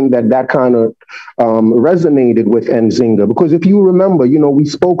immorality, I think that kind of resonated with Nzinga. Because if you remember, we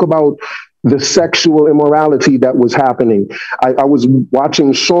spoke about the sexual immorality that was happening. I was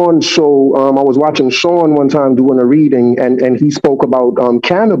watching Sean's show. I was watching Sean one time doing a reading, and he spoke about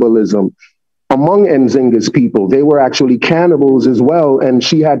cannibalism among Nzinga's people. They were actually cannibals as well, and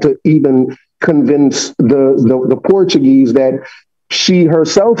she had to even convince the Portuguese that she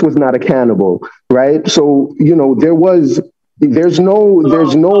herself was not a cannibal, right? So there's no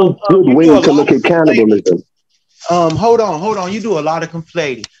good way to look at cannibalism. Hold on. You do a lot of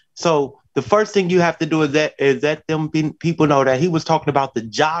conflating. So the first thing you have to do is let them people know that he was talking about the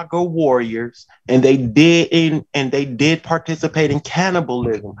Jaga warriors, and they did participate in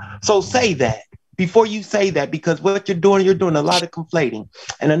cannibalism. So say that before you say that, because what you're doing a lot of conflating.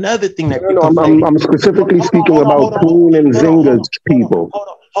 And another thing that I'm specifically speaking about Queen Nzinga's people.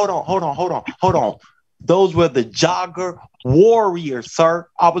 Hold on. Those were the Jaga warriors, sir.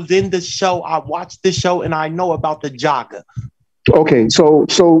 I was in the show. I watched the show, and I know about the Jaga. Okay, so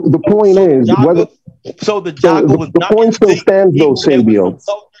the point is whether the Jaga was the point still stands though, Sabio.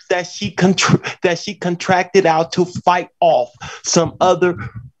 That she contracted out to fight off some other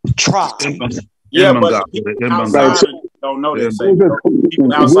tribes. Yeah, but outside don't know that.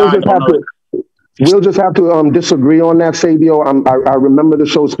 We'll just have to disagree on that, Sabio. I remember the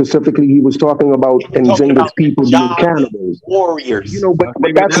show specifically. He was talking about Nzinga's people being cannibals, warriors.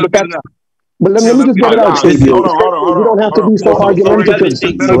 But let me just get it out, Sabio. You don't have to be so argumentative.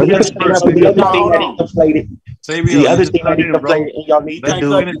 The other thing that he conflated, and y'all need to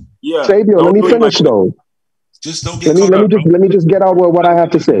do. Sabio, let me finish though. Just don't get let me just get out what I have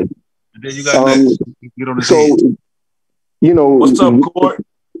to say. And then you got what's up, Court?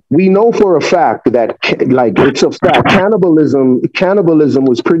 We know for a fact that, it's a fact, cannibalism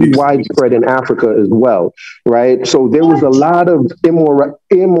was pretty widespread in Africa as well, right? So there was a lot of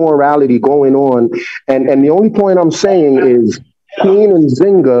immorality going on. And the only point I'm saying is Queen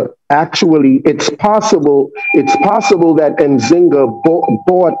Nzinga, actually, it's possible that Nzinga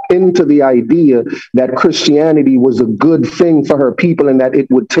bought into the idea that Christianity was a good thing for her people and that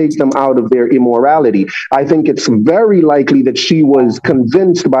it would take them out of their immorality. I think it's very likely that she was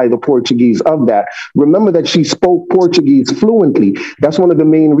convinced by the Portuguese of that. Remember that she spoke Portuguese fluently. That's one of the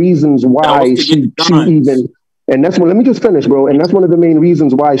main reasons why she even... And that's let me just finish, bro. And that's one of the main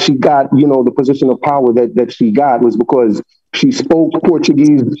reasons why she got, the position of power that she got, was because she spoke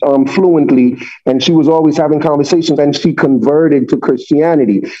Portuguese fluently, and she was always having conversations, and she converted to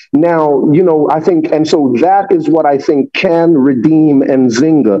Christianity. Now, I think, and so that is what I think can redeem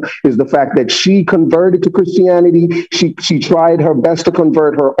Nzinga, is the fact that she converted to Christianity. She tried her best to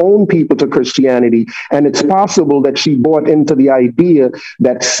convert her own people to Christianity, and it's possible that she bought into the idea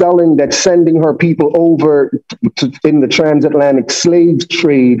that sending her people over in the transatlantic slave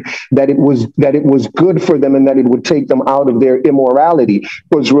trade, that it was good for them and that it would take them out of their immorality.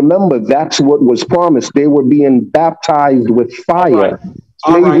 Because remember, that's what was promised. They were being baptized with fire.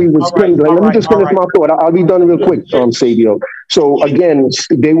 Slavery was kindled. Let me just finish my thought. I'll be done real quick, Sabio. So again,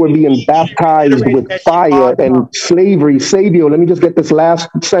 they were being baptized with fire, and slavery, Sabio, let me just get this last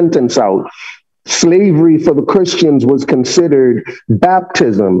sentence out. Slavery for the Christians was considered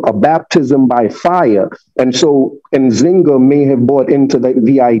baptism, a baptism by fire. And so Nzinga may have bought into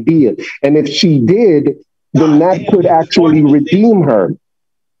the idea. And if she did, then that could actually redeem her.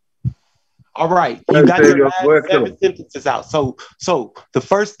 All right. You got your last 7 sentences out. So the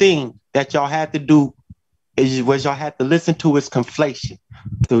first thing that y'all had to do was y'all had to listen to his conflation.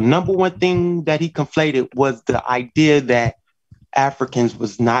 The number one thing that he conflated was the idea that Africans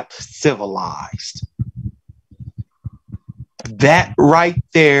was not civilized. That right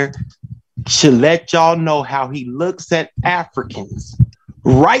there should let y'all know how he looks at Africans.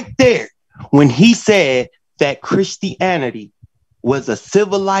 Right there, when he said that Christianity was a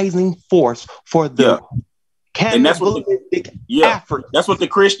civilizing force for the cannibalistic Africa. That's what the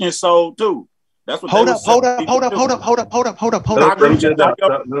Christians sold too. That's what hold up.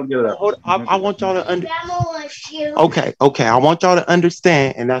 I want y'all to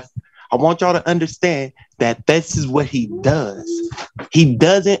understand, and I want y'all to understand that this is what he does. He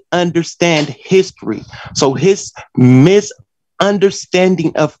doesn't understand history. So his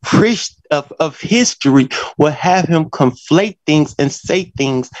misunderstanding of history will have him conflate things and say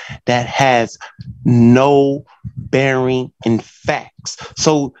things that has no bearing in facts.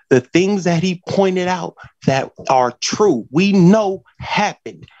 So the things that he pointed out that are true, we know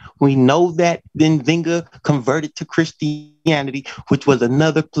happened. We know that Nzinga converted to Christianity, which was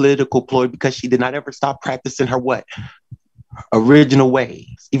another political ploy because she did not ever stop practicing her what? Original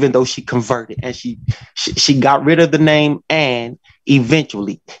ways, even though she converted, and she got rid of the name Anne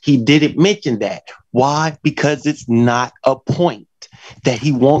eventually. He didn't mention that. Why? Because it's not a point that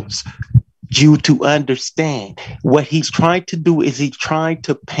he wants you to understand. What he's trying to do is he's trying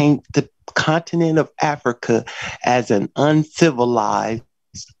to paint the continent of Africa as an uncivilized,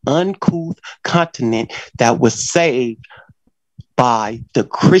 uncouth continent that was saved by the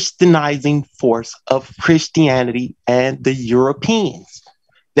Christianizing force of Christianity and the Europeans.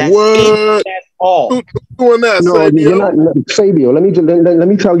 That's it. That's all. Doing that, no, Sabio? You're not, Sabio, let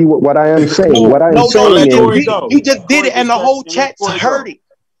me tell you what I am saying. What I am saying is you just did it, and the whole chat heard it.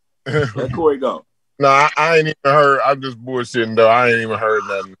 Let Corey go. No, I ain't even heard. I'm just bullshitting though. I ain't even heard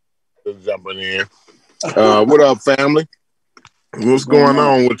nothing. Just jumping in. What up, family? What's going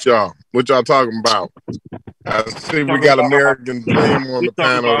on with y'all? What y'all talking about? I see we got American Dream on the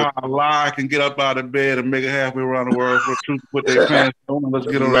panel. A lie can get up out of bed and make it halfway around the world for truth to put their pants on. Let's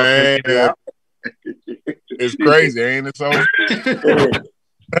get on that. It's crazy, ain't it? So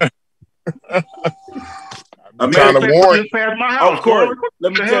I'm trying to warn you. Past my house, Corey.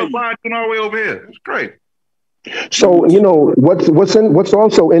 Let me tell you. All the way over here. It's great. So what's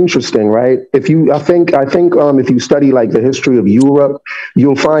also interesting, right? I think if you study like the history of Europe,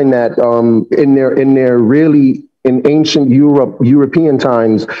 you'll find that in ancient European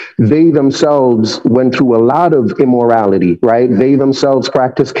times, they themselves went through a lot of immorality, right? They themselves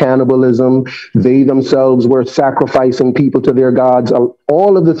practiced cannibalism. They themselves were sacrificing people to their gods.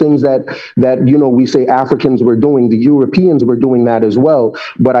 All of the things that we say Africans were doing, the Europeans were doing that as well.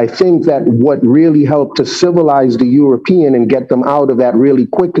 But I think that what really helped to civilize the European and get them out of that really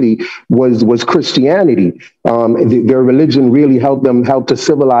quickly was Christianity. Their religion really helped to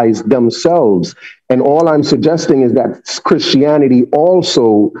civilize themselves. And all I'm suggesting is that Christianity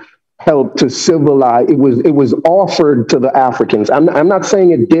also helped to civilize. It was offered to the Africans. I'm not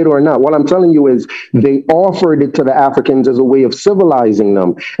saying it did or not. What I'm telling you is they offered it to the Africans as a way of civilizing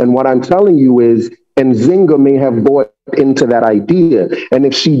them. And what I'm telling you is Nzinga may have bought into that idea. And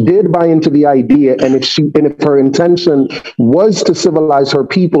if she did buy into the idea, and if her intention was to civilize her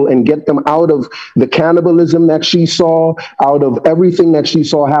people and get them out of the cannibalism that she saw, out of everything that she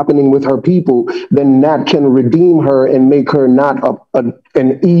saw happening with her people, then that can redeem her and make her not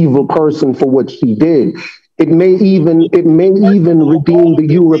an evil person for what she did. It may even redeem the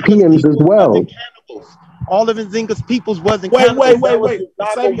Europeans as well. All of Nzinga's peoples wasn't. Wait. For the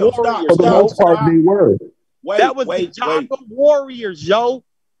most part, they were. That was the Jaga warriors, yo.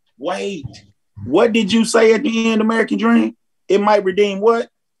 Wait. What did you say at the end, American Dream? It might redeem what?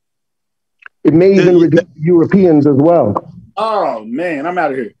 It may even redeem the Europeans as well. Oh, man, I'm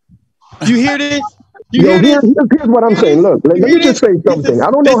out of here. You hear this? Here's what I'm saying. Look, let me just say something. I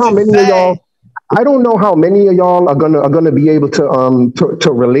don't know how many of y'all. I don't know how many of y'all are gonna be able to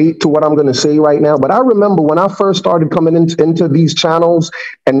relate to what I'm gonna say right now. But I remember when I first started coming into these channels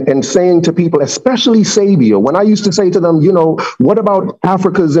and saying to people, especially Sabio, when I used to say to them, what about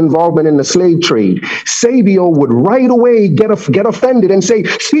Africa's involvement in the slave trade? Sabio would right away get offended and say,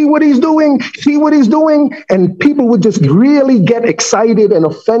 see what he's doing, and people would just really get excited and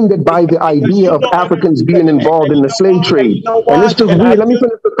offended by the idea of Africans being involved in the slave trade. And it's just weird. Let me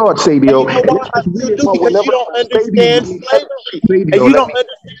finish the thought, Sabio. Because you don't understand slavery and you don't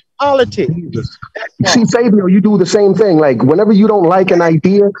understand politics. See, Sabio, you do the same thing. Like whenever you don't like an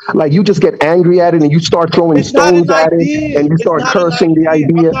idea, like you just get angry at it and you start throwing stones at it and you start cursing the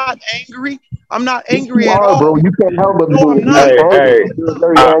idea. I'm not angry at all, bro. You can't help but do it.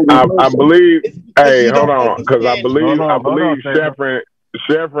 I believe. Hey, hold on, because I believe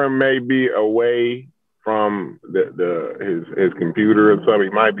Sheffrin may be away from his computer or something. He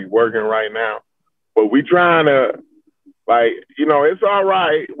might be working right now, but we trying to it's all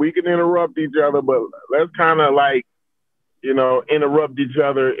right. We can interrupt each other, but let's kind of interrupt each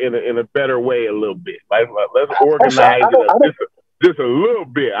other in a better way a little bit. Let's organize it just a little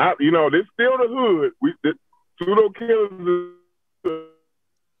bit. This still the hood. The pseudo killers.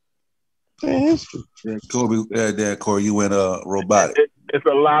 Corey, you went robotic. It's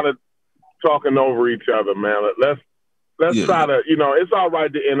a lot of talking over each other, man. Let's let's try to, you know, it's all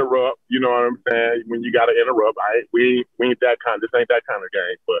right to interrupt. You know what I'm saying? When you got to interrupt, we ain't that kind. This ain't that kind of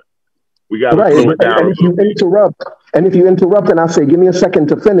game, but we got to slow it down. And if you interrupt, and I say, "Give me a second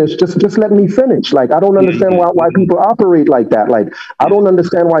to finish," just let me finish. Like, I don't understand why people operate like that. Like, I don't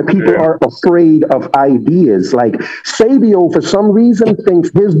understand why people are afraid of ideas. Like, Sabio, for some reason,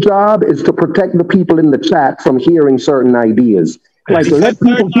 thinks his job is to protect the people in the chat from hearing certain ideas. Like, let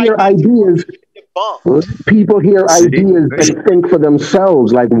people hear ideas. Let people hear ideas and think for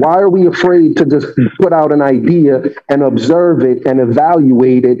themselves. Like, why are we afraid to just put out an idea and observe it and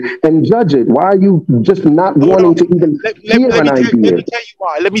evaluate it and judge it? Why are you just not wanting to even hear an idea?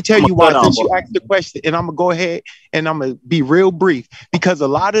 Let me tell you why. Since you asked the question, and I'm gonna go ahead and I'm gonna be real brief, because a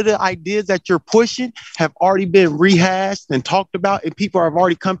lot of the ideas that you're pushing have already been rehashed and talked about, and people have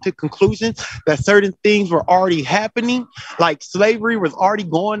already come to conclusions that certain things were already happening, like slavery was already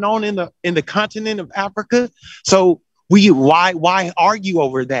going on in the continent of Africa. So why argue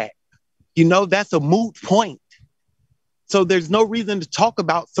over that? You know, that's a moot point. So there's no reason to talk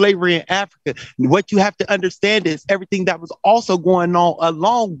about slavery in Africa. What you have to understand is everything that was also going on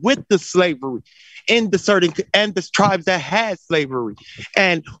along with the slavery in the certain and the tribes that had slavery,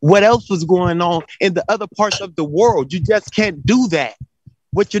 and what else was going on in the other parts of the world. You just can't do that.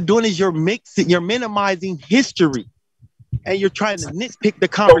 What you're doing is you're minimizing history. And you're trying to nitpick the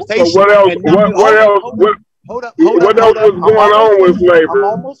conversation. So what else? What else? What else was going on with slavery?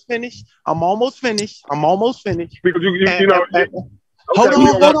 I'm almost finished. Because you know. Hold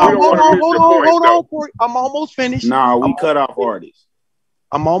on, Corey. I'm almost finished. Nah, we cut off artists.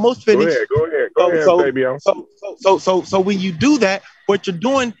 I'm almost finished. Go ahead, baby. So when you do that, what you're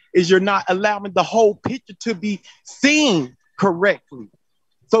doing is you're not allowing the whole picture to be seen correctly.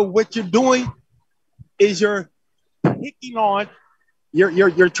 So what you're doing is you're picking on,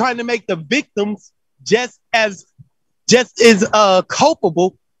 you're trying to make the victims just as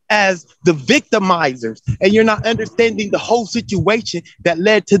culpable as the victimizers, and you're not understanding the whole situation that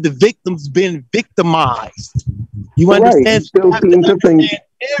led to the victims being victimized. You understand? You still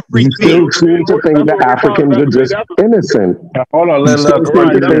seem to think that Africans are just innocent. Hold on,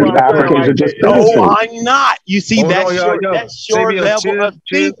 Africans are just innocent. No, I'm not. You see, that's your level of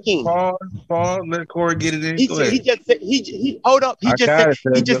thinking. Pause. Let Corey get it in. He just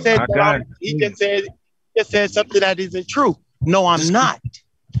said something that isn't true. No, I'm not.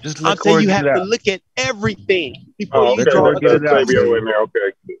 I'm saying you have to look at everything before you draw. Okay.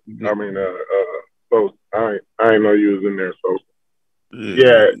 I mean, so I ain't know you was in there. So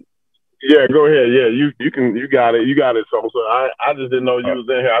yeah, go ahead. Yeah, you can, you got it. So I just didn't know you was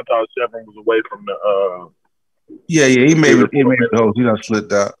in here. I thought Chevron was away from the. Yeah, he made the host. He done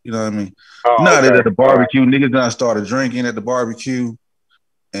slipped out. You know what I mean? At the barbecue, niggas done started drinking at the barbecue,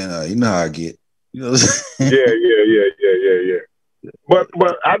 and you know how I get. You know. Yeah. But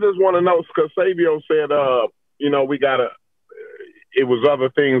I just want to know, because Sabio said, you know, we gotta. It was other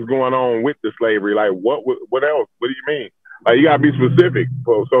things going on with the slavery. Like what else? What do you mean? Like you gotta be specific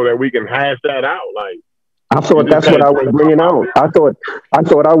so that we can hash that out. Like I thought that's what I was bringing out. I thought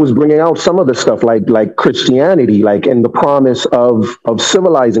I was bringing out some of the stuff like Christianity, like and the promise of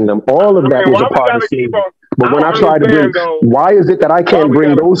civilizing them. All of that was a part of slavery. But when I try to bring, why is it that I can't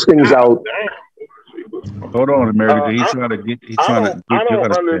bring those things out? Hold on, America. He's trying to get. I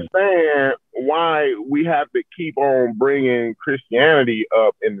don't understand why we have to keep on bringing Christianity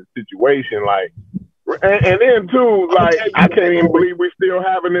up in the situation. Like, and then too, like, I can't even believe we're still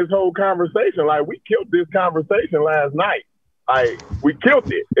having this whole conversation. Like, we killed this conversation last night. Like, we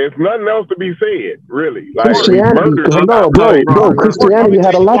killed it. There's nothing else to be said, really. Like, Christianity, bro. Christianity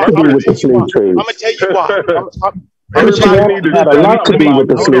had a lot to do with the slave trade. I'm gonna tell you why. Christianity had a lot to do with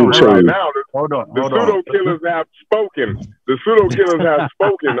the slave trade. The pseudo killers have spoken. The pseudo killers have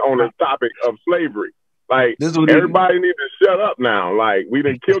spoken on the topic of slavery. Like, everybody needs to shut up now. Like, we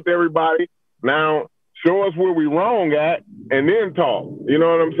done killed everybody. Now, show us where we wrong at, and then talk. You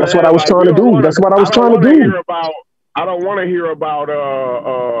know what I'm saying? That's what I was trying to do. That's what I was trying to do. I don't want to hear about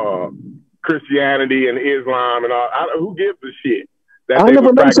Christianity and Islam and all. Who gives a shit? I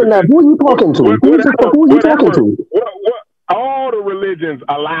never mentioned that. Who are you talking to? Who are you talking to? All the religions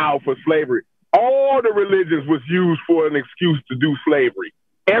allow for slavery. All the religions was used for an excuse to do slavery.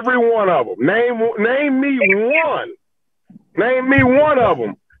 Every one of them. Name me one. Name me one of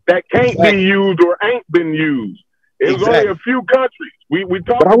them that can't be used or ain't been used. It was only a few countries. We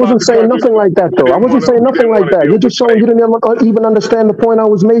talked. But I wasn't saying nothing like that, though. I wasn't saying nothing like that. You're just showing you didn't even understand the point I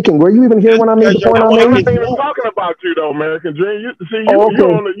was making. Were you even here when I made the point I made? I'm not even talking about you, though, American Dream.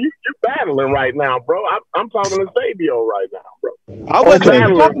 You battling right now, bro. I'm talking to Sabio right now, bro. I wasn't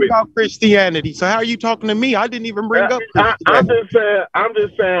even talking about Christianity. So how are you talking to me? I didn't even bring up Christianity. I'm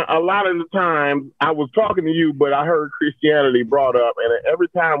just saying. A lot of the time, I was talking to you, but I heard Christianity brought up, and every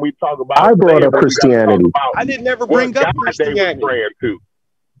time we talk about, I brought up Christianity. I didn't never bring up Christianity.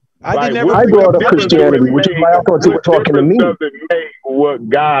 I brought up Christianity, which is why I thought you were talking to me. Doesn't make what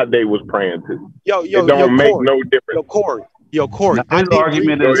God they was praying to. It don't make no difference. Yo, Corey. His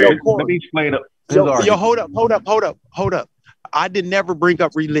argument is, let me explain it. Hold up. I did never bring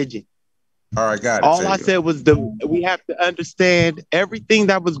up religion. All right, got it. All I said was we have to understand everything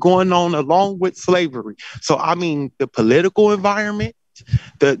that was going on along with slavery. So I mean, the political environment,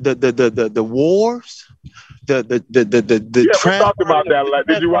 the wars, the we talked about that.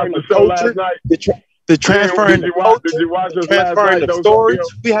 Did you watch the show last night? The transferring did you watch this transferring last night, the stories.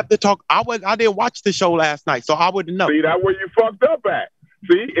 We have to talk. I didn't watch the show last night, so I wouldn't know. See, that's where you fucked up at.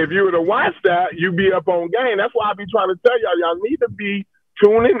 See, if you were to watch that, you'd be up on game. That's why I be trying to tell y'all need to be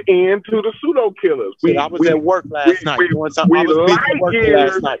tuning in to the pseudo killers. I was at work last night. We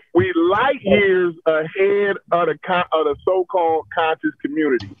light years ahead of the so-called conscious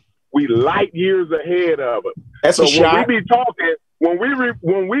community. We light years ahead of it. That's so when we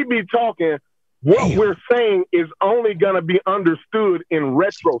be talking, what we're saying is only gonna be understood in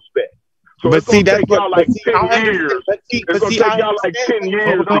retrospect. So but it's see, gonna that's take y'all like 10 years. It's gonna take y'all like 10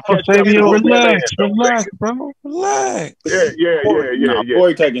 years to catch up. Relax, bro. Relax. Yeah.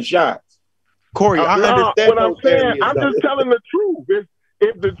 Boy taking shots. Corey, I understand what I'm saying. I'm just telling the truth.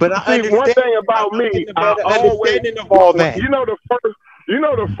 One thing about me, I always, of all that. You know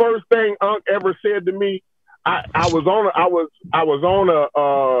the first thing Unc ever said to me. I was on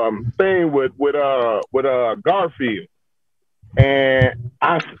a thing with Garfield, and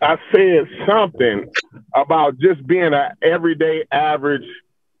I said something about just being an everyday average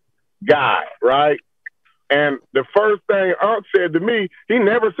guy, right? And the first thing Unc said to me, he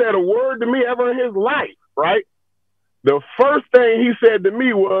never said a word to me ever in his life, right? The first thing he said to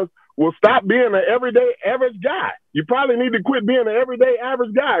me was, well, stop being an everyday average guy. You probably need to quit being an everyday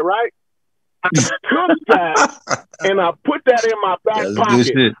average guy, right? I took that and I put that in my back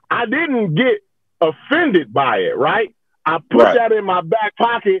pocket. I didn't get offended by it, right? I put that in my back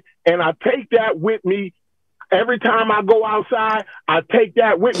pocket and I take that with me. Every time I go outside, I take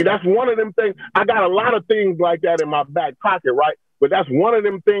that with me. That's one of them things. I got a lot of things like that in my back pocket, right? But that's one of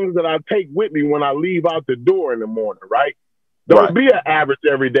them things that I take with me when I leave out the door in the morning, right? Don't be an average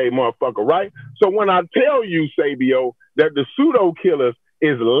everyday motherfucker, right? So when I tell you, Sabio, that the pseudo killers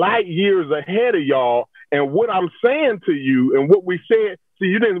is light years ahead of y'all, and what I'm saying to you and what we said, see,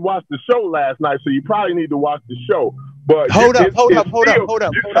 you didn't watch the show last night, so you probably need to watch the show. But hold up.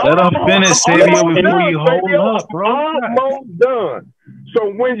 Let him finish, Sabio, before you hold up, bro. Almost done.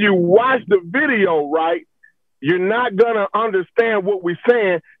 So when you watch the video, right, you're not gonna understand what we're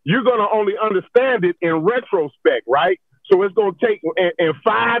saying. You're gonna only understand it in retrospect, right? So it's gonna take in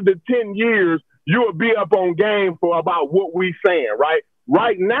 5 to 10 years, you'll be up on game for about what we saying, right?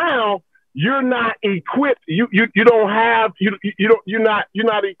 Right now, you're not equipped. You're not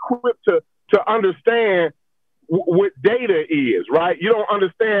equipped to understand what data is, right? You don't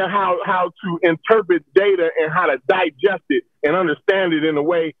understand how to interpret data and how to digest it and understand it in a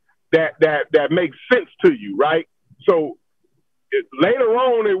way that makes sense to you, right? So later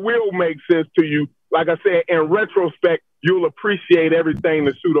on, it will make sense to you. Like I said, in retrospect, you'll appreciate everything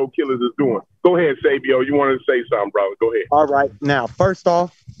the pseudo killers is doing. Go ahead, Sabio. You wanted to say something, brother. Go ahead. All right. Now, first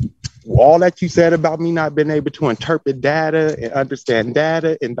off, all that you said about me not being able to interpret data and understand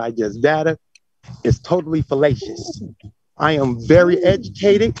data and digest data is totally fallacious. I am very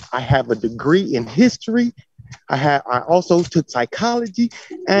educated. I have a degree in history. I also took psychology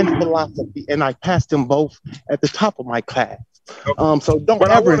and philosophy, and I passed them both at the top of my class. So don't but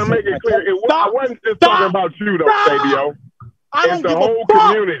ever. I want to make it clear. I wasn't just talking about you, though, Sabio. It's the whole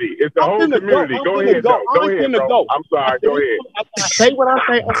community. It's the whole community. Go ahead, though. Go ahead, bro. I'm sorry. Go ahead. I say what I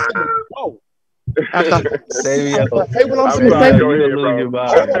say. I'm gonna go. Sabio. Say what I'm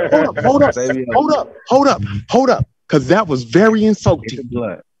saying. Hold up. Because that was very insulting.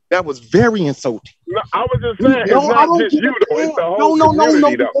 That was very insulting. No, I was just saying, it's not just you, though. It's the whole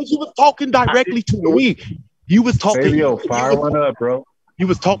community, though. Because you were talking directly to me. You was talking. Sabio, fire one up, bro. You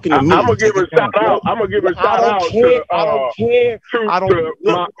was talking to me. I'm gonna give a shout out. I'm gonna give a shout out to I don't care. I don't to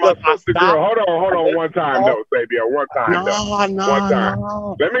my sister girl. Hold on one time though, Sabio. One time though. One time.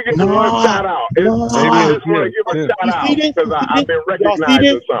 Let me give one shout out. I just want to give a shout out because I've been recognized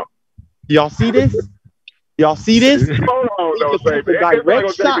or something. Y'all see this? Y'all see this? Hold on, though, baby.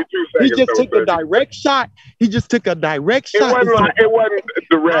 He just took a direct shot. He just took a direct shot. It wasn't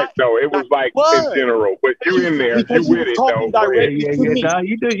direct though. It was like in general. But you in there, you with it though.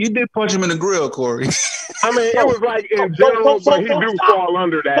 You did punch him in the grill, Corey. I mean, it was like in general, but he do fall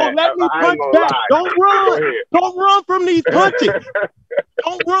under that. Don't let me punch back. Don't run. Don't run from these punches.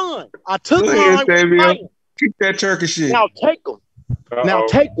 Don't run. I took mine. Kick that Turkish shit. Now take them. Now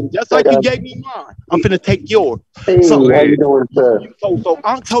take them, just like you gave me mine. I'm finna take yours. Hey, so, how you doing, sir? So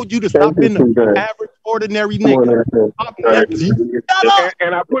I told you to stop being the average, ordinary nigga.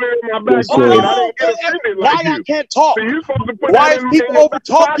 And I put it in my back pocket. I didn't get offended like you. I can't talk? So you supposed to put Why that is in people over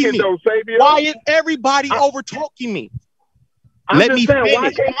talking me? Though, Why is everybody over talking me? Let me finish.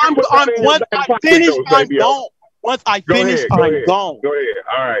 Once I finish, I'm gone. Once I finish, I'm gone. Go ahead.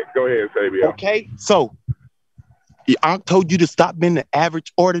 All right, go ahead, Sabio. Okay, so I told you to stop being the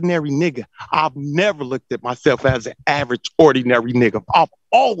average, ordinary nigga. I've never looked at myself as an average, ordinary nigga. I've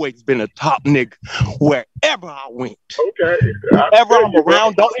always been a top nigga wherever I went. Okay. Wherever I'm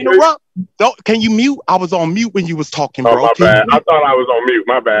around, don't interrupt. Can you mute? I was on mute when you was talking, bro. Oh, my bad. I thought I was on mute.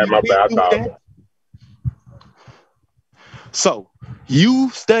 My bad. So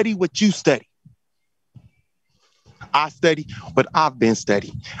you study what you study. I study what I've been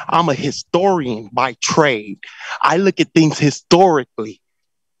studying. I'm a historian by trade. I look at things historically.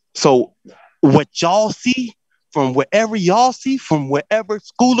 So what y'all see from wherever y'all see, from whatever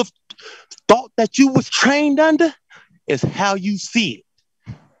school of thought that you was trained under, is how you see it.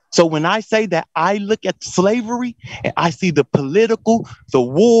 So when I say that I look at slavery and I see the political, the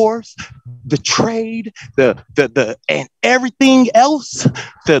wars, the trade, the and everything else,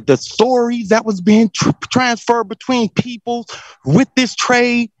 the stories that was being transferred between people with this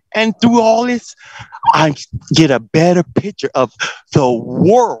trade and through all this, I get a better picture of the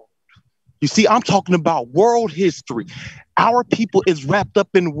world. You see, I'm talking about world history. Our people is wrapped up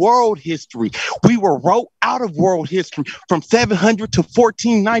in world history. We were wrote out of world history from 700 to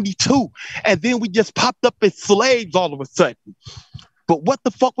 1492. And then we just popped up as slaves all of a sudden. But what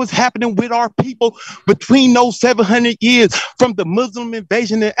the fuck was happening with our people between those 700 years from the Muslim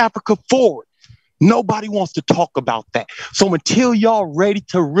invasion in Africa forward? Nobody wants to talk about that. So until y'all ready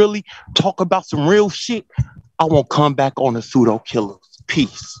to really talk about some real shit, I won't come back on the pseudo killers.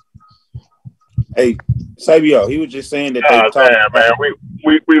 Peace. Hey, Sabio, he was just saying that man,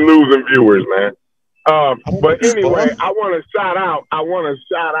 we losing viewers, man. But anyway, I want to shout out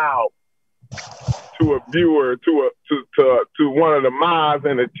to a viewer, to one of the mods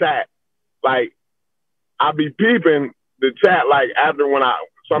in the chat. Like, I be peeping the chat, like after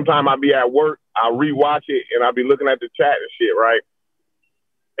sometimes I be at work, I rewatch it and I be looking at the chat and shit, right?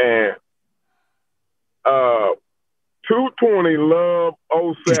 And 220 Love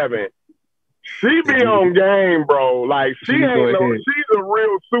 07. She be on game, bro. Like she's a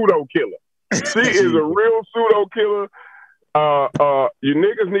real pseudo killer. She is a real pseudo killer. You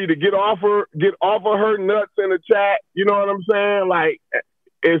niggas need to get off of her nuts in the chat. You know what I'm saying? Like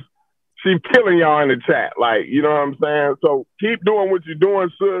she's killing y'all in the chat. Like, you know what I'm saying? So keep doing what you're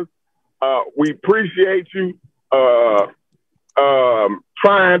doing, sis. We appreciate you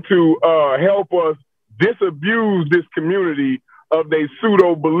trying to help us disabuse this community of their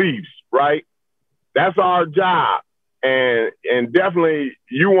pseudo beliefs, right? That's our job. And definitely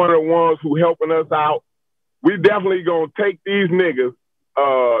you one of the ones who helping us out. We definitely gonna take these niggas,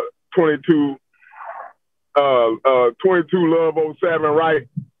 22 Love 07, right?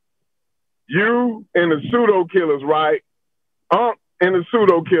 You and the pseudo killers, right? And the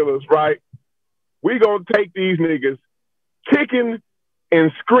pseudo killers, right? We gonna take these niggas kicking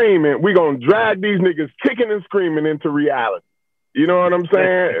and screaming. We gonna drag these niggas kicking and screaming into reality. You know what I'm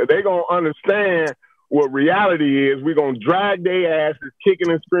saying? They gonna understand what reality is. We gonna drag their asses kicking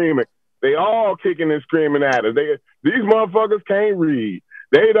and screaming. They all kicking and screaming at us. These motherfuckers can't read.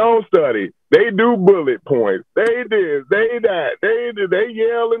 They don't study. They do bullet points. They this, they that. They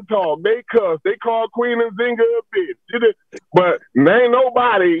yell and talk. They cuss. They call Queen Nzinga a bitch. But ain't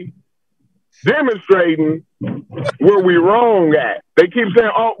nobody demonstrating where we wrong at. They keep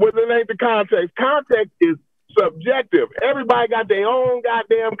saying, oh, well, it ain't the context. Context is subjective. Everybody got their own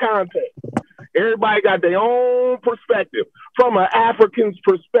goddamn context. Everybody got their own perspective. From an African's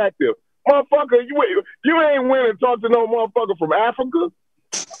perspective. Motherfucker, you ain't went and talked to no motherfucker from Africa.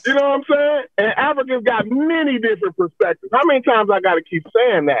 You know what I'm saying? And Africans got many different perspectives. How many times I got to keep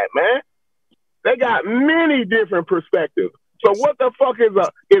saying that, man? They got many different perspectives. So what the fuck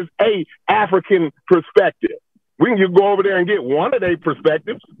is a African perspective? We can just go over there and get one of their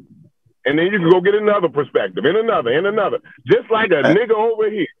perspectives, and then you can go get another perspective, and another. Just like a nigga over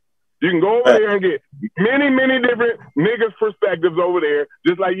here. You can go over there and get many, many different niggas' perspectives over there,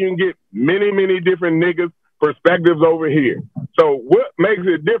 just like you can get many, many different niggas' perspectives over here. So what makes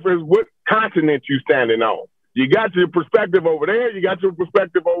it different is what continent you standing on. You got your perspective over there, you got your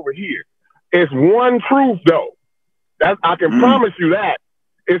perspective over here. It's one truth, though. I can promise you that.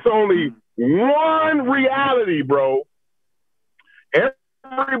 It's only one reality, bro.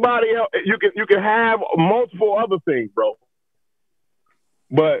 Everybody else, you can have multiple other things, bro.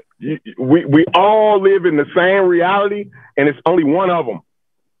 But we all live in the same reality, and it's only one of them.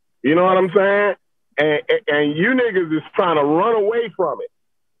 You know what I'm saying? And you niggas is trying to run away from it.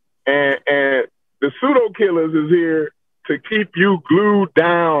 And the pseudo killers is here to keep you glued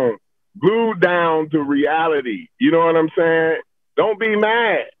down to reality. You know what I'm saying? Don't be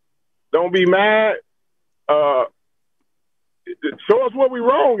mad. Don't be mad. Show us what we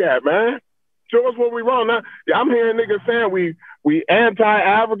wrong at, man. Show us what we wrong. Now, I'm hearing niggas saying we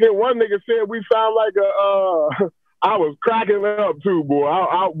anti-African. One nigga said we sound like I was cracking up too, boy.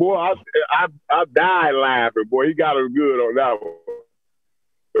 I died laughing, boy. He got us good on that one.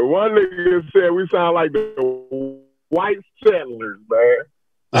 The one nigga said we sound like the white settlers, man.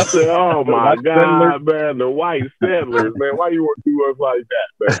 I said, oh my God, man, the white settlers, man. Why you want to do us like that,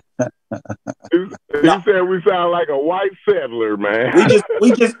 man? He said we sound like a white settler, man.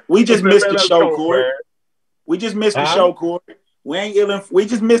 We just missed the show, Corey. We just missed the show, Corey. We ain't ill. We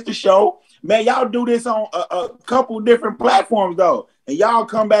just missed the show, man. Y'all do this on a couple different platforms though, and y'all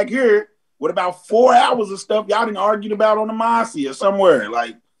come back here with about 4 hours of stuff y'all didn't argue about on the Mossy or somewhere.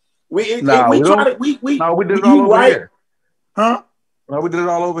 Like we did it all over here, huh? No, we did it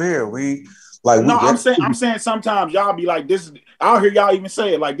all over here. I'm saying sometimes y'all be like this. I'll hear y'all even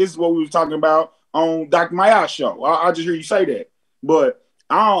say it like this is what we was talking about on Dr. Mayat's show. I just hear you say that, but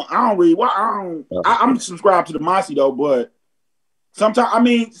I don't really. I'm subscribed to the Mossy though, but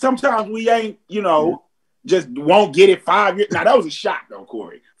sometimes we ain't, just won't get it 5 years. Now that was a shot though,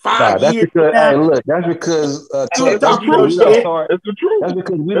 Corey. 5 years. That's because it's the truth. That's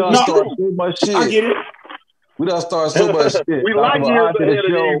because we don't start so much shit. I get it. We don't start so much shit. We like years ahead of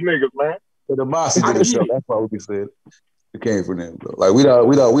these niggas, man. The Mossy did the show. That's why we said it came from them, bro. Like we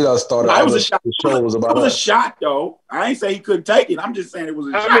don't start. It was a shot. The show was about. It was a shot though. I ain't say he couldn't take it. I'm just saying it was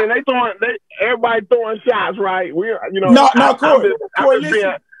a shot. I mean, everybody throwing shots, right? Corey,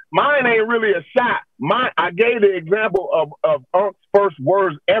 listen. Mine ain't really a shot. I gave the example of Unc's first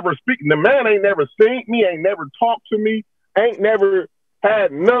words ever speaking. The man ain't never seen me, ain't never talked to me, ain't never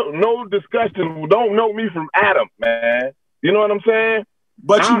had no discussion. Don't know me from Adam, man. You know what I'm saying?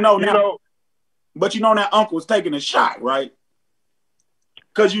 But But you know that Unc was taking a shot, right?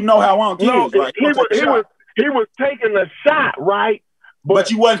 Because you know how Unc is. Like, he was taking a shot, right?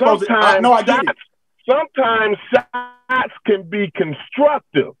 But you wasn't supposed to. I get it. Sometimes shots can be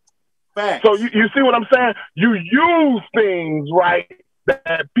constructive. Facts. So you see what I'm saying? You use things, right,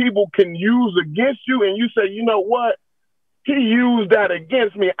 that people can use against you, and you say, you know what? He used that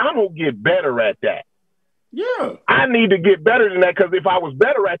against me. I'm gonna get better at that. Yeah, I need to get better than that, because if I was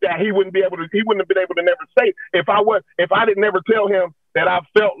better at that, he wouldn't have been able to never say. If I didn't never tell him that I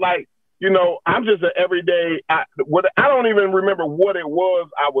felt like, I'm just an everyday. I don't even remember what it was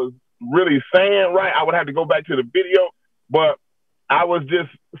I was really saying. Right, I would have to go back to the video, but I was just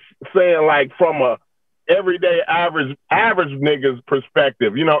saying, like, from a everyday average nigga's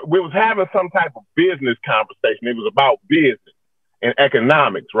perspective. We was having some type of business conversation. It was about business and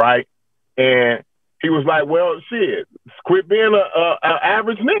economics, right? And he was like, well, shit, quit being a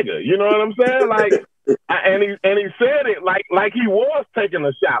average nigga. You know what I'm saying? Like, and he said it like he was taking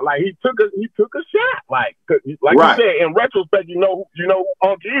a shot. Like he took a shot. Like right. You said, in retrospect, you know who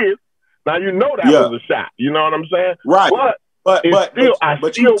Unc is. Now you know that was a shot. You know what I'm saying? Right. But I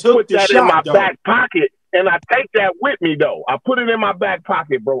still put that in my back pocket, and I take that with me though. I put it in my back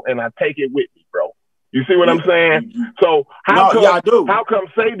pocket, bro, and I take it with me, bro. You see what I'm saying? So how come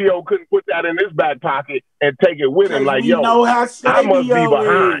Sabio couldn't put that in his back pocket and take it with him? Like, yo, I must be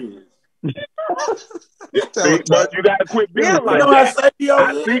behind. But you gotta quit being like that.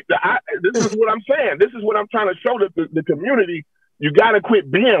 This is what I'm saying. This is what I'm trying to show the community. You gotta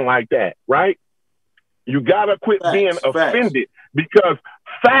quit being like that, right? You gotta quit being offended, because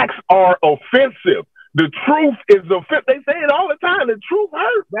facts are offensive. The truth is offensive. They say it all the time. The truth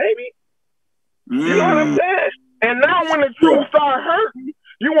hurts, baby. You know what I'm saying? And now when the truth start hurting,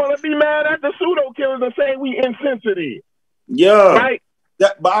 You want to be mad at the pseudo killers and say we insensitive. Yeah. Right?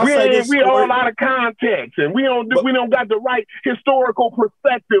 But I say this, we all out of context, and we don't got the right historical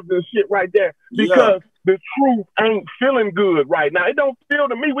perspective and shit right there because the truth ain't feeling good right now. It don't feel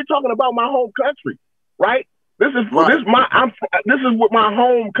to me. We're talking about my home country, right? This is with my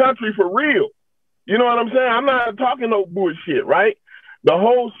home country for real. You know what I'm saying? I'm not talking no bullshit, right? The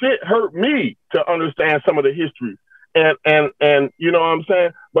whole shit hurt me to understand some of the history, and you know what I'm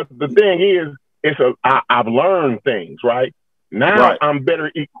saying. But the thing is, I've learned things, right? Now I'm better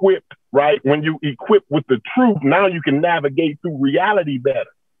equipped, right? When you equip with the truth, now you can navigate through reality better.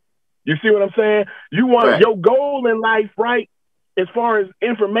 You see what I'm saying? You want your goal in life, right? As far as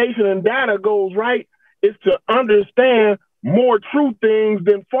information and data goes, right, is to understand more true things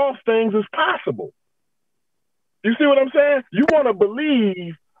than false things as possible. You see what I'm saying? You want to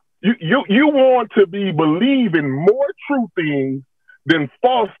believe, you want to be believing more true things than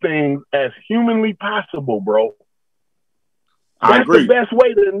false things as humanly possible, bro. That's the best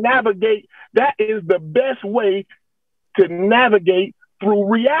way to navigate. That is the best way to navigate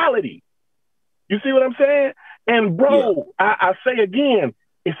through reality. You see what I'm saying? And bro, I say again,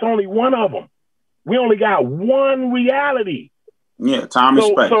 it's only one of them. We only got one reality. Yeah, time and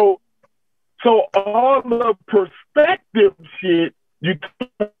space. So all the perspective shit you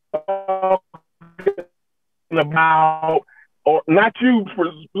talking about, or not you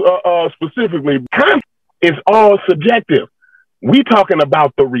specifically, it's all subjective. We talking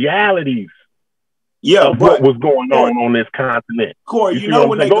about the realities of what was going on this continent. Corey, you know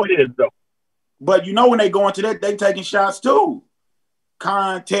when they go ahead though. But you know when they go into that, they taking shots too.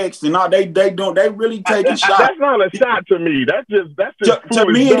 Context and all they really taking shots. That's not a shot to me. That's just to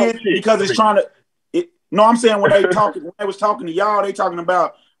me it is because it's trying to. No, I'm saying when they was talking to y'all, they talking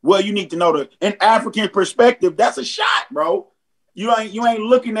about you need to know an African perspective. That's a shot, bro. You ain't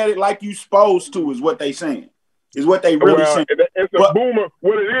looking at it like you supposed to. Is what they saying. Is what they really saying. It's a boomer.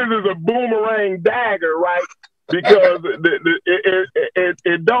 What it is a boomerang dagger, right? Because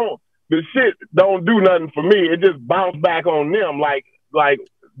it don't. The shit don't do nothing for me. It just bounce back on them. Like,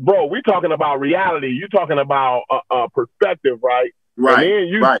 bro, we talking about reality. You talking about a perspective, right? Right. And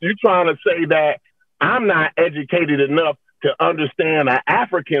then you trying to say that I'm not educated enough to understand an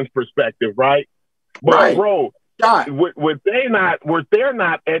African's perspective, right? But bro, they're not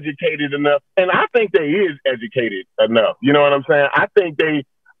educated enough, and I think they is educated enough. You know what I'm saying? I think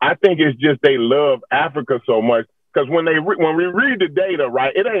it's just they love Africa so much. Because when we read the data,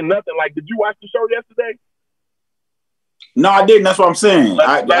 right, it ain't nothing like. Did you watch the show yesterday? No, I didn't. That's what I'm saying.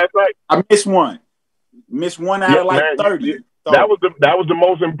 Last night, I missed one. Missed one out of 30. So. That was the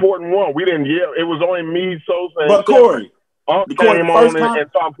most important one. We didn't yell. It was only me, Sosa, and but Corey came on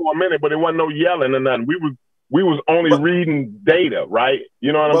and talked for a minute, but it wasn't no yelling or nothing. We was only reading data, right?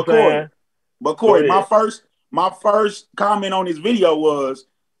 You know what I'm saying? But Corey, my first comment on this video was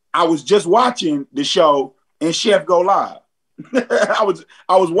I was just watching the show. And Chef go live. I was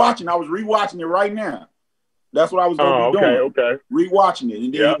rewatching it right now. That's what I was going to be doing. Okay. Rewatching it,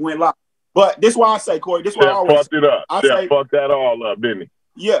 and then it went live. But this is why I say, Corey. This is why I always fucked it up. I fucked that all up, didn't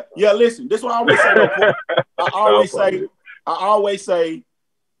he? Yeah. Listen, this is what I always say. Corey. I always say,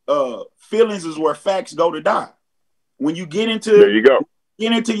 feelings is where facts go to die. When you get into there, you go.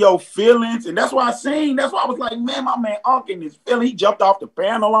 Get into your feelings, and that's why I seen. That's why I was like, man, my man Unc in his feeling. He jumped off the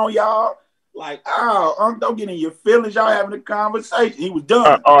panel on y'all. Like, Unc, don't get in your feelings. Y'all having a conversation. He was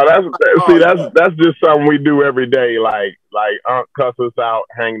done. That's just something we do every day. Like Unc cuss us out,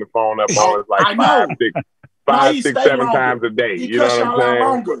 hang the phone up on us like five, six, 7 times a day. He you know what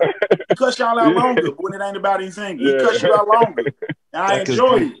I'm saying? He cuss y'all out longer when it ain't about anything. He cuss you out longer. And I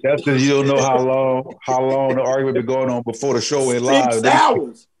enjoy it. That's because you don't know how long the argument been going on before the show went live. 6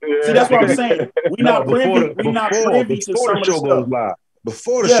 hours. See, that's what I'm saying. We're not privy to some of the stuff. Live.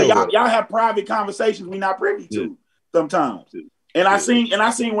 Before the show, y'all have private conversations we're not privy to sometimes. And I seen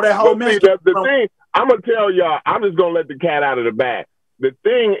where that whole mess. The thing, I'm gonna tell y'all, I'm just gonna let the cat out of the bag. The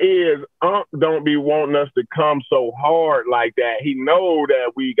thing is, Unc don't be wanting us to come so hard like that. He know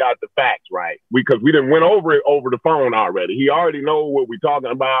that we got the facts right because we done went over it over the phone already. He already know what we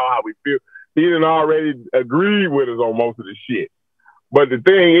talking about, how we feel. He done already agreed with us on most of the shit. But the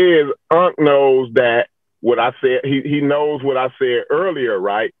thing is, Unc knows that. What I said, he knows what I said earlier,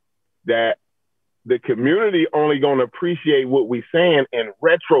 right? That the community only gonna appreciate what we saying in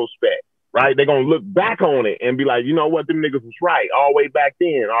retrospect, right? They're gonna look back on it and be like, you know what, them niggas was right all the way back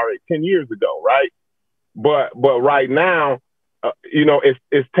then, already 10 years ago, right? But right now,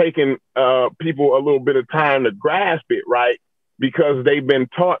 it's taking people a little bit of time to grasp it, right? because they've been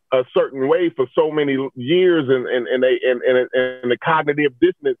taught a certain way for so many years, and the cognitive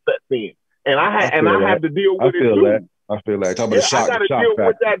dissonance sets in. And I have to deal with it too. I feel that. Talking about I got to deal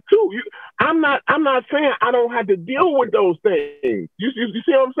with that too. I'm not saying I don't have to deal with those things. You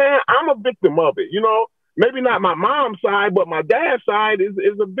see what I'm saying? I'm a victim of it. You know, maybe not my mom's side, but my dad's side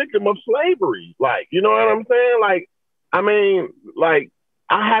is a victim of slavery. Like, you know what I'm saying? Like, I mean, like,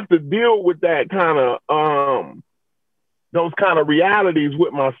 I have to deal with that kind of those kind of realities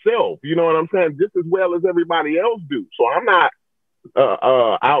with myself. You know what I'm saying? Just as well as everybody else do. So I'm not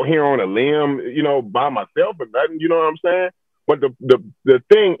out here on a limb, you know, by myself or nothing, you know what I'm saying? But the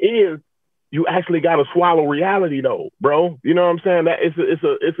thing is, you actually got to swallow reality though, bro. You know what I'm saying? That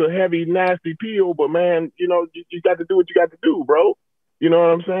it's a heavy, nasty pill, but man, you know, you got to do what you got to do, bro. You know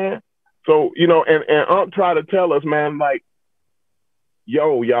what I'm saying? So, you know, and try to tell us, man, like,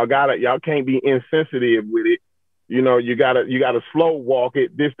 yo, y'all can't be insensitive with it. You know, you gotta slow walk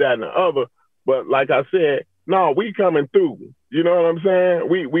it, this, that, and the other. But like I said, no, we coming through. You know what I'm saying?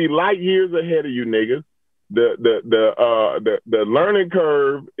 We light years ahead of you niggas. The learning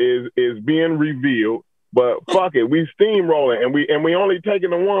curve is being revealed, but fuck it, we steamrolling, and we only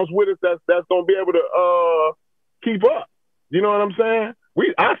taking the ones with us that's gonna be able to keep up. You know what I'm saying?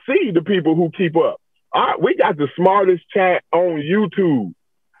 I see the people who keep up. We got the smartest chat on YouTube,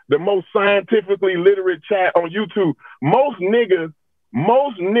 the most scientifically literate chat on YouTube. Most niggas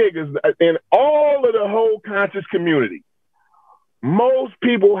in all of the whole conscious community, most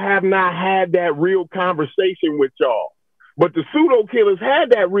people have not had that real conversation with y'all. But the pseudo killers had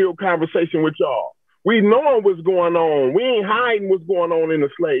that real conversation with y'all. We knowing what's going on. We ain't hiding what's going on in the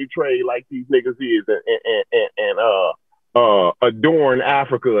slave trade like these niggas is and adorn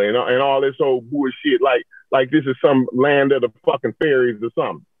Africa and all this old bullshit like this is some land of the fucking fairies or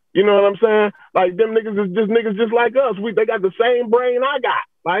something. You know what I'm saying? Like, them niggas is just niggas just like us. They got the same brain I got.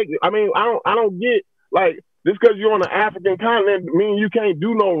 Like, I mean, I don't get, like, just because you're on the African continent mean you can't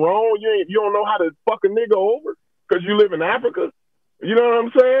do no wrong. You don't know how to fuck a nigga over because you live in Africa. You know what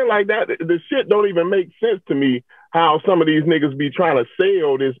I'm saying? Like, that, the shit don't even make sense to me how some of these niggas be trying to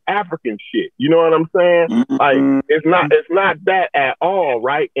sell this African shit. You know what I'm saying? Mm-hmm. Like, it's not that at all,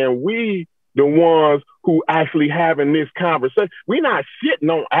 right? And we the ones who actually having this conversation. We're not shitting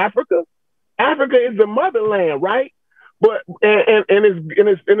on Africa. Africa is the motherland, right? But and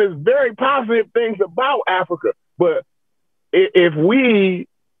it's very positive things about Africa. But if we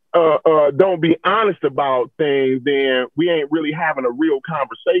don't be honest about things, then we ain't really having a real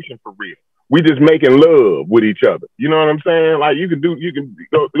conversation for real. We just making love with each other. You know what I'm saying? Like, you can go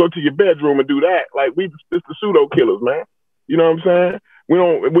to your bedroom and do that. Like, it's the pseudo killers, man. You know what I'm saying?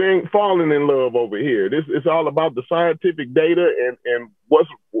 We ain't falling in love over here. It's all about the scientific data and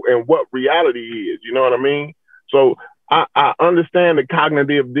what reality is. You know what I mean? So I understand the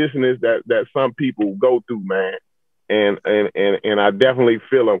cognitive dissonance that some people go through, man, and I definitely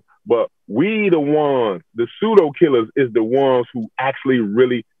feel them. But we the ones, the pseudo killers, is the ones who actually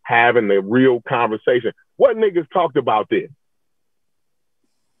really having the real conversation. What niggas talked about this?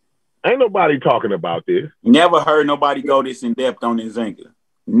 Ain't nobody talking about this. Never heard nobody go this in depth on Nzinga.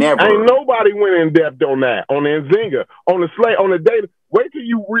 Never. Ain't nobody went in depth on that. On Nzinga, on the data. Wait till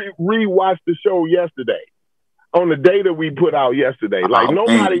you re-watch the show yesterday. On the data we put out yesterday, like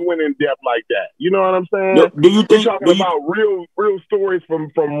nobody went in depth like that. You know what I'm saying? Do you think we're talking about real stories from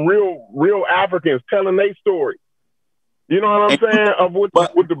real Africans telling their story? You know what I'm saying? Of what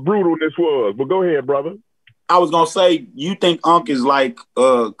the brutalness was. But go ahead, brother. I was gonna say, you think Unc is like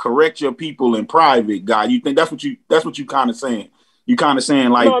correct your people in private guy? You think that's what you kind of saying? You kind of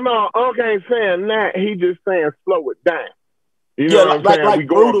saying like no, Unc ain't saying that. He just saying slow it down. You know yeah, what I'm saying?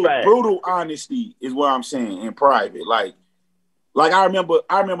 Like brutal honesty is what I'm saying in private. Like I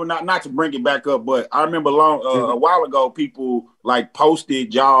remember not to bring it back up, but I remember a while ago people like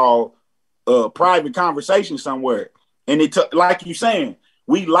posted y'all private conversation somewhere, and it took, like you saying,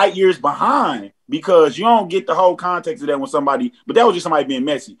 we light years behind because you don't get the whole context of that when somebody, but that was just somebody being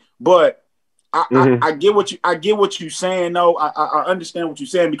messy. But I get what you're saying though. I understand what you're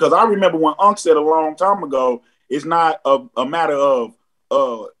saying, because I remember when Unc said a long time ago, it's not a matter of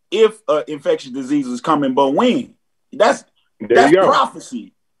if infectious disease is coming, but when. That's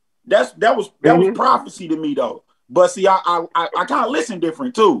prophecy. That was prophecy to me though. But see, I kind of listen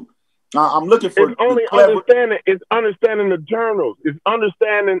different too. I'm looking for understanding. It's understanding the journals. It's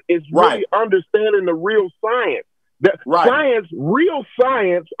understanding. It's really understanding the real science. Science, real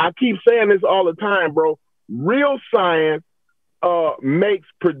science. I keep saying this all the time, bro. Real science makes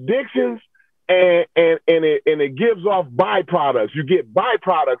predictions and it gives off byproducts. You get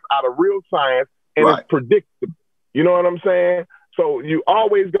byproducts out of real science, and it's predictable. You know what I'm saying? So you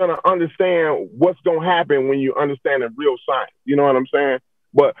always gonna understand what's gonna happen when you understand the real science. You know what I'm saying?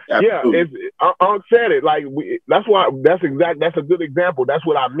 But Absolutely. Unc said it. Like that's a good example. That's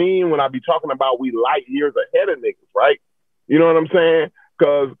what I mean when I be talking about we light years ahead of niggas, right? You know what I'm saying?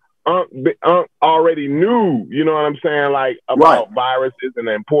 Because Unc already knew, you know what I'm saying, like about viruses and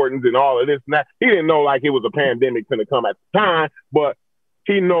the importance and all of this and that. He didn't know like it was a pandemic gonna come at the time, but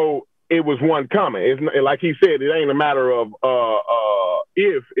he know it was one coming. It's not, like he said, it ain't a matter of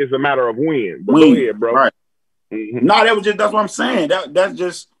if, it's a matter of when. But go ahead, bro. Right. Mm-hmm. No, that's what I'm saying. That's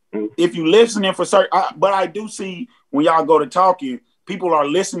just if you listening for certain. But I do see when y'all go to talking, people are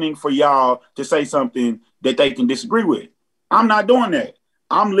listening for y'all to say something that they can disagree with. I'm not doing that.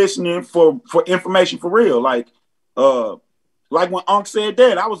 I'm listening for information for real. Like when Unc said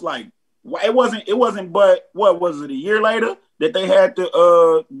that, I was like, it wasn't. But what was it? A year later that they had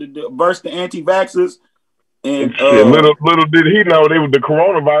to burst the anti-vaxxers. And little did he know the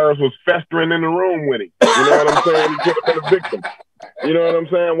coronavirus was festering in the room with him. You know what I'm saying? He could have been a victim. You know what I'm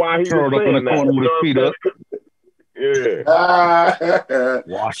saying? Why he was saying that? With his feet up. Yeah.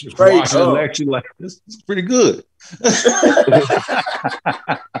 Watch the election like this is pretty good. It's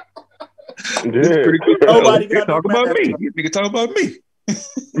pretty good. Nobody can talk about me. You can talk about me.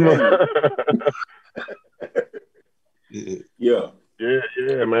 Yeah,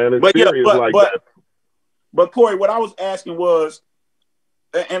 man. It's serious like that. But Corey, what I was asking was,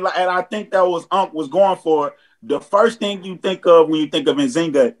 and I think that was Unc was going for, the first thing you think of when you think of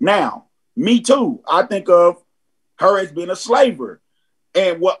Nzinga. Now, me too. I think of her as being a slaver.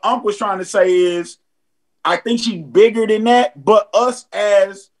 And what Unc was trying to say is, I think she's bigger than that, but us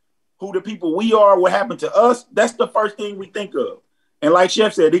as who the people we are, what happened to us, that's the first thing we think of. And like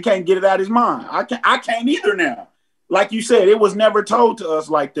Chef said, he can't get it out of his mind. I can't either now. Like you said, it was never told to us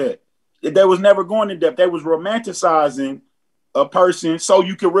like that. They was never going in depth. They was romanticizing a person so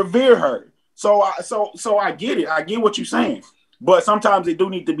you could revere her. So I get it. I get what you're saying. But sometimes it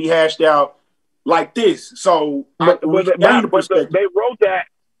do need to be hashed out like this. So they wrote that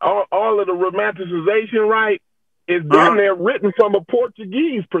all of the romanticization, right, is damn near written from a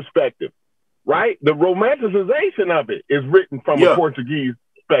Portuguese perspective, right? The romanticization of it is written from a Portuguese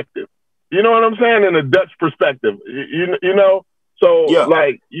perspective. You know what I'm saying? In a Dutch perspective, you know. So,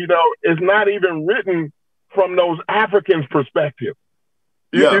 like, you know, it's not even written from those Africans' perspective.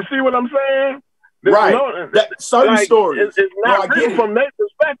 You see what I'm saying? Certain stories. It's not written from their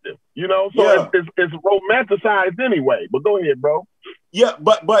perspective, you know? So it's romanticized anyway. But go ahead, bro. Yeah,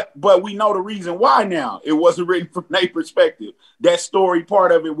 but we know the reason why now. It wasn't written from their perspective. That story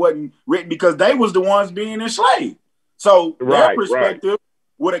part of it wasn't written because they was the ones being enslaved. So their perspective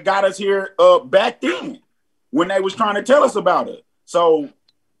would have got us here back then when they was trying to tell us about it. So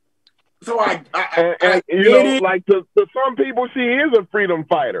I you know, it. Like to some people, she is a freedom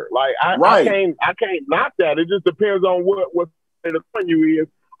fighter. Like I can't knock that. It just depends on what the point you is.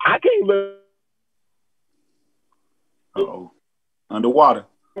 I can't live underwater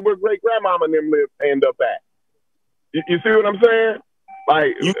where great grandmama and them end up at. You see what I'm saying?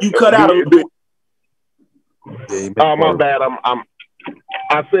 Like you cut out a little bit. Oh my bad.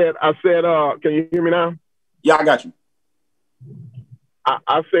 I said. Can you hear me now? Yeah, I got you.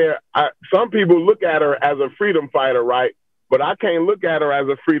 I said, some people look at her as a freedom fighter, right? But I can't look at her as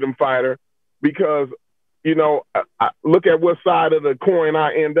a freedom fighter because, you know, I look at what side of the coin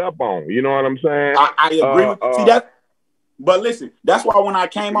I end up on. You know what I'm saying? I agree with see that. But listen, that's why when I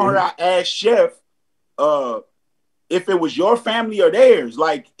came on here, I asked Chef if it was your family or theirs.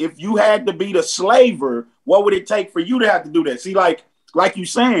 Like, if you had to be the slaver, what would it take for you to have to do that? See, like you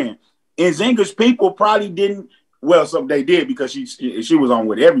saying, Nzinga's people probably didn't. Well, some they did because she was on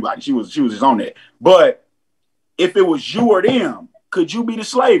with everybody. She was just on that. But if it was you or them, could you be the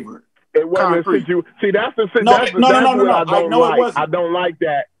slaver? It wasn't you. See, that's the no. I don't like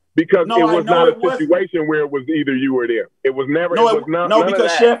that because it was not a situation where it was either you or them. It was never. No,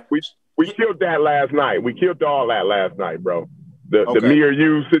 because Chef, we killed that last night. We killed all that last night, bro. The me or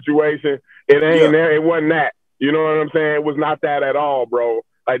you situation. It ain't there. It wasn't that. You know what I'm saying? It was not that at all, bro.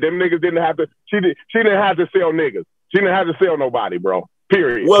 Like, them niggas didn't have to. She didn't have to sell niggas. She didn't have to sell nobody, bro.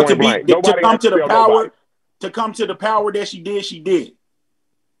 Period. Well, to come to the power that she did. She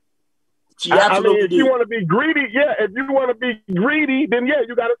absolutely did. If you want to be greedy, If you want to be greedy, then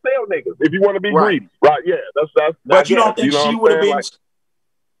you got to sell niggas. If you want to be greedy, right? Yeah, that's. But you don't think she would have been?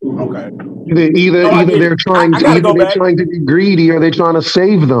 Okay. Either they're trying to be greedy or they're trying to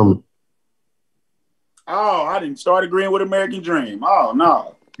save them. Oh, I didn't start agreeing with American Dream. Oh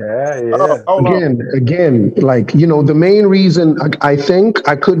no. Again, like, you know, the main reason, I think,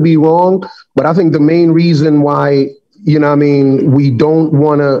 I could be wrong, but I think the main reason why, you know what I mean, we don't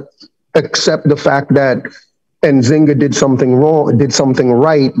want to accept the fact that Nzinga did something wrong, did something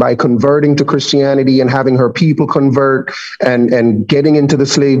right by converting to Christianity and having her people convert and getting into the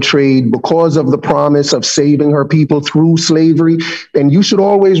slave trade because of the promise of saving her people through slavery. And you should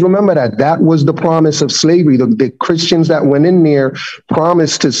always remember that that was the promise of slavery. The Christians that went in there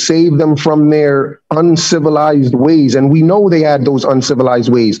promised to save them from their uncivilized ways. And we know they had those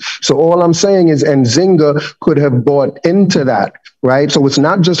uncivilized ways. So all I'm saying is Nzinga could have bought into that. Right. So it's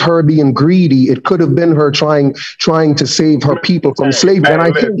not just her being greedy. It could have been her trying to save her people from slavery. And I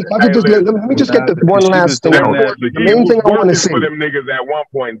think if I could just let me just get this one last thing out. The main thing I want to say for them niggas at one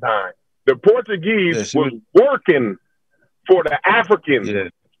point in time. The Portuguese was working for the Africans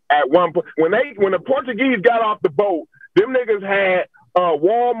at one point. When the Portuguese got off the boat, them niggas had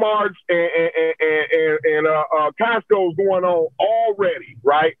Walmarts and Costco's going on already,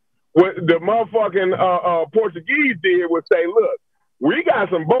 right? What the motherfucking Portuguese did was say, look, we got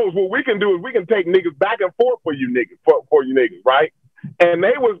some boats. What we can do is we can take niggas back and forth for you niggas, right? And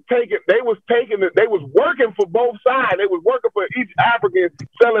they was working for both sides. They was working for each African,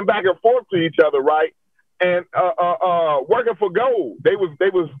 selling back and forth to each other, right? And working for gold. They was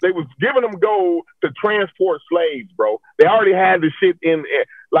giving them gold to transport slaves, bro. They already had the shit in there.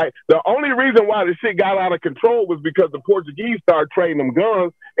 Like, the only reason why the shit got out of control was because the Portuguese started trading them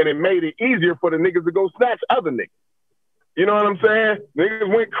guns, and it made it easier for the niggas to go snatch other niggas. You know what I'm saying?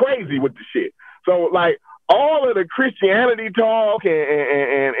 Niggas went crazy with the shit. So, like, all of the Christianity talk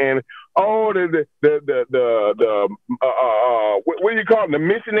and all what do you call them? The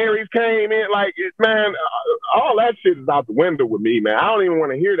missionaries came in, like, man, all that shit is out the window with me, man. I don't even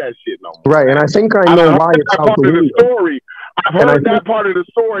want to hear that shit no more. Right, and I think I know why it's out the window. I've heard that part of the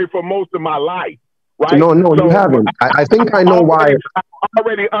story for most of my life, right? No, so, you haven't. I think I know why. I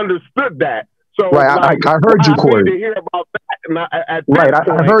already understood that. So, right, like, I heard you, Corey. To hear about that at right,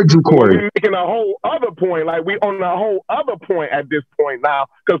 I heard you, Corey. We're making a whole other point. Like, we on a whole other point at this point now,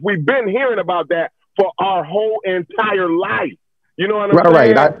 because we've been hearing about that for our whole entire life. You know what I'm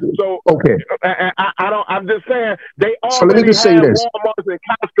saying? Right. So okay. I'm just saying they already so let me just say this. Walmarts and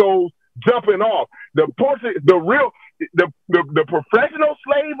Costco's jumping off. The professional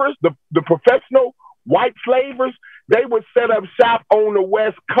slavers, the professional white slavers, they would set up shop on the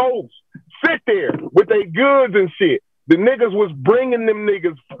West Coast, sit there with their goods and shit. The niggas was bringing them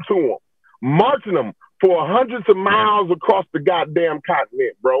niggas to them, marching them for hundreds of miles across the goddamn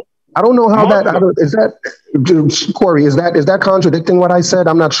continent, bro. I don't know how is that, Corey, is that contradicting what I said?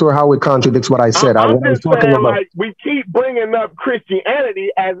 I'm not sure how it contradicts what I said. I'm just saying, like, we keep bringing up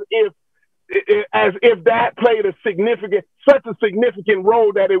Christianity as if that played such a significant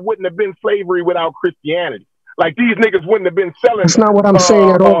role that it wouldn't have been slavery without Christianity. Like, these niggas wouldn't have been selling. That's not what I'm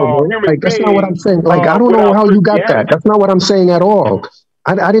saying at all. Like, that's not what I'm saying. Like, I don't know how you got that. That's not what I'm saying at all.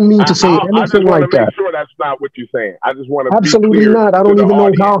 I didn't mean to say anything like that. Make sure that's not what you're saying. I just want to absolutely not. I don't even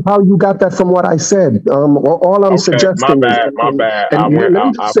know how you got that from what I said. All I'm suggesting my bad. And let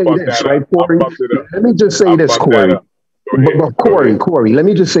me just say this, right, Corey? Let me just say this, Corey. But Corey, let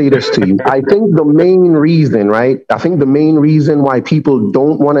me just say this to you. I think the main reason, right? I think the main reason why people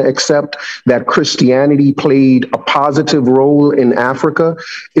don't want to accept that Christianity played a positive role in Africa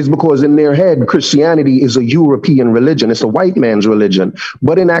is because in their head, Christianity is a European religion. It's a white man's religion.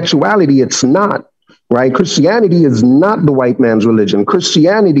 But in actuality, it's not. Right? Christianity is not the white man's religion.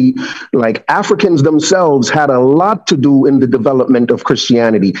 Christianity, like Africans themselves, had a lot to do in the development of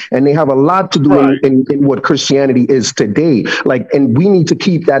Christianity, and they have a lot to do in what Christianity is today. Like, and we need to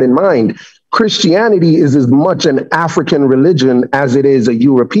keep that in mind. Christianity is as much an African religion as it is a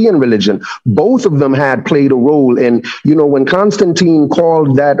European religion. Both of them had played a role in, you know, when Constantine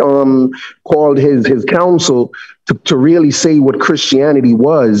called his council to really say what Christianity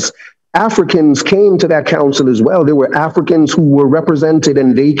was. Africans came to that council as well. There were Africans who were represented,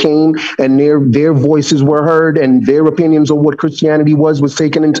 and they came, and their voices were heard, and their opinions of what Christianity was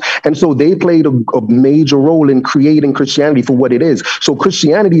taken into. And so they played a major role in creating Christianity for what it is. So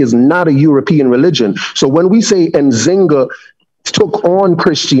Christianity is not a European religion. So when we say Nzinga took on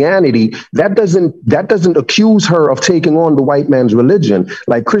Christianity, that doesn't accuse her of taking on the white man's religion.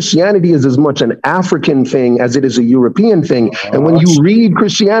 Like, Christianity is as much an African thing as it is a European thing. And when you read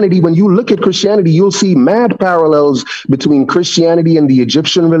Christianity, when you look at Christianity, you'll see mad parallels between Christianity and the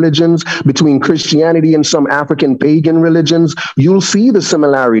Egyptian religions, between Christianity and some African pagan religions. You'll see the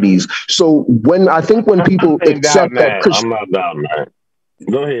similarities. So when people accept that, I'm not down, man.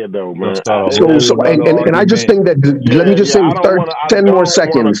 Go ahead, though, man. And I just think that let me just say 10 more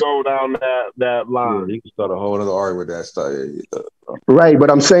seconds. Go down that line. You can start a whole other argument with that stuff. Right, but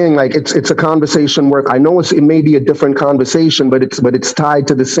I'm saying like it's a conversation where I know it may be a different conversation, but it's tied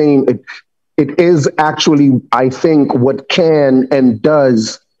to the same. It is actually, I think, what can and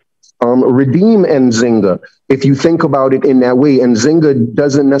does redeem Nzinga, if you think about it in that way. Nzinga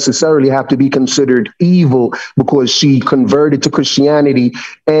doesn't necessarily have to be considered evil because she converted to Christianity,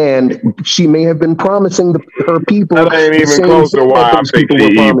 and she may have been promising her people that ain't even close to why I think people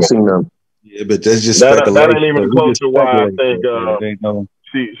were promising them. Yeah, but that's just that ain't even close to why I think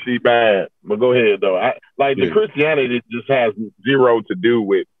she bad. But go ahead though. The Christianity just has zero to do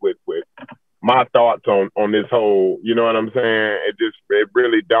with my thoughts on this whole, you know what I'm saying? It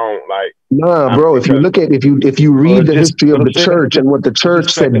really don't like. Nah, bro. If you look at if you read the history of the church and what the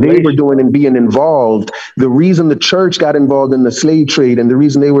church said they were doing and being involved, the reason the church got involved in the slave trade and the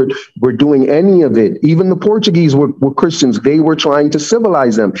reason they were doing any of it, even the Portuguese were Christians. They were trying to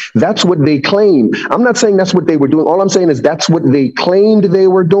civilize them. That's what they claim. I'm not saying that's what they were doing. All I'm saying is that's what they claimed they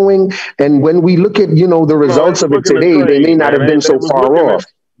were doing. And when we look at the results of it today, they may not have been so far off.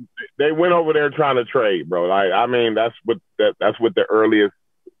 They went over there trying to trade, bro. Like, I mean, that's what the earliest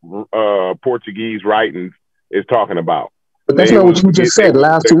Portuguese writings is talking about. But that's not what you just said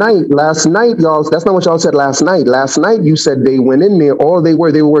last night. Last night, y'all. That's not what y'all said last night. Last night, you said they went in there. All they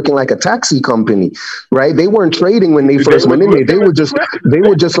were working like a taxi company, right? They weren't trading when they first went in there. They were just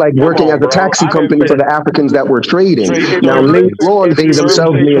like working as a taxi company for the Africans that were trading. Now later on, they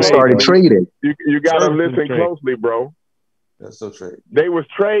themselves may have started trading. You gotta listen closely, bro. That's so true. They was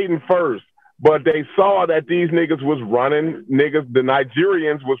trading first, but they saw that these niggas was running niggas. The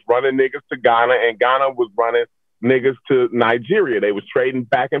Nigerians was running niggas to Ghana, and Ghana was running niggas to Nigeria. They was trading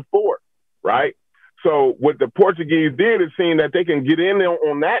back and forth, right? So what the Portuguese did is seeing that they can get in there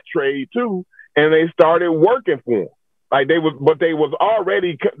on that trade too, and they started working for them. Like they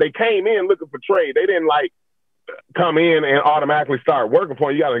came in looking for trade. They didn't like come in and automatically start working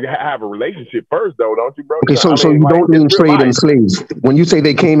for you. You gotta have a relationship first, though, don't you, bro? Okay, so you don't mean trade in slaves. When you say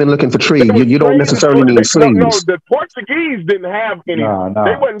they came in looking for trade, you don't necessarily mean slaves. No, the Portuguese didn't have any.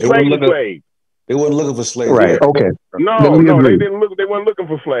 They wasn't trading slaves. They weren't looking for slaves. Right. Okay. No, they didn't look. They weren't looking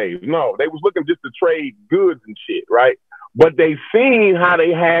for slaves. No, they was looking just to trade goods and shit, right? But they seen how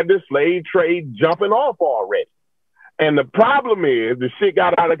they had the slave trade jumping off already. And the problem is the shit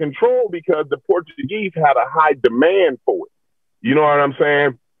got out of control because the Portuguese had a high demand for it. You know what I'm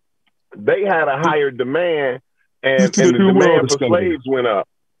saying? They had a higher demand, and the demand for slaves went up.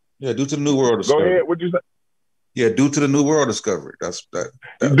 Yeah, due to the New World discovery. Go ahead. What'd you say? Yeah, due to the New World discovery. They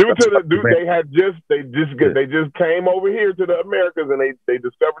just came over here to the Americas and they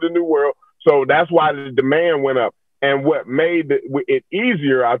discovered the New World. So that's why the demand went up. And what made it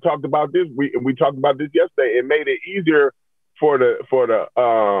easier, I talked about this. We talked about this yesterday. It made it easier for the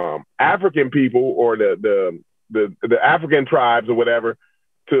African people or the African tribes or whatever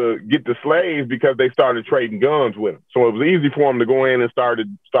to get the slaves because they started trading guns with them. So it was easy for them to go in and start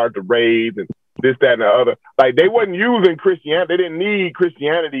the raids and this, that, and the other. Like they wasn't using Christianity. They didn't need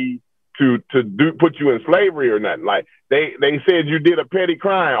Christianity to put you in slavery or nothing. Like they said you did a petty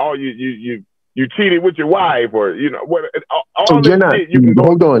crime. Oh, you cheated with your wife, or what? So you're not.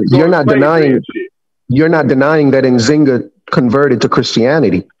 Hold on. You're not denying. You're not denying that Nzinga converted to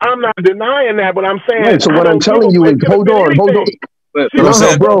Christianity. I'm not denying that, but I'm saying. Right, so what I'm telling you is, hold on.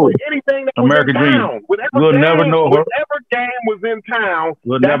 Bro. Anything that American was in Dream. town, We'll never know her. Whatever game was in town,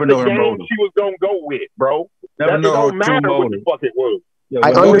 We'll that's never know the her game motive. she was gonna go with, bro. Never That know don't her matter true what the motive. fuck it was.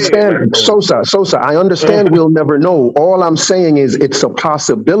 I understand, Sosa. I understand we'll never know. All I'm saying is it's a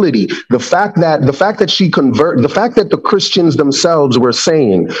possibility. The fact that the Christians themselves were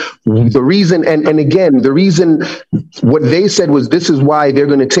saying the reason, and again, the reason what they said was this is why they're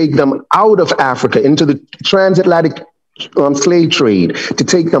going to take them out of Africa into the transatlantic slave trade. To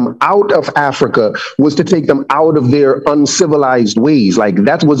take them out of Africa was to take them out of their uncivilized ways. Like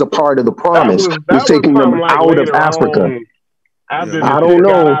that was a part of the promise. Was taking them out of Africa. I don't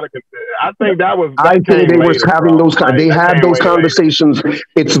know. I think that was. I think they were having those. They had those conversations.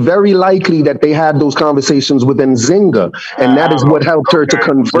 It's very likely that they had those conversations with Nzinga, and that is what helped her to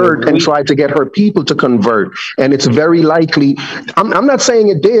convert and try to get her people to convert. And it's very likely. I'm not saying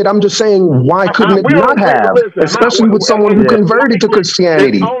it did. I'm just saying why couldn't it not have, especially with someone who converted to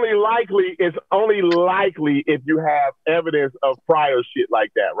Christianity. It's only likely if you have evidence of prior shit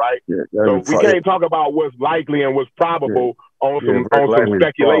like that, right? So we can't talk about what's likely and what's probable on some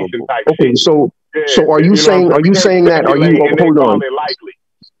speculation type shit. So are you saying that? Are you hold on?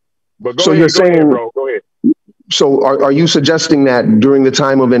 But So you're saying, bro, go ahead. So are you suggesting that during the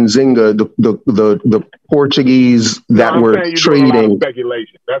time of Nzinga, the Portuguese that I'm were saying you're doing a lot of trading?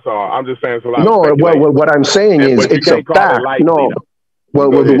 speculation. That's all. I'm just saying it's a lot No, of speculation. what I'm saying is But you it's a can't call it fact. lightly, No, though.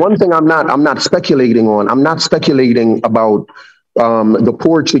 well, the one thing I'm not speculating on. I'm not speculating about the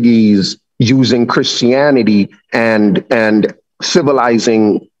Portuguese using Christianity and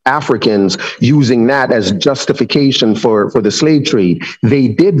civilizing Africans, using that as justification for the slave trade. They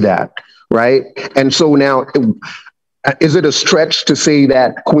did that, right? And so now, is it a stretch to say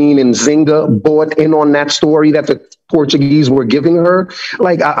that Queen Nzinga bought in on that story that the Portuguese were giving her?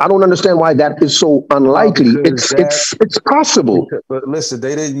 Like, I don't understand why that is so unlikely. It's possible. But listen,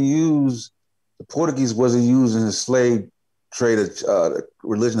 they didn't use, the Portuguese wasn't using the slave trade,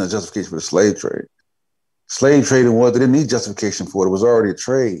 religion as justification for the slave trade. Slave trading they didn't need justification for it. It was already a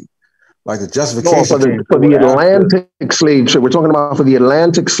trade. Like the justification for the Atlantic slave trade. We're talking about for the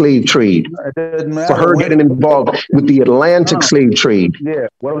Atlantic slave trade. It doesn't matter. For her getting involved with the Atlantic slave trade. Yeah,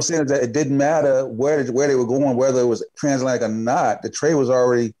 what I'm saying is that it didn't matter where they were going, whether it was transatlantic or not. The trade was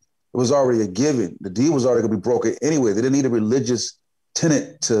already a given. The deal was already going to be broken anyway. They didn't need a religious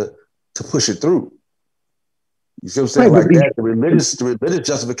tenet to push it through. You see what I'm saying? Like that, the religious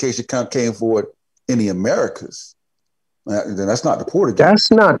justification came forward in the Americas. Then that's not the Portuguese.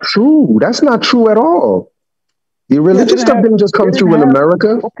 That's not true. That's not true at all. The religious stuff didn't just come through in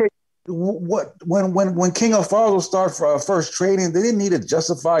America. Okay, when King Alfonso started first trading, they didn't need to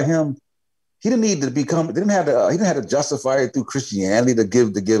justify him. He didn't need to become. He didn't have to justify it through Christianity to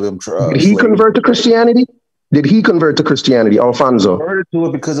give him. Did he convert to Christianity? Did he convert to Christianity, Alfonso? He converted to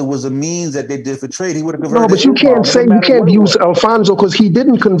it because it was a means that they did for trade. He would have converted. No, but you can't use Alfonso because he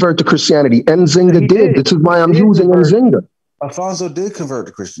didn't convert to Christianity. Nzinga did. This is why I'm using Nzinga. Alfonso did convert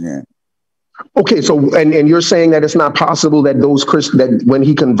to Christianity. Okay, so and you're saying that it's not possible that that when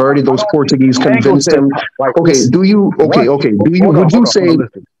he converted, those Portuguese convinced him. Okay,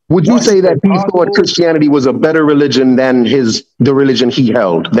 would you say that he thought Christianity was a better religion than the religion he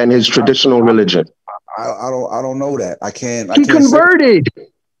held, than his traditional religion? I don't know that. I can't. He converted.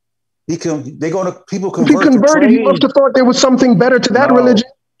 People convert. If he converted, he must have thought there was something better to that religion.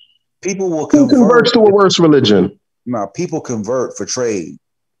 People will convert. Who converts to a worse religion? No, people convert for trade.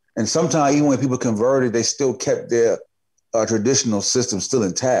 And sometimes even when people converted, they still kept their traditional system still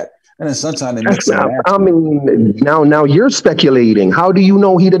intact. And then sometimes they mix it up. I mean, now you're speculating. How do you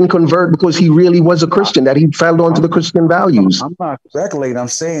know he didn't convert because he really was a Christian, that he fell onto the Christian values? I'm not speculating. I'm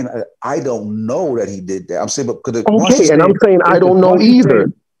saying I don't know that he did that. I'm saying, but I'm saying I don't know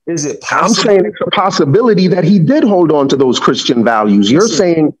either. Is it possible? I'm saying it's a possibility that he did hold on to those Christian values. You're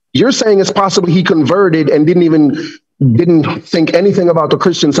saying it's possible he converted and didn't think anything about the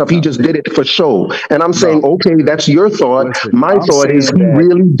Christian stuff. He just did it for show. And I'm saying, okay, that's your thought. My thought is he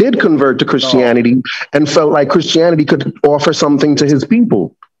really did convert to Christianity and felt like Christianity could offer something to his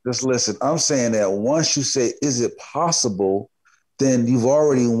people. Just listen, I'm saying that once you say, is it possible, then you've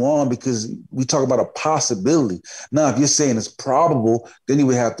already won because we talk about a possibility. Now, if you're saying it's probable, then you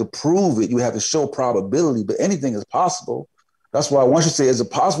would have to prove it. You would have to show probability, but anything is possible. That's why once you say, is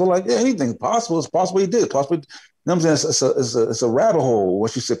it possible? Like, yeah, anything's possible. It's possible he did. Possible. You know what I'm saying? It's a rabbit hole.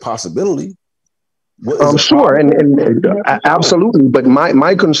 Once you say possibility. Sure, and absolutely. But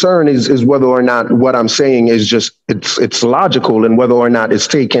my concern is whether or not what I'm saying is just it's logical, and whether or not it's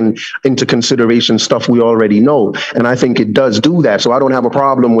taken into consideration stuff we already know. And I think it does do that. So I don't have a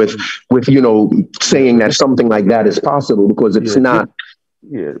problem with saying that something like that is possible because it's not.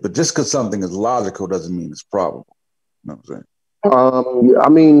 Yeah, but just because something is logical doesn't mean it's probable. You know what I'm saying? I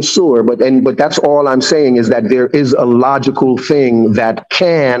mean, sure, but that's all I'm saying is that there is a logical thing that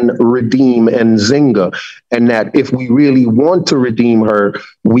can redeem Nzinga, and that if we really want to redeem her,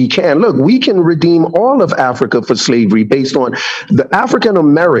 we can. Look, we can redeem all of Africa for slavery based on the African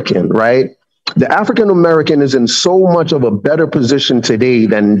American, right? The African American is in so much of a better position today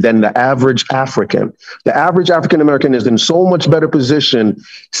than the average African. The average African American is in so much better position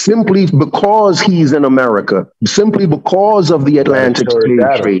simply because he's in America, simply because of the Atlantic slave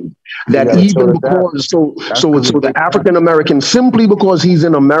trade. That even because so the African American, simply because he's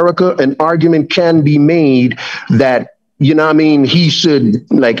in America, an argument can be made that, you know what I mean, he should,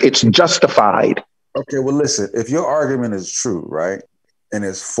 like, it's justified. Okay, well, listen, if your argument is true, right? And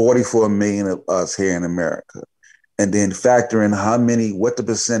there's 44 million of us here in America. And then factor in what the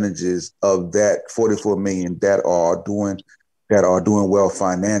percentages of that 44 million that are doing well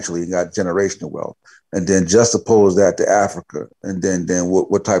financially, got generational wealth. And then just oppose that to Africa. And then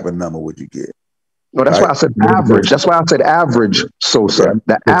what type of number would you get? No, that's why I said average. That's why I said average, Sosa.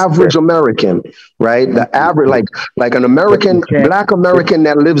 The average American, right? The average, like an American, black American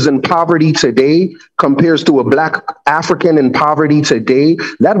that lives in poverty today compares to a black African in poverty today.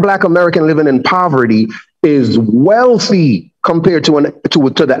 That black American living in poverty is wealthy compared to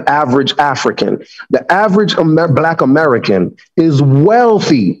the average African. The average black American is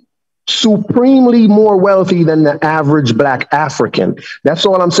wealthy, supremely more wealthy than the average black African. That's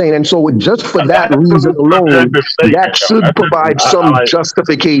all I'm saying. And so just for that reason alone, that should provide some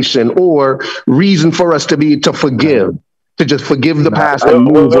justification or reason for us to forgive, to just forgive the past and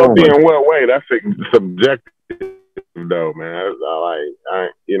move on. In what way? That's subjective, though, man.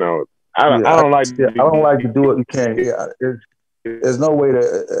 I don't like to do it. You can't. Yeah, there's no way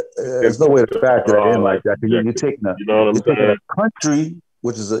to factor it in like that. You're taking a country,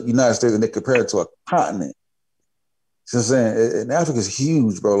 which is the United States, and they compare it to a continent. So I'm saying, and Africa's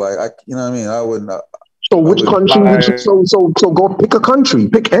huge, bro. Like, you know what I mean? I wouldn't. So which country would you? So go pick a country.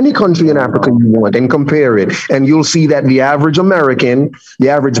 Pick any country in Africa you want and compare it, and you'll see that the average American, the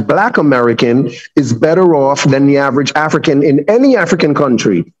average black American, is better off than the average African in any African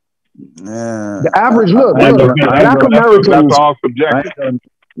country. Yeah. The average black Americans. That's all subjective.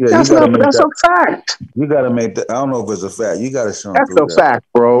 That's a fact. You got to make that. I don't know if it's a fact. You got to show them. That's a fact,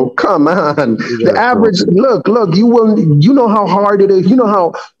 bro. Come on. The average, look, you know how hard it is. You know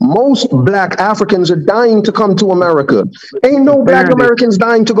how most black Africans are dying to come to America. Ain't no black Americans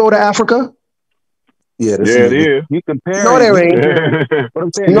dying to go to Africa. Yeah, it is. You compare. No, there ain't.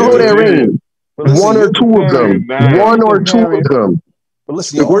 No, there ain't. One or two of them. One or two of them.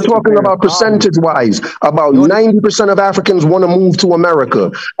 Listen, we're talking about percentage-wise. About 90% of Africans want to move to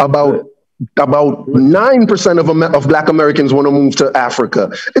America. About 9% of Black Americans want to move to Africa.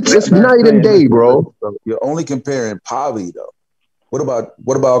 It's night and day, bro. You're only comparing poverty, though. What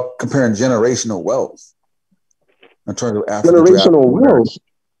about comparing generational wealth in terms of generational wealth?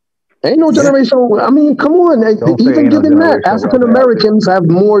 Ain't no generational. I mean, come on. Even given that, African Americans have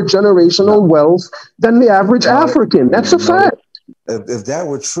more generational wealth than the average African. That's a fact. If that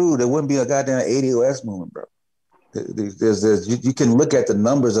were true, there wouldn't be a goddamn ADOS movement, bro. You can look at the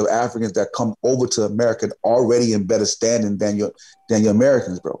numbers of Africans that come over to America already in better standing than your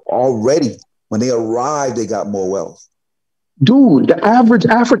Americans, bro. Already, when they arrive, they got more wealth. Dude, the average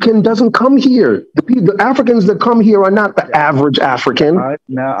African doesn't come here. The Africans that come here are not the average African.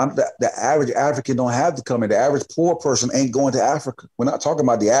 Now, the average African don't have to come here. The average poor person ain't going to Africa. We're not talking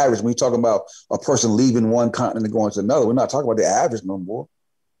about the average. When you're talking about a person leaving one continent and going to another, we're not talking about the average no more.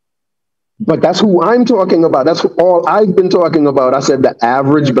 But that's who I'm talking about. That's all I've been talking about. I said the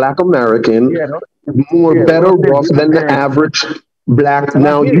average Black American is better off than the average Black.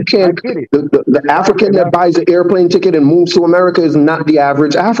 Now, you can't, the African that buys an airplane ticket and moves to America is not the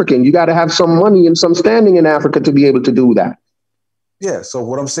average African. You got to have some money and some standing in Africa to be able to do that. Yeah. So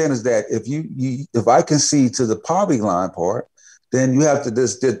what I'm saying is that if I concede to the poverty line part, then you have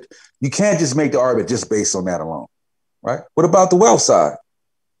to you can't just make the argument just based on that alone, right? What about the wealth side?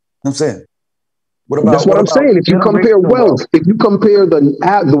 I'm saying. That's what I'm saying. If you compare wealth, if you compare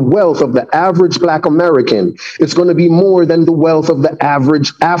the wealth of the average Black American, it's going to be more than the wealth of the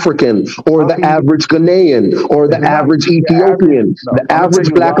average African or the average Ghanaian or the average Ethiopian. The average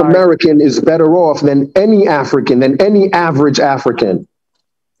Black American is better off than any African, than any average African.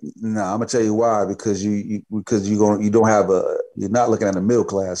 No, I'm gonna tell you why. Because you're not looking at the middle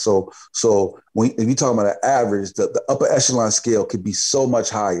class. So if you're talking about an average, the upper echelon scale could be so much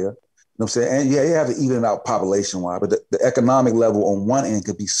higher. You know what I'm saying? And yeah, you have to even it out population-wise, but the economic level on one end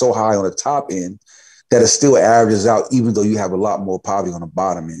could be so high on the top end that it still averages out, even though you have a lot more poverty on the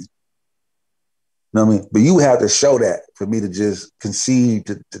bottom end. You know what I mean? But you have to show that for me to just concede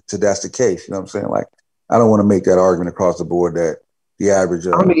to that's the case. You know what I'm saying? Like, I don't want to make that argument across the board that the average.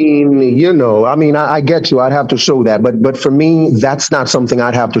 I get you. I'd have to show that, but for me, that's not something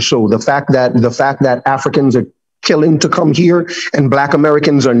I'd have to show. The fact that Africans are killing to come here and Black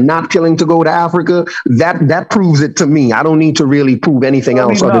Americans are not killing to go to Africa, that proves it to me. I don't need to really prove anything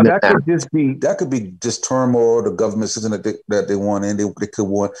else other than that. That could be just turmoil, the government system that they want in. They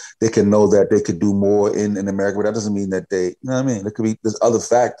can know that they could do more in America, but that doesn't mean that they, you know what I mean? There's other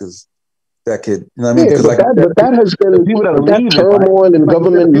factors that could, you know what I mean? That turmoil and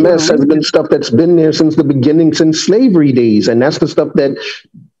government mess has been stuff that's been there since the beginning, since slavery days. And that's the stuff that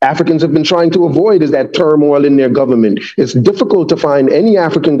Africans have been trying to avoid, is that turmoil in their government. It's difficult to find any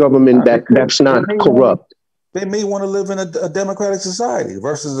African government that's not corrupt. They may want to live in a democratic society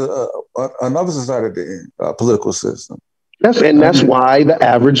versus another society, political system. That's why the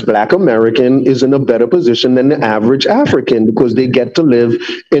average Black American is in a better position than the average African, because they get to live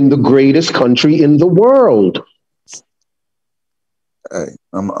in the greatest country in the world. Hey,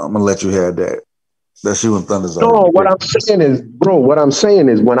 I'm gonna let you have that. That's you and Thunder's. No, what I'm saying is, bro, when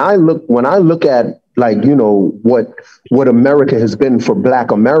I look at, like, you know, what America has been for Black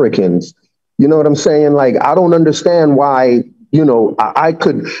Americans, you know what I'm saying? Like, I don't understand why, you know, I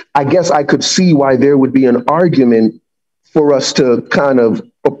guess I could see why there would be an argument for us to kind of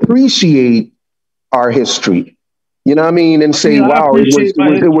appreciate our history. You know what I mean? And say, wow,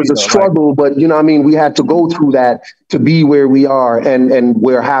 it was a struggle, but you know what I mean? We had to go through that to be where we are, and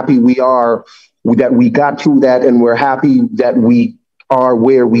we're happy we are, that we got through that, and we're happy that we are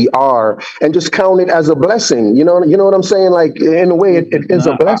where we are, and just count it as a blessing. You know what I'm saying? Like, in a way, it is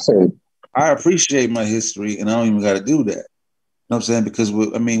a blessing. I appreciate my history, and I don't even got to do that. You know what I'm saying? Because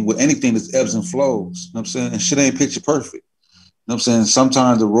with anything, there's ebbs and flows. You know what I'm saying? And shit ain't picture perfect. You know what I'm saying?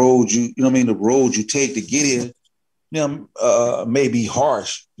 Sometimes the road the road you take to get here, you know, may be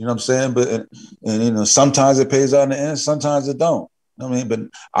harsh. You know what I'm saying? But and you know, sometimes it pays out in the end, sometimes it don't. You know what I mean? But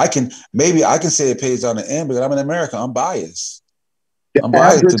I can say it pays out in the end because I'm in America. I'm biased. I'm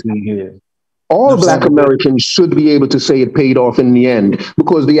biased to be here. All Black Americans should be able to say it paid off in the end,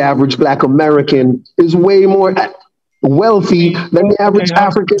 because the average Black American is way more wealthy than the average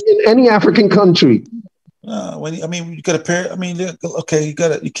African in any African country. You got to pair. Okay, you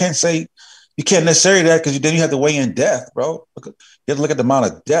can't necessarily that, because then you have to weigh in death, bro. You have to look at the amount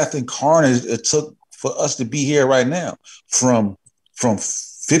of death and carnage it took for us to be here right now, from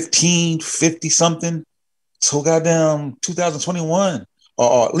 1550 something to goddamn 2021.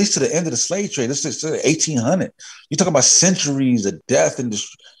 Or at least to the end of the slave trade. This is 1800. You're talking about centuries of death and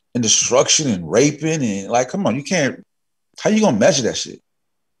destruction and raping, and like, come on, you can't. How you gonna measure that shit?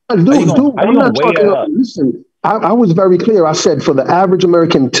 I'm not talking about. Listen, I was very clear. I said for the average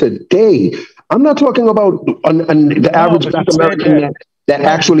American today. I'm not talking about the average Black American that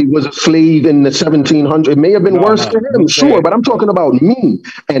actually was a slave in the 1700s. It may have been worse for him, sure, but I'm talking about me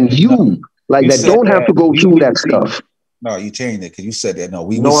and you, like that don't have to go through that stuff. No, you changed it because you said that. No,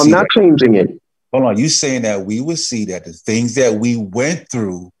 I'm not changing it. Hold on, you saying that we would see that the things that we went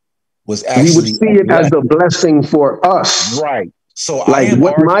through was actually we would see it as a blessing for us, right? So like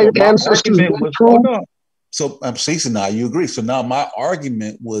what my ancestors went through. So I'm saying, so now you agree. So now my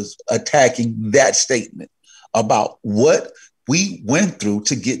argument was attacking that statement about what we went through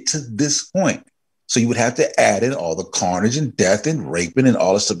to get to this point. So you would have to add in all the carnage and death and raping and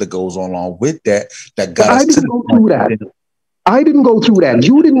all the stuff that goes on along with that got us to the point. I didn't go through that.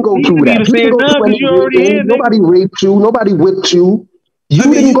 You didn't go through that. You didn't go through anything. Nobody raped you. Nobody whipped you. You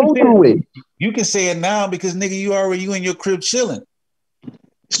didn't go through it. You can say it now because, nigga, you in your crib chilling.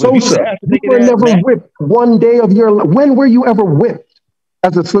 Sosa, you were never whipped one day of your life. When were you ever whipped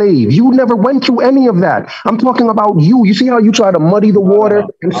as a slave? You never went through any of that. I'm talking about you. You see how you try to muddy the water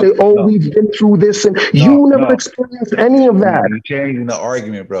and say, we've been through this, and you never experienced any of that. You're changing the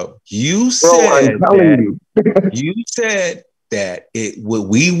argument, bro. You said you said that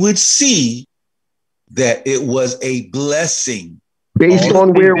we would see that it was a blessing. Based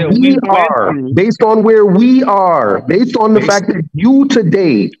on where we are, based on the fact that you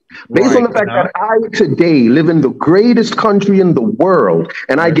today, based on the fact that I today live in the greatest country in the world,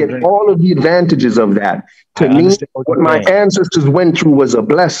 and I get all of the advantages of that. To me, what my ancestors went through was a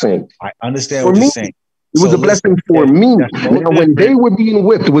blessing. I understand what you're saying. It was a blessing for me. Now, when they were being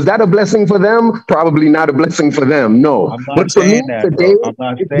whipped, was that a blessing for them? Probably not a blessing for them, no. But for me today,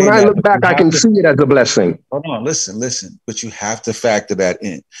 when I look back, I can see it as a blessing. Hold on, listen. But you have to factor that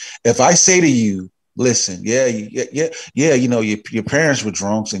in. If I say to you, listen, you know, your parents were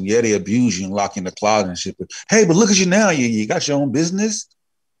drunks and they abused you and locked you in the closet and shit. But hey, but look at you now. You got your own business.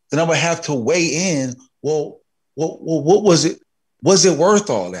 Then I would have to weigh in. Well, what was it? Was it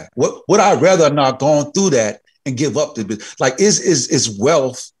worth all that? Would I rather not gone through that and give up the business? Like, is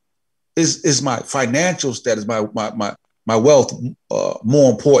wealth, is my financial status, my wealth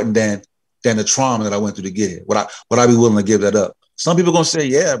more important than the trauma that I went through to get here? Would I be willing to give that up? Some people are gonna say,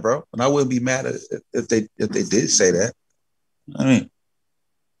 yeah, bro, and I wouldn't be mad if they did say that. I mean,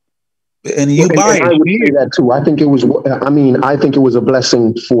 and you buy it. I would say that too. I think it was a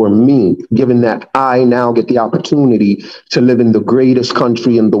blessing for me, given that I now get the opportunity to live in the greatest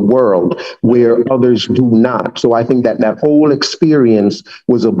country in the world where others do not. So I think that whole experience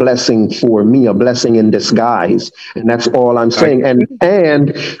was a blessing for me, a blessing in disguise. And that's all I'm saying. And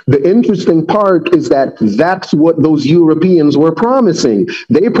the interesting part is that that's what those Europeans were promising.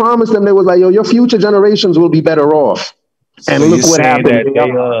 They promised them, they was like, yo, your future generations will be better off. And look what happened.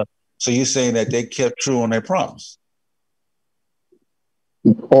 So you're saying that they kept true on their promise?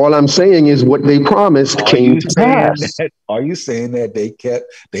 All I'm saying is what they promised came to pass. Are you saying that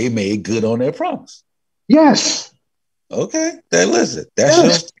they made good on their promise? Yes. Okay, then listen. That's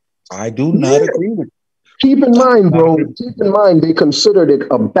just, I do not agree with you. Keep in mind, bro, they considered it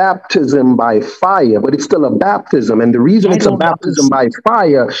a baptism by fire, but it's still a baptism. And the reason it's a baptism by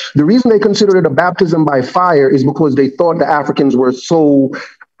fire, the reason they considered it a baptism by fire is because they thought the Africans were so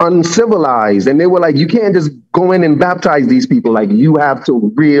uncivilized. And they were like, you can't just go in and baptize these people. Like, you have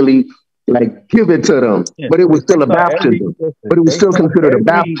to really, like, give it to them. Yeah, but it was still a baptism. But it was still considered a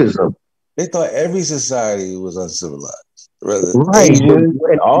baptism. They thought every society was uncivilized. Right.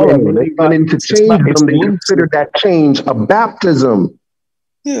 All of them. They went into change them. They considered that change a baptism.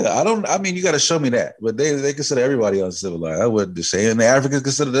 Yeah, I mean, you got to show me that. But they consider everybody uncivilized. I wouldn't say, and the Africans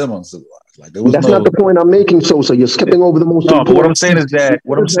consider them uncivilized. Like, that's not the point I'm making, Sosa. You're skipping over the most important. What I'm saying is that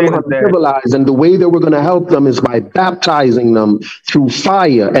uncivilized, and the way that we're going to help them is by baptizing them through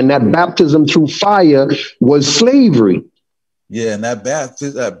fire, and that baptism through fire was slavery. Yeah, and that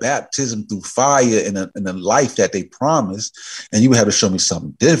baptism through fire in a life that they promised, and you would have to show me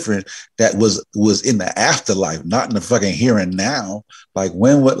something different that was in the afterlife, not in the fucking here and now. Like,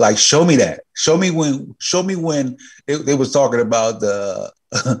 show me that. Show me when they was talking about the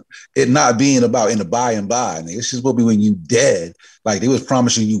it not being about in the by and by. And it's just supposed to be when you dead. Like, they was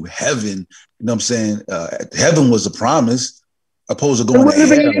promising you heaven. You know what I'm saying? Heaven was a promise, opposed to going to hell.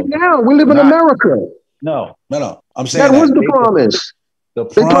 We're living in it now. We live in America. No. I'm saying that was the promise. They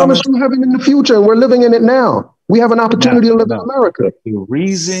promised you heaven in the future, and we're living in it now. We have an opportunity to live in America. The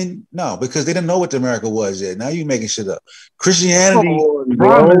reason, because they didn't know what America was yet. Now you're making shit up. Christianity,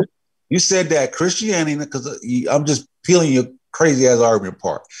 you said that Christianity, because I'm just peeling your crazy ass argument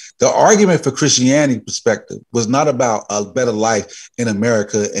apart. The argument for Christianity perspective was not about a better life in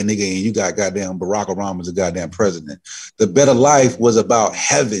America and you got goddamn Barack Obama as a goddamn president. The better life was about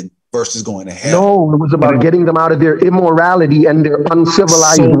heaven versus going to hell. No, it was about getting them out of their immorality and their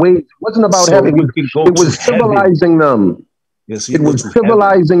uncivilized ways. It wasn't about heaven. It was civilizing them. Yes, it was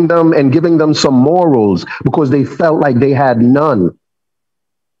civilizing them and giving them some morals because they felt like they had none.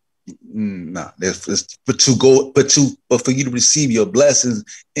 No, but for you to receive your blessings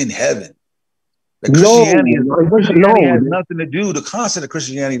in heaven. Christianity has nothing to do. The concept of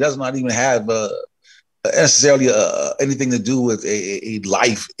Christianity does not even have necessarily anything to do with a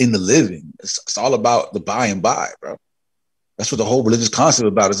life in the living. It's all about the by and by, bro. That's what the whole religious concept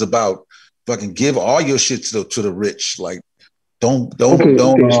about. It's about fucking give all your shit to the rich. Like, don't.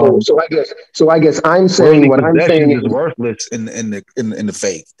 So I guess I'm saying what I'm saying is worthless in the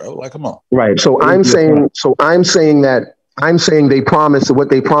faith, bro. Like, come on. Right. So I'm saying they promised, what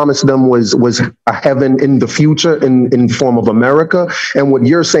they promised them was a heaven in the future in form of America. And what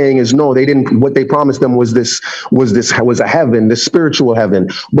you're saying is, no, they didn't. What they promised them was a heaven, this spiritual heaven.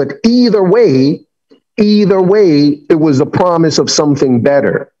 But either way, it was a promise of something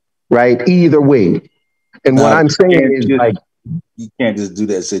better, right? Either way. And what I'm saying is, like, you can't just do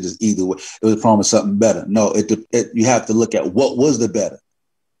that and say just either way. It was a promise of something better. No, you have to look at what was the better.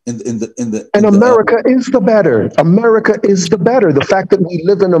 America is the better. America is the better. The fact that we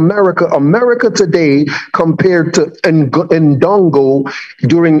live in America today compared to Ndongo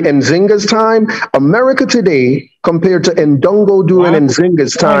during Nzinga's time, America today compared to Ndongo during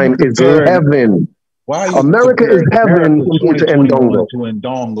Nzinga's time is heaven. America is heaven compared to Ndongo. To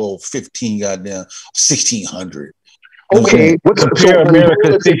Ndongo 1600. Okay,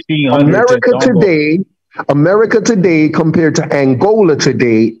 America today compared to Angola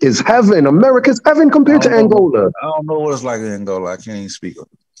today is heaven. America's heaven compared to Angola. I don't know what it's like in Angola. I can't even speak of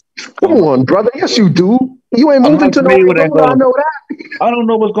it. Come on, brother. Yes, you do. You ain't moved into Angola. I know that. I don't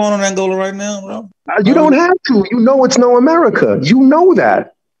know what's going on in Angola right now, bro. You don't have to. You know it's no America. You know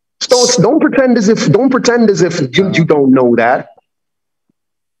that. So don't pretend as if you don't know that.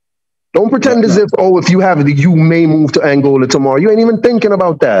 Don't pretend as if you may move to Angola tomorrow. You ain't even thinking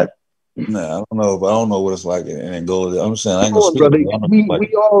about that. Nah, I don't know. But I don't know what it's like in Angola. I'm saying I ain't gonna speak.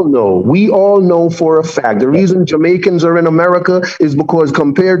 We all know. We all know for a fact. The reason Jamaicans are in America is because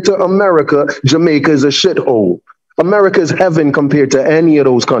compared to America, Jamaica is a shithole. America is heaven compared to any of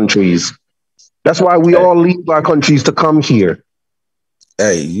those countries. That's why we all leave our countries to come here.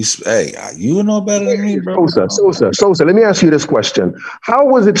 Hey, you know better than me, bro. Sosa, let me ask you this question. How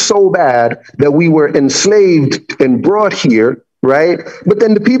was it so bad that we were enslaved and brought here, right? But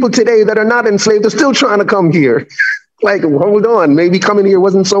then the people today that are not enslaved are still trying to come here. Like, hold on, maybe coming here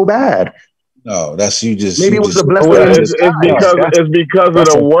wasn't so bad. No, that's you just. Maybe you it was just, a blessing Well, in it's disguise. because of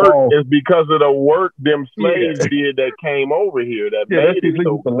that's the a work. false. It's because of the work them slaves Yeah, did that came over here that yeah, that's made it completely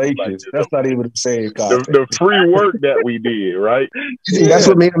so good. Like fallacious. That's not even the same context. the free work that we did, right? You think that's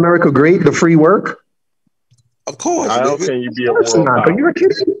what made America great? The free work? of course. How can you be a Of course world not. Are you power?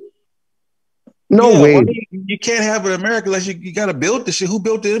 kidding? No Yeah, way. well, you can't have it in America unless you got to build the shit. Who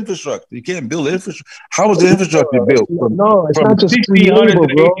built the infrastructure? You can't build the infrastructure. How was the infrastructure built? No, it's From not just free 1600 labor,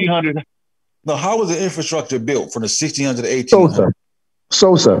 to bro. 1800. No, how was the infrastructure built from the 1600 to 1800?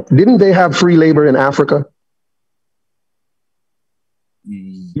 Sosa, didn't they have free labor in Africa?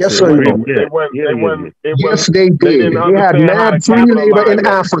 Yes or no? Yes, they did. They had mad free labor in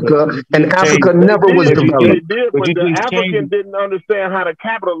Africa, and Africa never was They developed. did, but the African didn't understand how to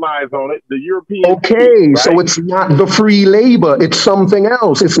capitalize on it. The European Okay, did, so right? it's not the free labor; it's something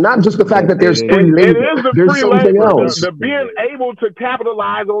else. It's not just the fact that there's free It labor. is the There's free something labor. else. The being able to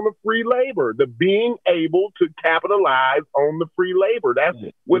capitalize on the free labor. The being able to capitalize on the free labor. That's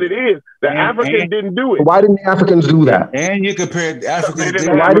what it is. The African didn't do it. Why didn't the Africans do that? And you compared Africans.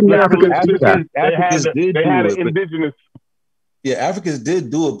 Why didn't the Africans do that? Africans did They had do an it. indigenous. Yeah, Africans did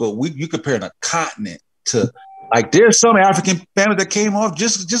do it, but you comparing a continent to like there's some African families that came off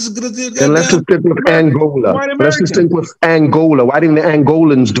just as good as the Then let's just stick with Angola. white Let's just Americans. stick with Angola. Why didn't the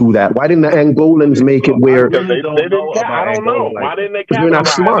Angolans do that? Why didn't the Angolans make it where? They didn't. I don't know. Why didn't they Because they're not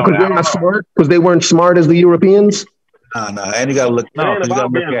capitalize smart. on Because it? they're not smart. Because they weren't smart as the Europeans. Nah, and you gotta look. It ain't you gotta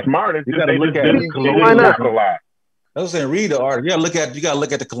about look being at. smart. It's You just gotta they look just at didn't Why not? capitalize. I was saying, read the article. You gotta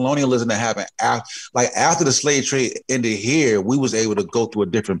look at the colonialism that happened after the slave trade ended here. We was able to go through a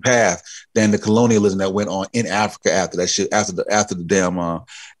different path than the colonialism that went on in Africa after that shit. After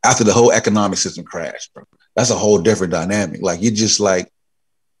the whole economic system crashed, bro. That's a whole different dynamic. Like you just like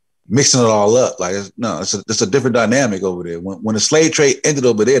mixing it all up. Like it's a different dynamic over there. When the slave trade ended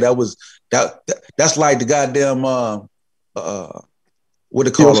over there, that's like the goddamn what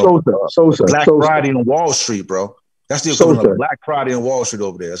they call it? Black Friday on Wall Street, bro. That's the equivalent of Black Friday on Wall Street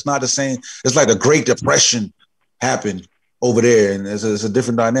over there. It's not the same. It's like the Great Depression happened over there, and it's a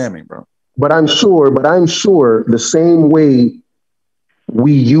different dynamic, bro. But I'm sure the same way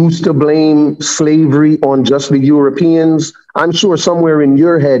we used to blame slavery on just the Europeans, I'm sure somewhere in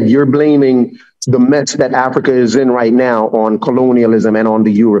your head you're blaming the mess that Africa is in right now on colonialism and on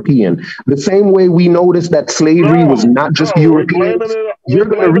the European. The same way we noticed that slavery was not just Europeans, you're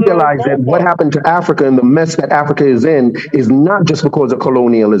going to realize that what happened to Africa and the mess that Africa is in is not just because of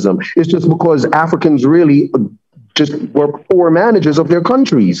colonialism. It's just because Africans really just were poor managers of their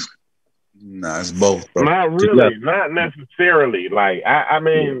countries. Nah, it's both, bro. Not really, not necessarily. Like I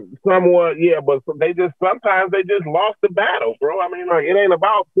mean, somewhat, yeah, but sometimes they just lost the battle, bro. I mean, like it ain't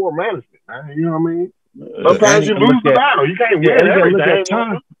about poor management, man. You know what I mean? Sometimes you lose the battle. You can't win everything.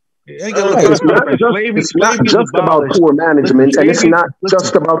 It's not just about poor management, and it's not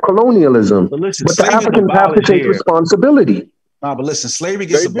just about colonialism. But the Africans have to take responsibility. Nah, but listen, slavery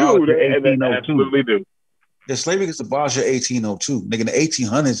gets abolished in 1802. Absolutely do. Yeah, slavery gets abolished in 1802. Nigga, in the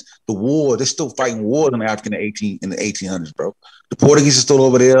 1800s, the war, they're still fighting wars in Africa in the 1800s, bro. The Portuguese are still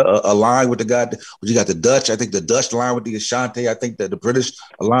over there aligned with you got the Dutch. I think the Dutch aligned with the Ashanti. I think that the British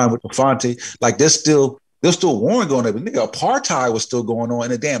aligned with the Fonte. Like there's still warring going on. Nigga, apartheid was still going on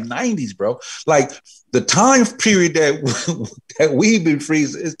in the damn 90s, bro. Like the time period that we've been free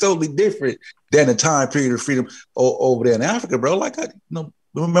is totally different than the time period of freedom over there in Africa, bro. Like,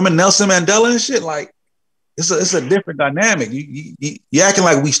 remember Nelson Mandela and shit? Like, it's a different dynamic. You acting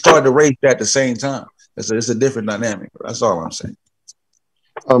like we started the race at the same time. It's a different dynamic, bro. That's all I'm saying.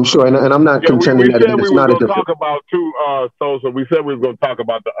 I'm sure, and I'm not contending that it's not a different. Talk about too, Sosa. We said we were going to talk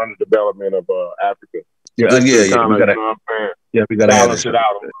about the underdevelopment of Africa. We gotta balance it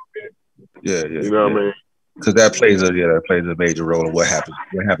out a little bit. Yeah. You know what I mean? Because that plays a major role in what happens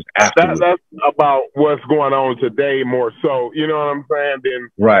afterwards. That's about what's going on today more so. You know what I'm saying? Then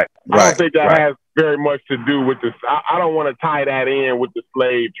right. I don't think that has very much to do with this. I don't want to tie that in with the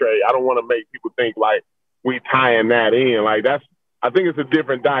slave trade. I don't want to make people think like we tying that in. Like I think it's a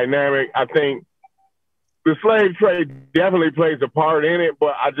different dynamic. I think the slave trade definitely plays a part in it,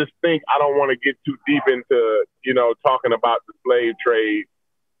 but I just think I don't want to get too deep into, talking about the slave trade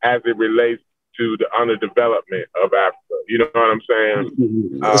as it relates to the underdevelopment of Africa. You know what I'm saying?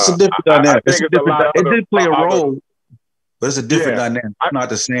 It's a different dynamic. It did play a role, but it's a different dynamic. It's not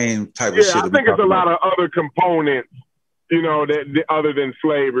the same type of shit. I think it's a lot of other components, that other than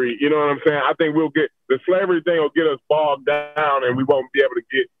slavery. You know what I'm saying? I think the slavery thing will get us bogged down, and we won't be able to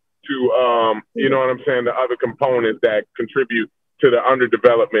get to, you know what I'm saying, the other components that contribute to the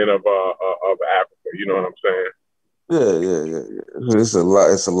underdevelopment of Africa. You know what I'm saying? Yeah. It's a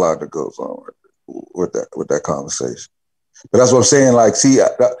lot. It's a lot that goes on with that conversation. But that's what I'm saying. Like, see, and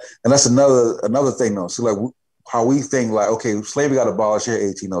that's another thing though. See, like how we think, like, okay, slavery got abolished here in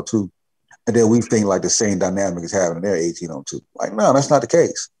 1802, and then we think like the same dynamic is happening there in 1802. Like, no, that's not the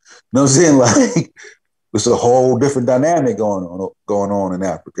case. You know what I'm saying? Like, it's a whole different dynamic going on in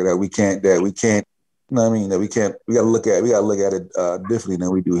Africa that we can't. You know what I mean? That we can't. We got to look at it differently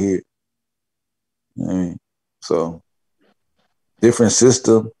than we do here. You know what I mean? So, different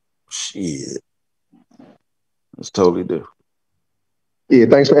system. Shit. It's totally different. Yeah,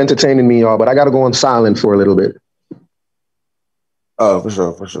 thanks for entertaining me, y'all. But I got to go on silent for a little bit. Oh, for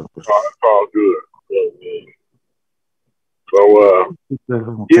sure. It's all good. So,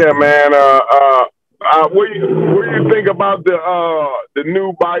 yeah, man. What do you think about the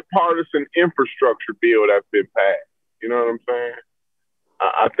new bipartisan infrastructure bill that's been passed? You know what I'm saying?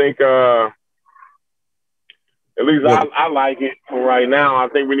 I think, at least I like it for right now. I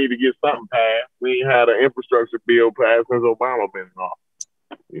think we need to get something passed. We ain't had an infrastructure bill passed since Obama been off.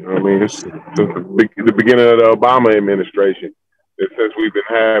 You know what I mean? Since the beginning of the Obama administration, since we've been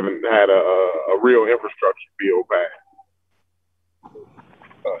had a real infrastructure bill passed.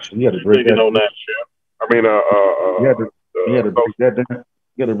 So you had to break that on that shit. I mean, you had to break that down.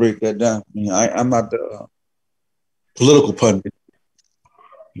 You got to break that down. I mean, I'm not the political pundit.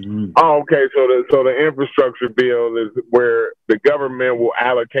 Mm-hmm. Oh, okay. So the infrastructure bill is where the government will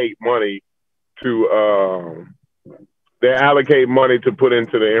allocate money to they allocate money to put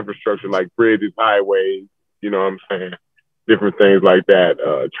into the infrastructure like bridges, highways, you know what I'm saying? Different things like that,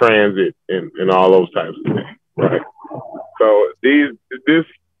 transit and all those types of things, right? So this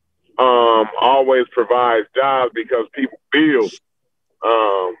always provides jobs because people build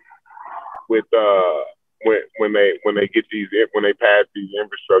when they pass these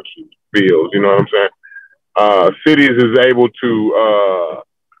infrastructure bills, you know what I'm saying? Cities is able to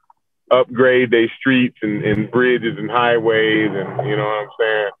upgrade their streets and bridges and highways, and you know what I'm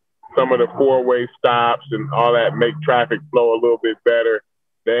saying? Some of the four-way stops and all that make traffic flow a little bit better.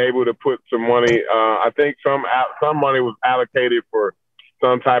 They're able to put some money. I think some money was allocated for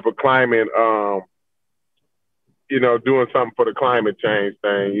some type of climate, doing something for the climate change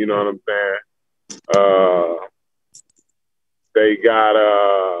thing. You know what I'm saying? They got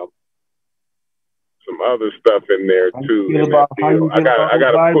some other stuff in there too. I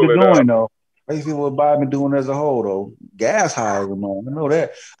gotta pull it up. Though? How you feel what Biden doing as a whole though? Gas high, man. I know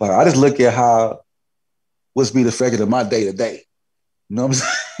that. Like I just look at what's being affected in my day to day. You know what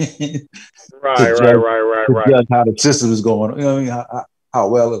I'm saying? Right. Judge how the system is going. You know what I mean? How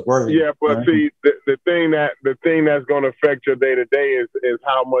well it's working. Yeah, but right? See, the thing that's going to affect your day to day is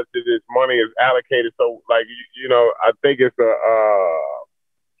how much of this money is allocated. So, like I think it's a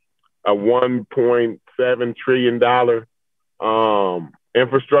 $1.7 trillion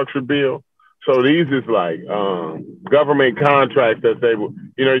infrastructure bill. So these is like government contracts that they will,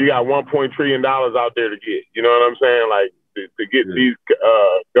 you got $1 trillion out there to get. You know what I'm saying? Like to get these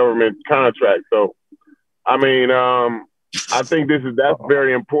government contracts. So, I mean, I think that's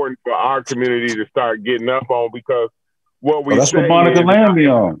very important for our community to start getting up on because what we that's what Monica Lamb be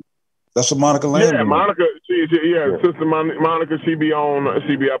on. That's what Monica Lamb. Yeah, Monica. Sister Monica. She be up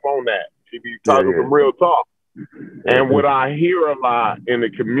on that. She be talking some real talk. And what I hear a lot in the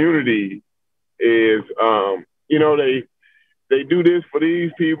community is, they do this for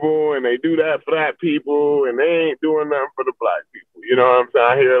these people and they do that for that people and they ain't doing nothing for the black people. You know what I'm saying?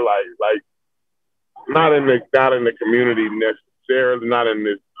 I hear like not in the community necessarily, not in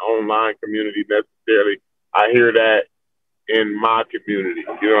this online community necessarily. I hear that in my community.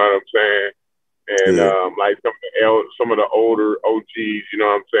 You know what I'm saying? And like some of the older OGs, you know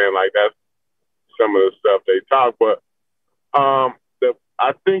what I'm saying? Like that's some of the stuff they talk. But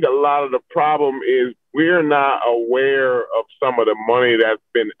I think a lot of the problem is we're not aware of some of the money that's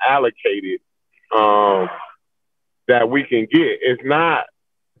been allocated that we can get. It's not.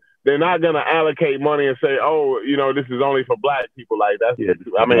 They're not going to allocate money and say, "Oh, this is only for black people." Like that's.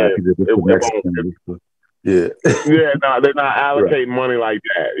 I mean, they're not allocating money like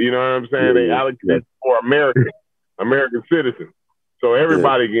that. You know what I'm saying? They allocate for American citizens, so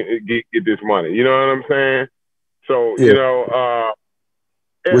everybody get this money. You know what I'm saying? So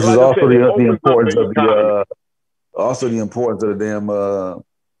which is also the importance of the importance of the damn them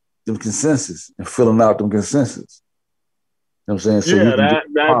consensus and filling out them consensus. You know what I'm saying? So you can get a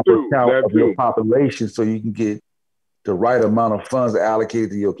proper count of your population so you can get the right amount of funds allocated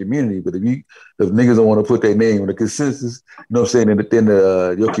to your community. But if niggas don't want to put their name on the consensus, you know what I'm saying, then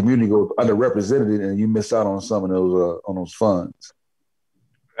your community goes underrepresented and you miss out on some of those funds.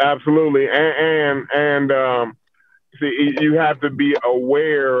 Absolutely. And you have to be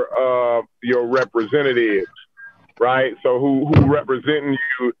aware of your representatives, right? So who representing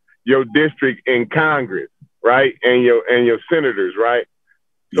you, your district in Congress, right? And your senators, right?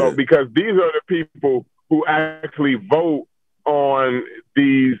 So because these are the people who actually vote on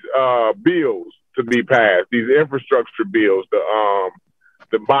these bills to be passed, these infrastructure bills,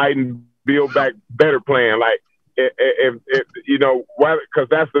 the Biden Build Back Better plan, like if you know, because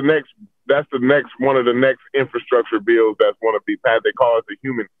that's the next one of the next infrastructure bills that's going to be passed. They call it the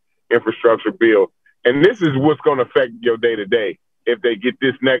human infrastructure bill, and this is what's going to affect your day to day if they get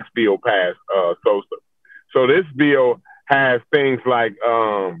this next bill passed. So this bill has things like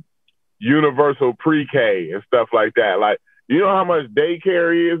universal pre-K and stuff like that. Like, you know how much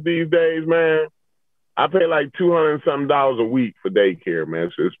daycare is these days, man? I pay like $200 and something a week for daycare,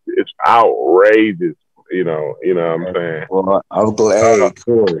 man. So it's outrageous. You know what I'm saying? Well, I'm glad,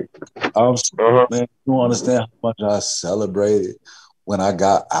 Corey. Man, you don't understand how much I celebrated when I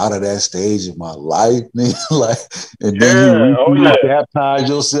got out of that stage in my life, man. Like, and then you baptize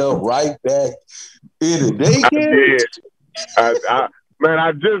yourself right back in the daycare. Man,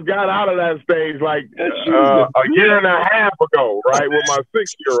 I just got out of that stage like a year and a half ago, right, with my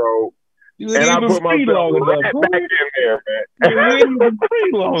 6-year-old. And I put myself right back in there, man. You ain't even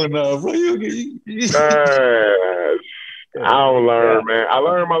free long enough, bro. I don't learn, man. I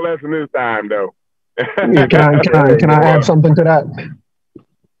learned my lesson this time, though. Yeah, can I add something to that?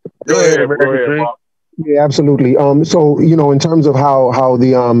 Go ahead, Mark. Yeah, absolutely. So, you know, in terms of how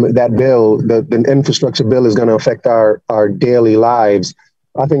the that bill, the infrastructure bill, is going to affect our daily lives,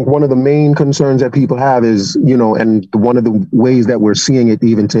 I think one of the main concerns that people have is, you know, and one of the ways that we're seeing it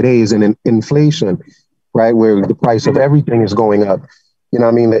even today is in inflation, right, where the price of everything is going up. You know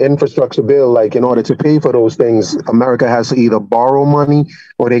what I mean? The infrastructure bill, like, in order to pay for those things, America has to either borrow money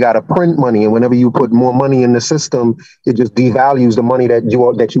or they got to print money. And whenever you put more money in the system, it just devalues the money that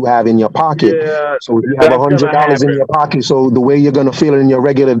you have in your pocket. Yeah, so if you have $100 in your pocket, so the way you're going to feel it in your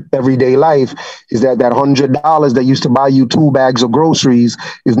regular everyday life is that $100 that used to buy you 2 bags of groceries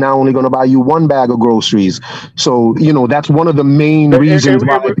is now only going to buy you 1 bag of groceries. So, you know, that's one of the main reasons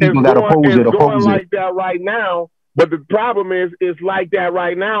why people that oppose it oppose it. Like that right now. But the problem is, it's like that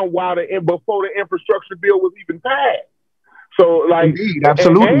right now before the infrastructure bill was even passed. So, like, indeed,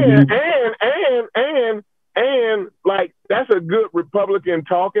 absolutely, and like, that's a good Republican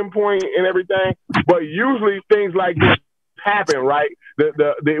talking point and everything. But usually things like this happen, right?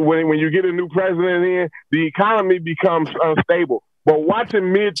 When you get a new president in, the economy becomes unstable. But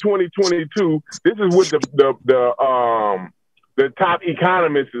watching mid 2022, this is what the top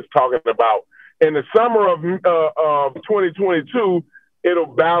economist is talking about. In the summer of 2022, it'll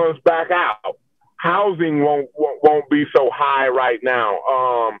balance back out. Housing won't be so high right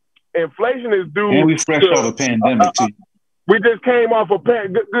now. Inflation is due. And we fresh off a pandemic too. We just came off a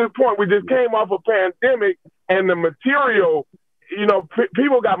good point. We just came off a pandemic, and the material, you know,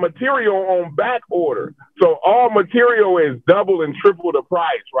 people got material on back order. So all material is double and triple the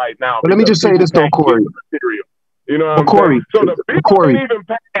price right now. But let me just say this though, Corey. You know what I'm saying? So the bill didn't even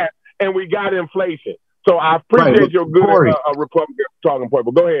pass, and we got inflation. So I appreciate your good Republican talking point.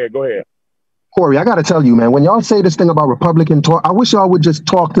 But go ahead. Corey, I got to tell you, man, when y'all say this thing about Republican talk, I wish y'all would just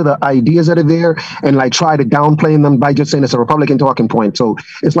talk to the ideas that are there and like try to downplay them by just saying it's a Republican talking point. So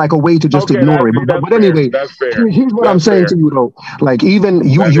it's like a way to just ignore it. But anyway, here's what I'm saying to you, though. Like, even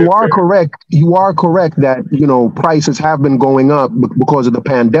you are correct. You are correct that, you know, prices have been going up because of the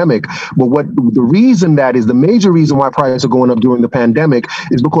pandemic. But what the reason that is, the major reason why prices are going up during the pandemic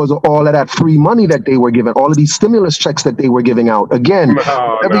is because of all of that free money that they were giving, all of these stimulus checks that they were giving out. Again,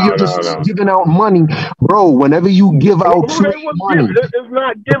 giving out money, bro. Whenever you give out free money, it's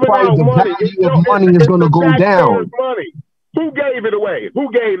not giving out money. The value of money is going to go down. Money. Who gave it away?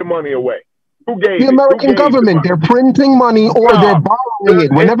 Who gave the money away? Who gave the American government? They're printing money or they're borrowing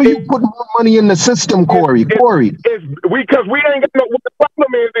it. Whenever you put more money in the system, Corey. Because we ain't got no. What the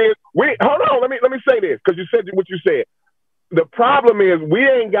problem is we hold on. Let me say this, because you said what you said. The problem is we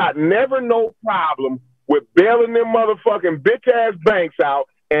ain't got no problem with bailing them motherfucking bitch ass banks out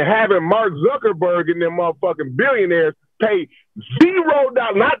and having Mark Zuckerberg and them motherfucking billionaires pay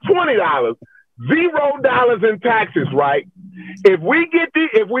 $0, not $20, $0 in taxes, right? If we quit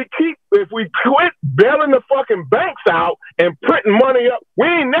bailing the fucking banks out and printing money up, we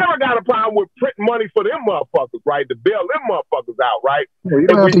ain't never got a problem with printing money for them motherfuckers, right? To bail them motherfuckers out, right? You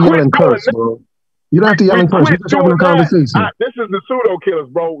don't have to yell and curse, bro. You don't have to yell and curse. You're just having a conversation. This is the pseudo killers,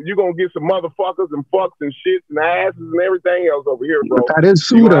 bro. You're going to get some motherfuckers and fucks and shits and asses and everything else over here, bro. But that is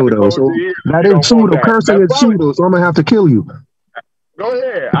pseudo, though. So that is pseudo. Cursing is pseudo, so I'm going to have to kill you. Go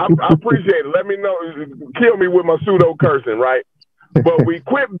ahead. I appreciate it. Let me know. Kill me with my pseudo cursing, right? But we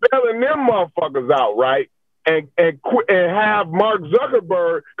quit bailing them motherfuckers out, right? And have Mark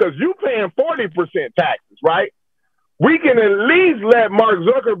Zuckerberg, because you paying 40% taxes, right? We can at least let Mark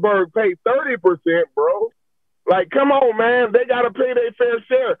Zuckerberg pay 30%, bro. Like, come on, man. They got to pay their fair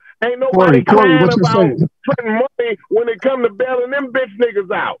share. Ain't nobody crying about putting money when it come to bailing them bitch niggas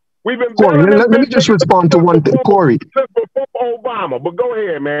out. We've been Corey, let me just respond to one thing, Corey. Since before Obama, but go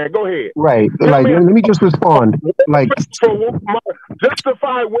ahead, man. Go ahead. Right. Like, let me just respond. Like,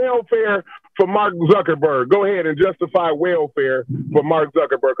 justify welfare for Mark Zuckerberg. Go ahead and justify welfare for Mark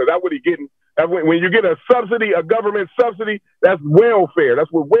Zuckerberg, because that's what he's getting. When you get a subsidy, a government subsidy, that's welfare.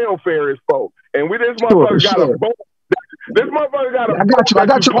 That's what welfare is for. And this motherfucker got a boat. This motherfucker got a I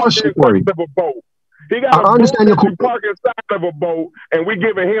got your question, Corey. He got a boat that you park inside of a boat, and we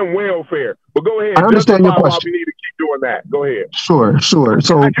giving him welfare. But go ahead. I understand your question. Why we need to keep doing that. Go ahead. Sure. So, you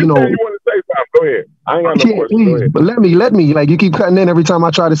want to say something. Go ahead. I ain't got no question. Please, go ahead. But let me. Like, you keep cutting in every time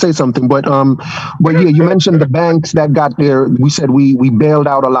I try to say something. But yeah, you mentioned the banks that got there. We said we bailed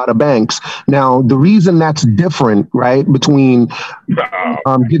out a lot of banks. Now, the reason that's different, right, between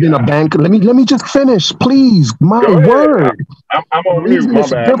giving a bank. Let me just finish, please. My word. I'm on mute. My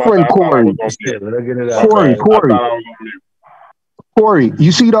bad. Different, Corey. Corey,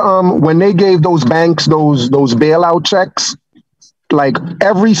 you see the when they gave those banks those bailout checks, like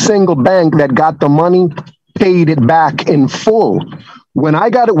every single bank that got the money paid it back in full. When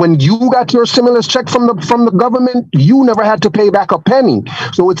you got your stimulus check from the government, you never had to pay back a penny.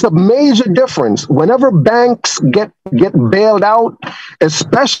 So it's a major difference. Whenever banks get bailed out,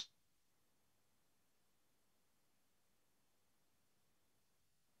 especially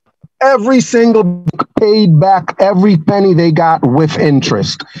every single paid back every penny they got with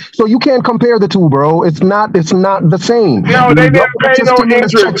interest. So you can't compare the two, bro. It's not the same. No, they didn't pay no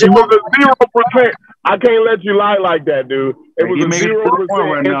interest. It was a 0%. I can't let you lie like that, dude. It was a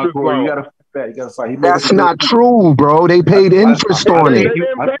 0% interest loan. You gotta fight. That's not true, bro. They paid interest on it.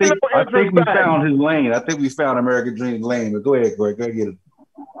 I think we found his lane. I think we found American Dream lane. But go ahead, Corey. Go ahead, get it.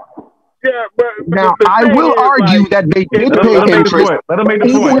 Yeah, but now I will argue that they did pay interest. Let them make the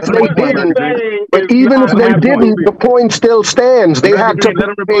even point. if they didn't, but even if they didn't, the point still stands. They had to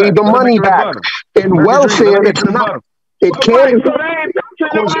pay the money back. In welfare, it's not. It can't.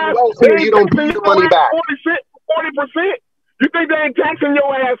 Because in welfare, you don't pay the money back. 40%. You think they ain't taxing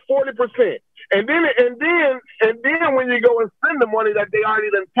your ass 40%? And then when you go and spend the money that they already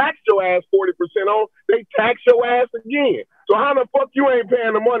done taxed your ass 40% on, they tax your ass again. So how the fuck you ain't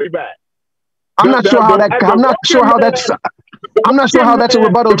paying the money back? I'm not sure how that's a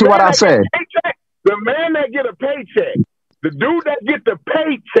rebuttal to what I said. The man that get a paycheck, the dude that get the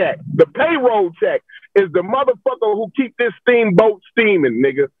paycheck, the payroll check, is the motherfucker who keep this steamboat steaming,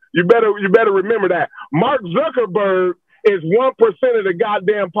 nigga. You better remember that. Mark Zuckerberg is 1% of the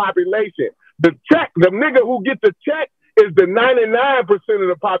goddamn population. The nigga who get the check is the 99% of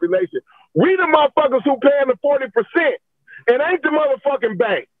the population. We the motherfuckers who paying the 40%. It ain't the motherfucking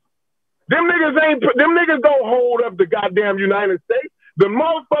bank. Them niggas don't hold up the goddamn United States. The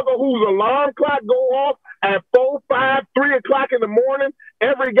motherfucker whose alarm clock go off at 4, 5, 3 o'clock in the morning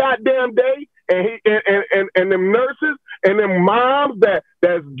every goddamn day, and them nurses and them moms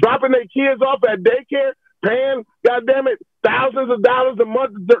that's dropping their kids off at daycare, paying goddamn it thousands of dollars a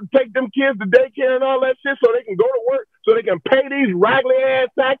month to take them kids to daycare and all that shit, so they can go to work, so they can pay these raggedy ass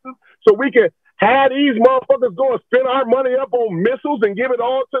taxes, so we can have these motherfuckers go and spend our money up on missiles and give it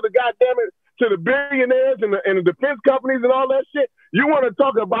all to the goddamn it, to the billionaires and the defense companies and all that shit. You want to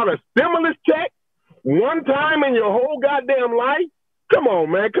talk about a stimulus check one time in your whole goddamn life? Come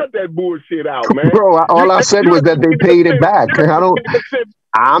on, man, cut that bullshit out, man. Bro, all I said was that they paid it back.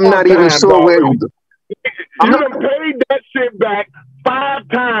 I'm not even sure where. You done paid that shit back 5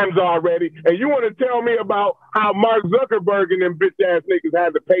 times already, and you want to tell me about how Mark Zuckerberg and them bitch ass niggas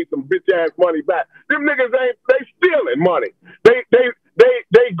had to pay some bitch ass money back? Them niggas they stealing money. They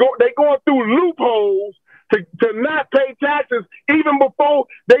going through loopholes to not pay taxes even before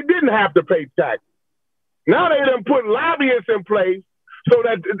they didn't have to pay taxes. Now they done put lobbyists in place so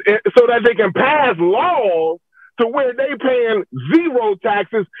that they can pass laws to where they paying 0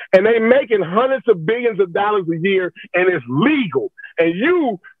 taxes and they making hundreds of billions of dollars a year, and it's legal. And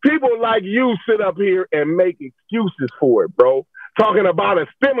people like you sit up here and make excuses for it, bro. Talking about a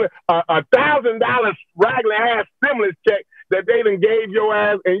stimulus, $1,000 regular ass stimulus check that they done gave your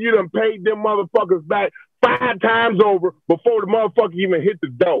ass, and you done paid them motherfuckers back 5 times over before the motherfucker even hit the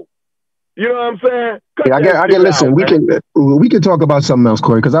door. You know what I'm saying? Cut Yeah, I that get. shit Listen, out, we can talk about something else,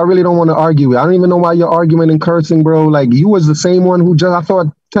 Corey, because I really don't want to argue. I don't even know why you're arguing and cursing, bro. Like you was the same one who just I thought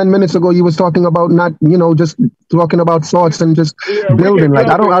 10 minutes ago you was talking about not, just talking about thoughts and just building. Like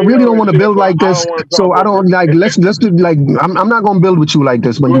I really don't want to build like this. So I don't like let's do like I'm not gonna build with you like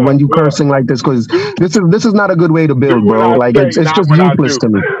this when you cursing like this, because this is not a good way to build, bro. Like it's just useless to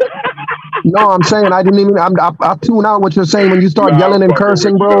me. No, I'm saying I didn't even. I tune out what you're saying when you start yelling and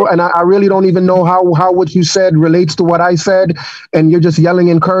cursing, bro. And I really don't even know how what you said relates to what I said. And you're just yelling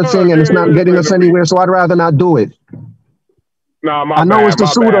and cursing, and it's not getting us anywhere. So I'd rather not do it. I know it's the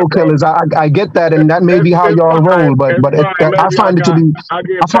pseudo killers. I get that, and that may be how y'all roll. But I find it to be.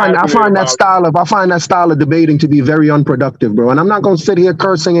 I find that style of debating to be very unproductive, bro. And I'm not gonna sit here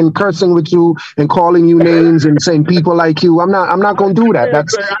cursing with you and calling you names and saying people like you. I'm not gonna do that.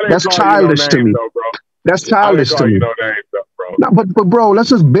 That's childish to me. That's childish to me. No, but bro, let's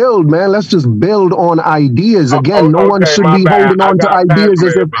just build, man. Let's just build on ideas. Again, no one should be holding on to ideas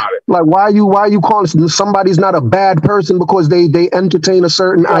as if, like, why are you calling somebody's not a bad person because they entertain a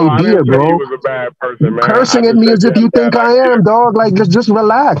certain idea, bro? He was a bad person, man. Cursing at me as if you think I am, dog. Like, just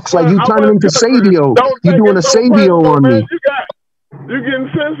relax. Like, you turning into Sabio. You doing a Sabio on me. You getting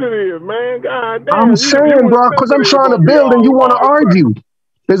sensitive, man. God damn. I'm saying, bro, because I'm trying to build and you want to argue.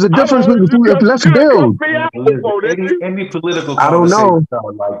 There's a difference between let's build. Any political I don't know.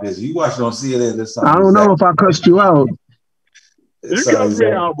 Like this, you watch on CNN this time. I don't know if I cussed you out. You cussed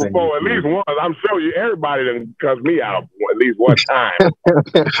me out before at least once. I'm sure everybody done cussed me out at least one time.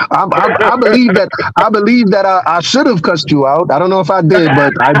 I believe that I should have cussed you out. I don't know if I did,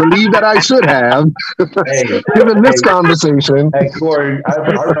 but I believe that I should have. Given this conversation. Hey Corey, I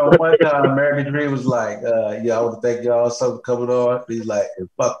remember one time American Dream was like, "Yeah, I want to thank y'all so for coming on." He's like,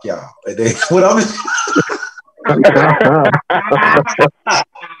 "Fuck y'all." And they what I'm.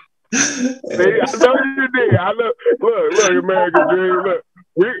 See, I know you did. Look, American Dream. Look,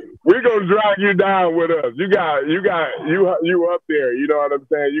 we're gonna drag you down with us. You up there. You know what I'm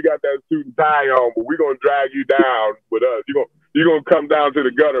saying? You got that suit and tie on, but we're gonna drag you down with us. You're gonna come down to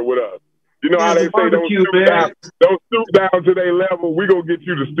the gutter with us. You know how they say don't stoop down to their level. We're gonna get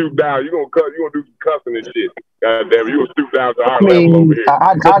you to stoop down. You're gonna do some cussing and shit. God damn, you're gonna stoop down to our level over here.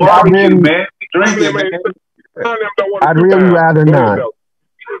 I'd really rather not.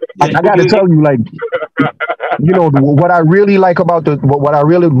 I got to tell you, like, what I really like about what I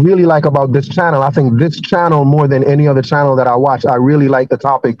really like about this channel. I think this channel more than any other channel that I watch. I really like the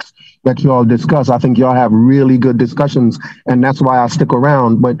topics that y'all discuss. I think y'all have really good discussions, and that's why I stick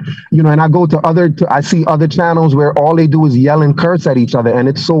around. But and I go to I see other channels where all they do is yell and curse at each other, and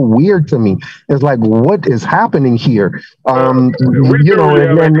it's so weird to me. It's like, what is happening here? And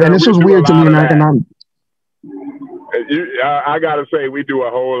it's just weird to me, and I'm. I gotta say, we do a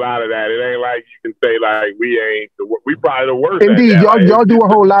whole lot of that. It ain't like you can say like we probably the worst. Indeed, y'all do a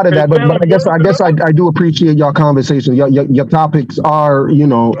whole lot of that, but I guess I do appreciate y'all conversation. Your topics are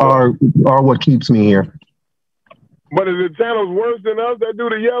what keeps me here. But is the channels worse than us that do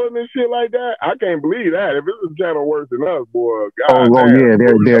the yelling and shit like that? I can't believe that. If it's a channel worse than us, boy, God damn, yeah,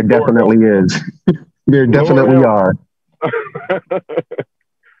 there definitely is. There definitely are.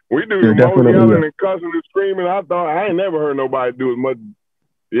 We do the most yelling and cussing and screaming. I ain't never heard nobody do as much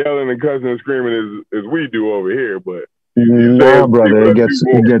yelling and cussing and screaming as we do over here. But no, brother,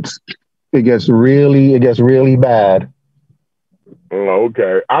 it gets really bad.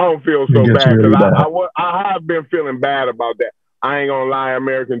 Okay, I don't feel so bad because I have been feeling bad about that. I ain't gonna lie,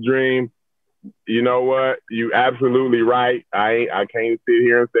 American Dream. You know what? You absolutely right. I can't sit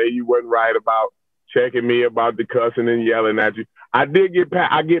here and say you wasn't right about checking me about the cussing and yelling at you. I get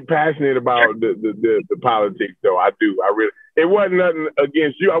passionate about the politics though. I do. I really. It wasn't nothing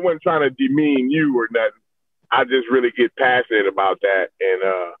against you. I wasn't trying to demean you or nothing. I just really get passionate about that, and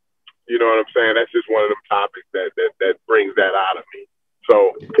you know what I'm saying. That's just one of them topics that brings that out of me.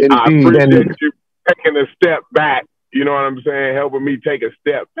 So I appreciate you taking a step back. You know what I'm saying? Helping me take a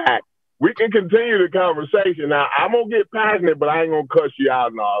step back. We can continue the conversation. Now I'm gonna get passionate, but I ain't gonna cuss you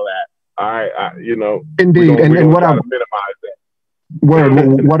out and all that. All right, Indeed, and what I'm minimize that.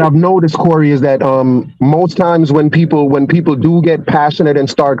 What I've noticed, Corey, is that most times when people do get passionate and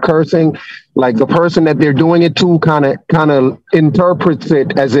start cursing, like the person that they're doing it to kind of interprets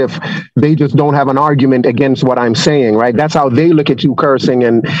it as if they just don't have an argument against what I'm saying, right? That's how they look at you cursing,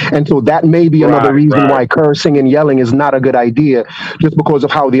 and so that may be another reason why cursing and yelling is not a good idea, just because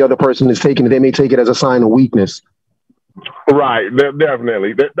of how the other person is taking it. They may take it as a sign of weakness. Right,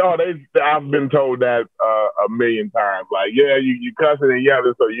 definitely. I've been told that a million times. Like, yeah, you cussing and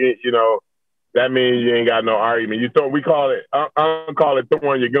yelling, so you know, that means you ain't got no argument. We call it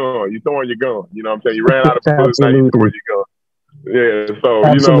throwing your gun. You throwing your gun. You know what I'm saying? You ran out of bullets, now you throwing your gun. Yeah, so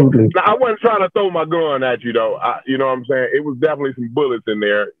Absolutely. I wasn't trying to throw my gun at you though. You know what I'm saying? It was definitely some bullets in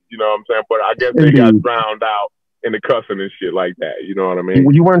there. You know what I'm saying? But I guess they got drowned out in the cussing and shit like that. You know what I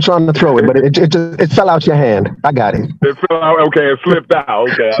mean? You weren't trying to throw it, but it fell out your hand. I got it. It fell out. Okay, it slipped out.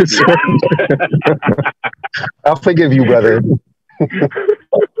 Okay, I'll forgive you, brother.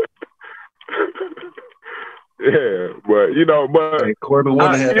 Yeah, but hey, Corbin,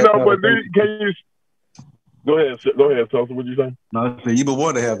 can you? Go ahead, Tulsa. What'd you say? No, I said you would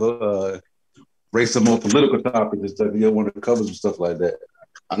want to have raise some more political topics and stuff. You don't want to cover some stuff like that.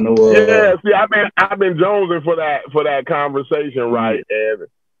 I know. See, I've been jonesing for that conversation, right? And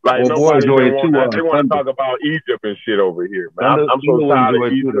like nobody they want to talk about Egypt and shit over here. Man. I'm so tired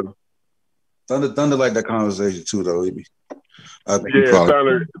of Egypt. Thunder like that conversation too, though. I think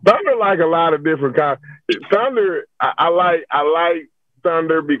Thunder like a lot of different kinds. Thunder, I like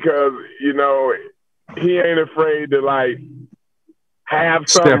Thunder because he ain't afraid to like have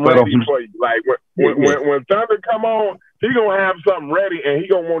something ready for you. Like when Thunder come on, he gonna have something ready and he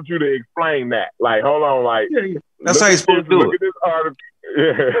gonna want you to explain that. Like, hold on, like that's how he's supposed to do it. Look at this article.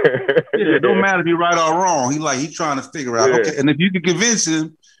 It don't matter if you're right or wrong. He's trying to figure out. Okay, and if you can convince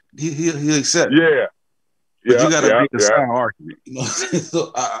him, he'll accept. Yeah. But you got to make a sound argument.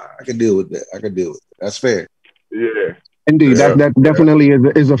 So I can deal with that. That's fair. Yeah. Indeed, that definitely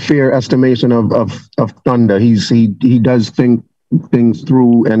is a fair estimation of Thunder. He does think things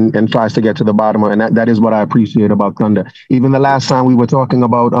through and tries to get to the bottom of it. And that is what I appreciate about Thunder. Even the last time we were talking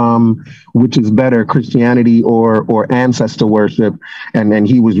about which is better, Christianity or ancestor worship, and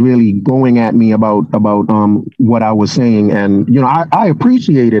he was really going at me about what I was saying. And I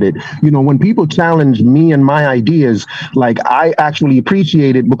appreciated it. When people challenge me and my ideas, like I actually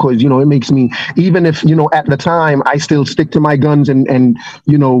appreciate it because it makes me, even if at the time I still stick to my guns and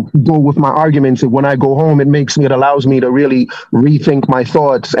go with my arguments, and when I go home it allows me to really rethink my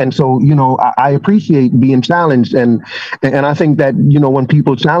thoughts. And so, I appreciate being challenged. And I think that, when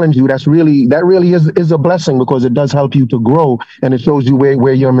people challenge you, that really is a blessing because it does help you to grow and it shows you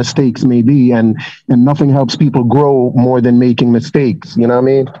where your mistakes may be. And nothing helps people grow more than making mistakes. You know what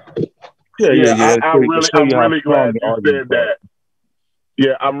I mean? Yeah. I'm really glad you said that.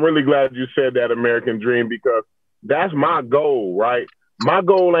 Yeah, I'm really glad you said that, American Dream, because that's my goal, right? My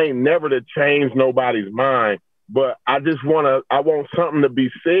goal ain't never to change nobody's mind. But I want something to be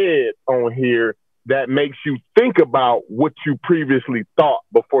said on here that makes you think about what you previously thought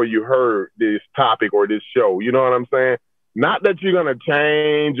before you heard this topic or this show. You know what I'm saying? Not that you're going to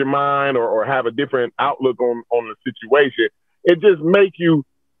change your mind or have a different outlook on the situation. It just make you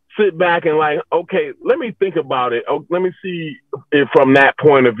sit back and like, okay, let me think about it. Oh, let me see it from that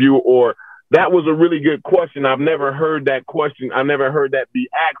point of view. Or that was a really good question. I've never heard that question. I never heard that be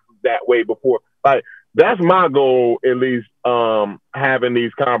asked that way before. Like, that's my goal, at least, having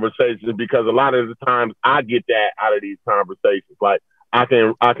these conversations, because a lot of the times I get that out of these conversations. Like I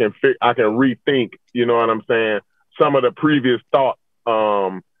can rethink, you know what I'm saying, some of the previous thoughts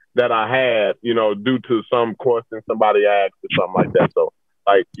that I had, due to some question somebody asked or something like that. So,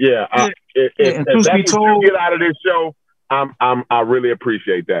 like, if that's what you get out of this show, I really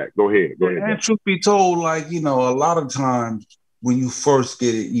appreciate that. Go ahead. And truth be told, like, a lot of times when you first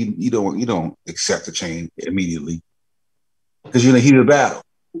get it, you don't accept the change immediately because you're in the heat of battle.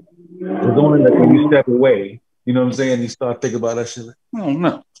 It's only like when you step away, you know what I'm saying, you start thinking about that shit. Like, oh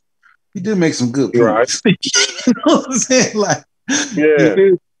no, you did make some good points. Right. You know what I'm saying? Like,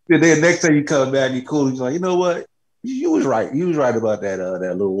 then next time you come back, you're cool. You're like, you know what? You was right. You was right about that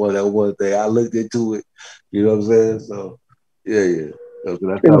that one thing. I looked into it. You know what I'm saying? So yeah.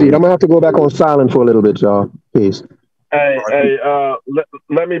 Indeed, I'm gonna have to go back on silent for a little bit, y'all. Peace. Hey,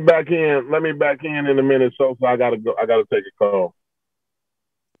 let me back in. Let me back in a minute, so I gotta go. I gotta take a call.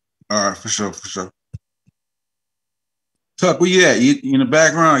 All right, for sure. Tuck, where you at? You in the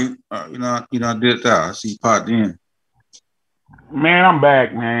background? I did that. I see you popped in. Man, I'm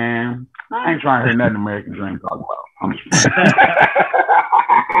back, man. I ain't trying to hear nothing American Dream talk about. I'm just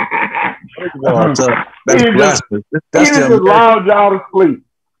that's blasphemous. That's the allowed y'all to sleep.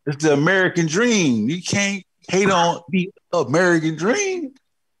 It's the American Dream. You can't hate on the American Dream.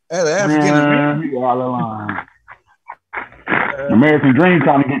 That's African American. You all alone. American Dream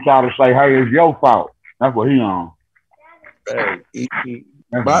trying to get y'all to say, "Hey, it's your fault." That's what he on.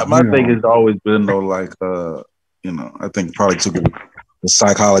 My thing has always been though, like, I think probably took the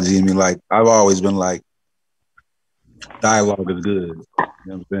psychology in me. Like, I've always been like, dialogue is good. You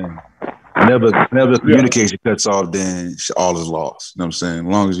know what I'm saying? Never communication cuts off, then all is lost. You know what I'm saying?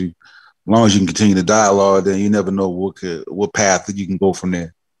 As long as you long as you can continue the dialogue, then you never know what path that you can go from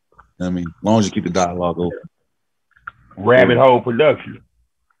there. I mean, as long as you keep the dialogue open. Rabbit hole production.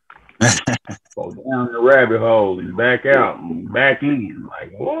 Go down the rabbit hole and back out and back in.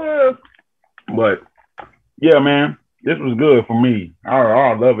 Like, what? But yeah, man, this was good for me.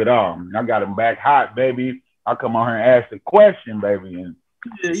 I love it all. I got him back hot, baby. I come on here and ask the question, baby. And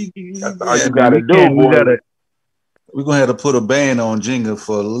that's all you gotta do, boy. We're gonna have to put a ban on Jenga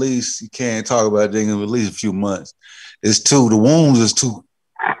for at least, you can't talk about Jenga for at least a few months. The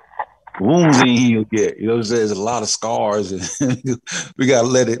wounds ain't healed yet. You know what I'm saying? There's a lot of scars, and we gotta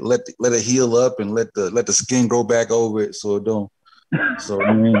let it heal up and let the skin grow back over it, so it don't. So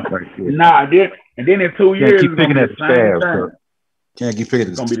I mean, and then in 2 years, keep picking at the scabs. Can't keep picking.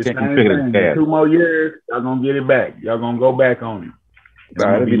 It's gonna be the same thing. In 2 more years, y'all gonna get it back. Y'all gonna go back on it.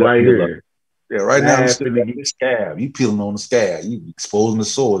 Gonna be right here. Yeah, right now you the scab. You peeling on the scab. You exposing the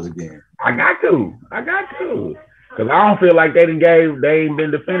sores again. I got to. Because I don't feel like they ain't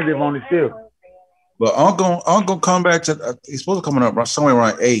been definitive on the ship. But Uncle come back to, he's supposed to come up somewhere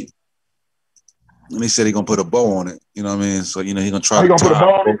around 8. And he said he's going to put a bow on it. You know what I mean? So, he's going to try to put a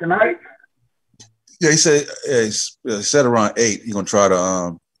bow on it tonight? Yeah, he said, he said around 8, he's going to try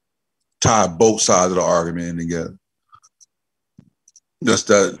to tie both sides of the argument in together. Just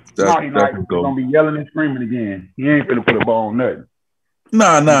that. He's going to be yelling and screaming again. He ain't going to put a bow on nothing.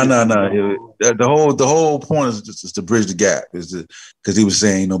 No. The whole point is just to bridge the gap. Because he was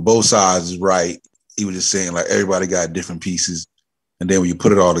saying, both sides is right. He was just saying, like, everybody got different pieces. And then when you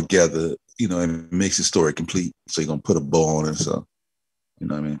put it all together, it makes the story complete. So you're going to put a bow on it. So, you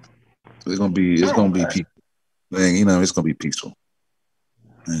know what I mean? It's going to be peaceful. It's going to be peaceful.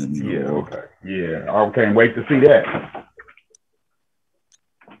 And, okay. Yeah, I can't wait to see that.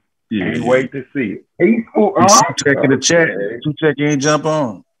 Yeah. Can't wait to see it. Peaceful. Check in the chat. Check ain't jump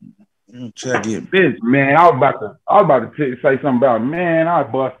on. Check in. Bitch, man, I was about to say something about, man, I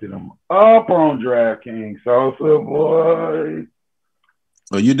busted him up on DraftKings. So, boy.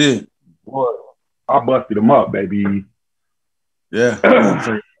 Oh, you did? Boy, I busted him up, baby. Yeah.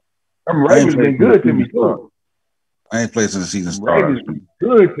 Them Ravens been good to me, too. I ain't played since the season started. Ravens been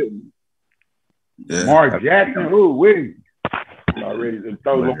good to me. Yeah. Mark Jackson, wait. Already to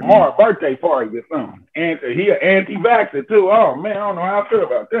throw Lamar a birthday party or something. And he an anti-vaxxer, too. Oh, man, I don't know how I feel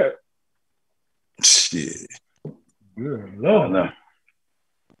about that. Shit. Good Lord. No.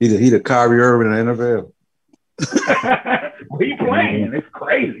 He the Kyrie Irving in the NFL. He playing. It's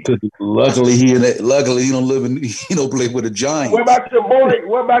crazy. Luckily he don't live in he don't play with the Giants. What about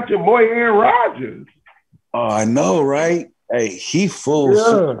your boy Aaron Rodgers? Oh, I know, right? Hey, he full.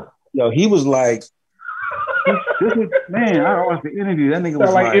 Yeah. Yo, he was like, man, I watched the interview. That nigga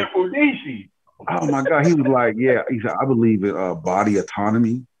was like oh my God. He was like, yeah, he said, I believe in body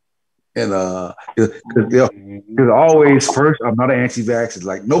autonomy. And because always first, I'm not an anti-vaxxer.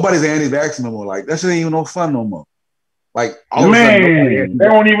 Like nobody's anti-vaxxer no more. Like that shit ain't even no fun no more. Like man, they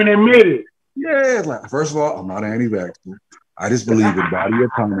won't even admit it. Yeah, it's like first of all, I'm not an anti-vaxxer. I just believe in body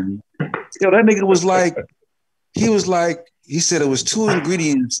autonomy. That nigga was like, he said it was 2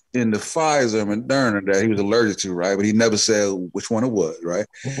 ingredients in the Pfizer and Moderna that he was allergic to, right? But he never said which one it was, right?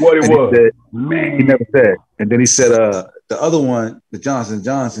 What it was. He never said. And then he said the other one, the Johnson &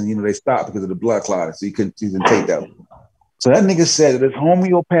 Johnson, they stopped because of the blood clotting, so he couldn't take that one. So that nigga said that his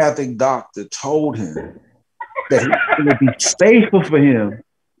homeopathic doctor told him that it would be safer for him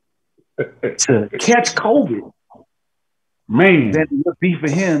to catch COVID, man, than it would be for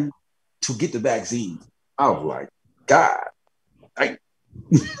him to get the vaccine. I was like, God. And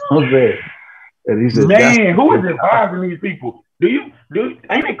he said, man, who is advising these people? Ain't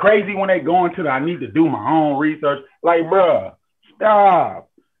it crazy when they go into I need to do my own research? Like, bruh, stop.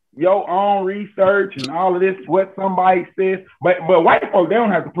 Your own research and all of this, what somebody says. But white folks, they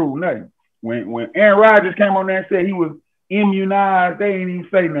don't have to prove nothing. When Aaron Rodgers came on there and said he was immunized, they ain't even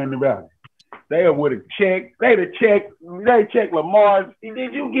say nothing about it. They would have checked. They checked Lamar.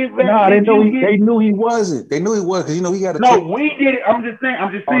 Did you get vaccinated? No, they knew he wasn't. They knew he was because he got to. No, we did it. I'm just saying.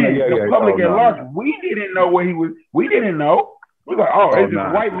 The public at large, we didn't know where he was. We didn't know. We were like, it's just a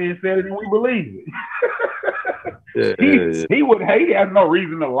white man said it and we believe it. He would hate it. Has no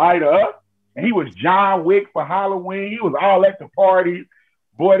reason to lie to us. And he was John Wick for Halloween. He was all at the parties.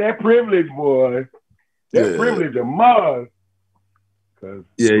 Boy, that privilege, boy. That privilege of mud.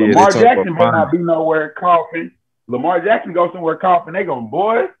 Lamar Jackson may not be nowhere coughing. Lamar Jackson goes somewhere coughing. They going,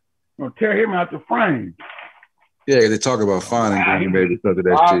 boy, gonna tear him out the frame. Yeah, they talk about fining Green Bay because of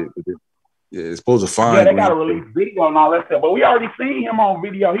that shit. Yeah, it's supposed to fine. Yeah, they got to release video and all that stuff. But we already seen him on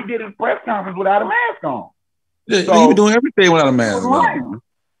video. He did his press conference without a mask on. Yeah, so, he was doing everything without a mask on.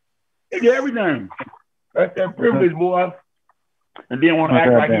 They get everything. That's that privilege, boy. And then want to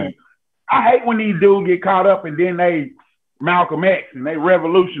act like he. I hate when these dudes get caught up and then they Malcolm X and they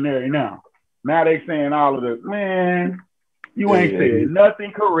revolutionary now. Now they saying all of this. Man, you ain't said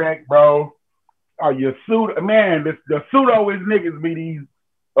nothing correct, bro. Are you pseudo? Man, the pseudo is niggas be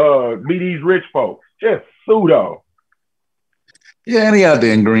these rich folks. Just pseudo. Yeah, and he out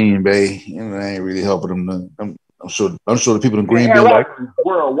there in Green Bay. You know, they ain't really helping them none. I'm sure the people in Green Bay like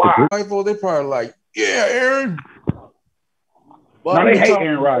worldwide. They probably like, yeah, Aaron. Well, no, they hate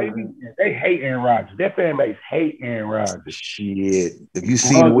Aaron Rodgers. They hate Aaron Rodgers. Their fan base hate Aaron Rodgers. Shit. If you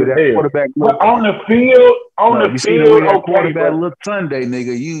see the way that quarterback look on the field, that quarterback look Sunday,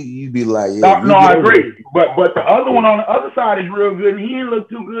 nigga, you be like, yeah. No, I agree. But the other one on the other side is real good, and he didn't look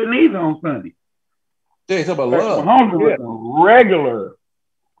too good neither on Sunday. Yeah, you talking about Love. Mahomes was regular.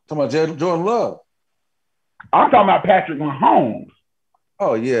 Talking about Jordan Love. I'm talking about Patrick Mahomes.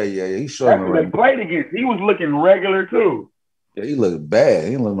 Oh, yeah. He's showing that's who they played against. He was looking regular, too. Yeah, he looked bad.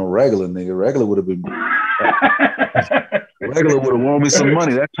 He didn't look no regular, nigga. Regular would have been. Regular would have won me some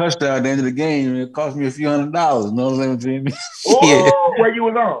money. That touchdown at the end of the game, it cost me a few $100. You know what I'm saying? Oh, where you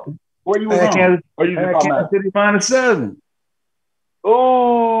was on? Where you was on? Kansas City -7.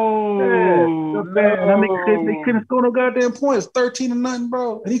 Oh, man. I mean, they couldn't score no goddamn points. 13-0,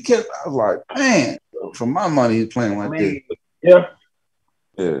 bro. And he kept. I was like, man, for my money, he's playing like this. Yeah.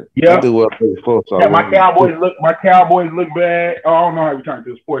 Yeah. My Cowboys look bad. Oh, I don't know how we turn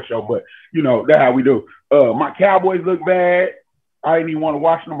to a sports show, but you know that's how we do. My Cowboys look bad. I didn't even want to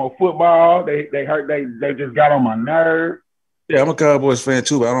watch no more football. They hurt. They just got on my nerve. Yeah, I'm a Cowboys fan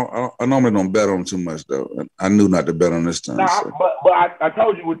too, but I normally don't bet on them too much though. I knew not to bet on this time. Nah, so. but I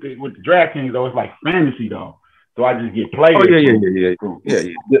told you with the DraftKings though, it's like fantasy though. So I just get players. Oh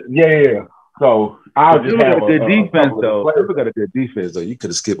yeah. So I'll just have a defense though. If got a good defense though, you could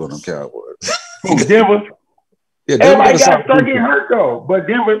have skipped on them Cowboys. Denver. Yeah, everybody got to start getting hurt though. But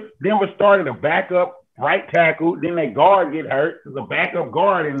Denver started a backup right tackle. Then they guard get hurt. There's a backup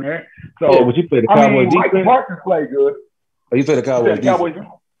guard in there. So yeah, but you play the Cowboys defense. Mike Parsons play good. Oh, you play the Cowboys defense?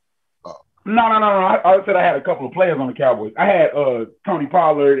 No. I said I had a couple of players on the Cowboys. I had Tony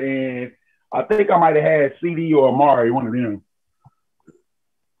Pollard and I think I might have had CD or Amari, one of them.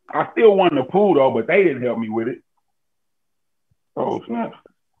 I still won the pool though, but they didn't help me with it. Oh snap!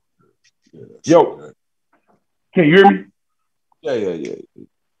 Yo, can you hear me? Yeah.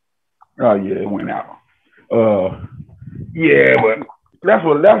 Oh yeah, it went out. Yeah, but that's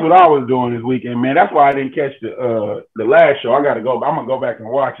what I was doing this weekend, man. That's why I didn't catch the last show. I gotta go. I'm gonna go back and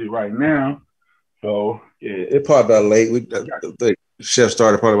watch it right now. So yeah, it probably about late. The chef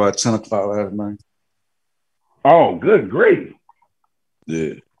started probably about 10 o'clock last night. Oh, good grief!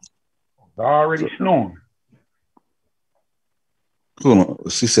 Yeah. Already snoring. Hold on.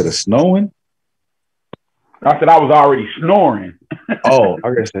 She said it's snowing? I said I was already snoring. Oh,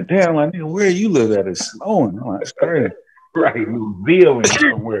 I guess said, damn, like, nigga, where you live at? It's snowing. Oh, that's crazy. Right, New Zealand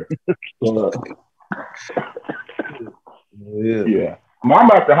somewhere. Yeah. I'm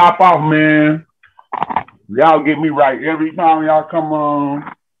about to hop off, man. Y'all get me right every time y'all come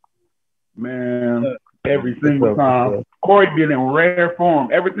on. Man, every single time. Corey been in rare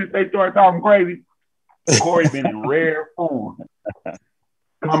form. Ever since they started talking crazy, Corey been in rare form.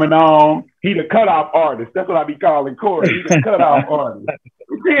 Coming on. He the cutoff artist. That's what I be calling Corey. He the cutoff artist.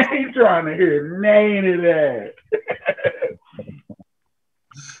 He's trying to hear name of that.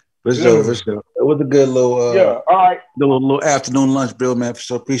 For sure. It was a good little all right. Little afternoon lunch, Bill, man. For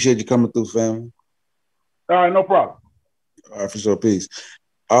sure. Appreciate you coming through, family. All right, no problem. All right, for sure. Peace.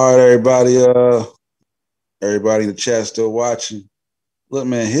 All right, everybody. Everybody in the chat still watching. Look,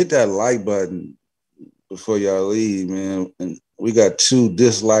 man, hit that like button before y'all leave, man. And we got 2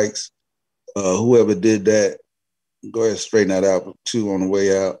 dislikes. Whoever did that, go ahead and straighten that out. 2 on the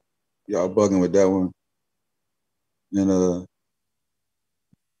way out. Y'all bugging with that one. And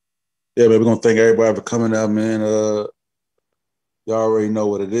yeah, man, we're gonna thank everybody for coming out, man. Y'all already know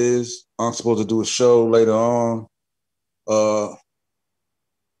what it is. I'm supposed to do a show later on.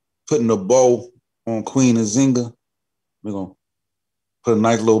 Putting a bow on Queen Nzinga. We're gonna put a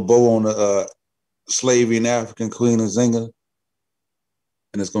nice little bow on the slavery in African Queen Nzinga.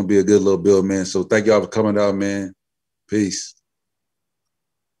 And it's gonna be a good little build, man. So thank y'all for coming out, man. Peace.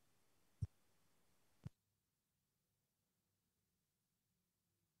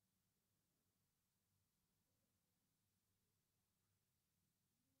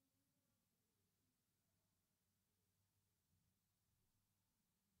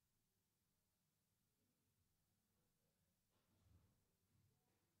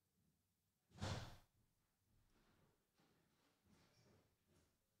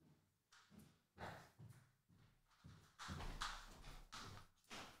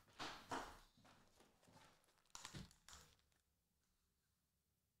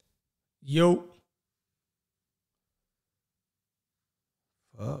 Yo.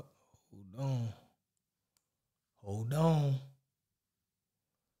 Fuck. Hold on. Hold on.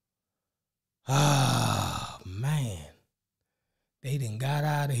 Ah, man. They done got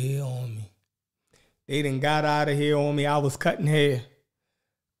out of here on me. They done got out of here on me. I was cutting hair.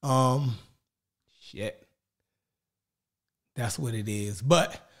 Shit. That's what it is.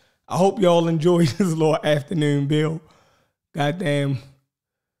 But I hope y'all enjoyed this little afternoon bill. Goddamn.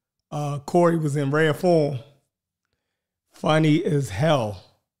 Corey was in rare form. Funny as hell.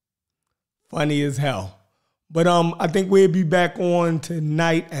 Funny as hell. But I think we'll be back on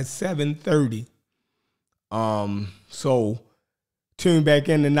tonight at 7:30. So tune back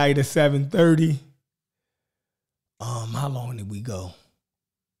in tonight at 7:30. How long did we go?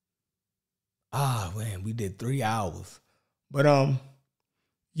 Ah, man, we did 3 hours. But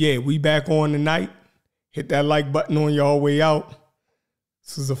yeah, we back on tonight. Hit that like button on your way out.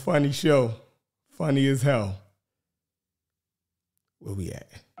 This is a funny show. Funny as hell. Where we at?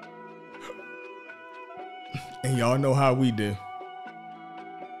 And y'all know how we do.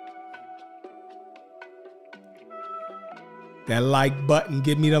 That like button,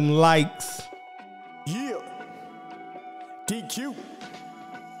 give me them likes. Yeah. DQ.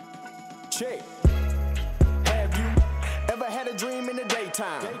 Check. Have you ever had a dream in the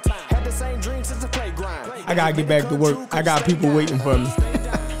daytime? Had the same dream since the playground. I gotta get back to work. I got people waiting for me.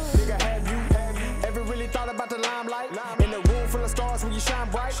 Nigga, have you ever really thought about the limelight? In a room full of stars when you shine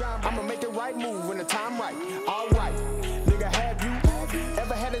bright. I'ma make the right move when the time right. Alright. Nigga, have you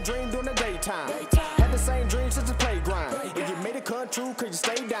ever had a dream during the daytime? Had the same dream since the playground. If you made it come true, could you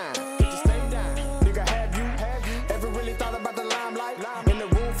stay down? Nigga, have you ever really thought about the limelight? In a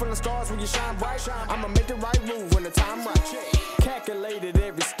room full of stars when you shine bright. I'ma make the right move when the time right. Calculated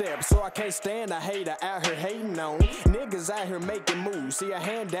every step, so I can't stand a hater out here hating on. Niggas out here making moves. See a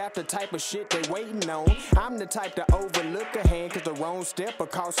hand out the type of shit they waiting on. I'm the type to overlook a hand, cause the wrong step will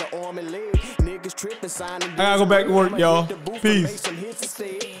cost an arm and leg. Niggas tripping, signing. I gotta go back to work, y'all. Peace.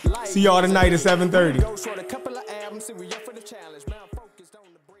 See y'all tonight at 7:30. Go short a couple of albums, see we up for the challenge.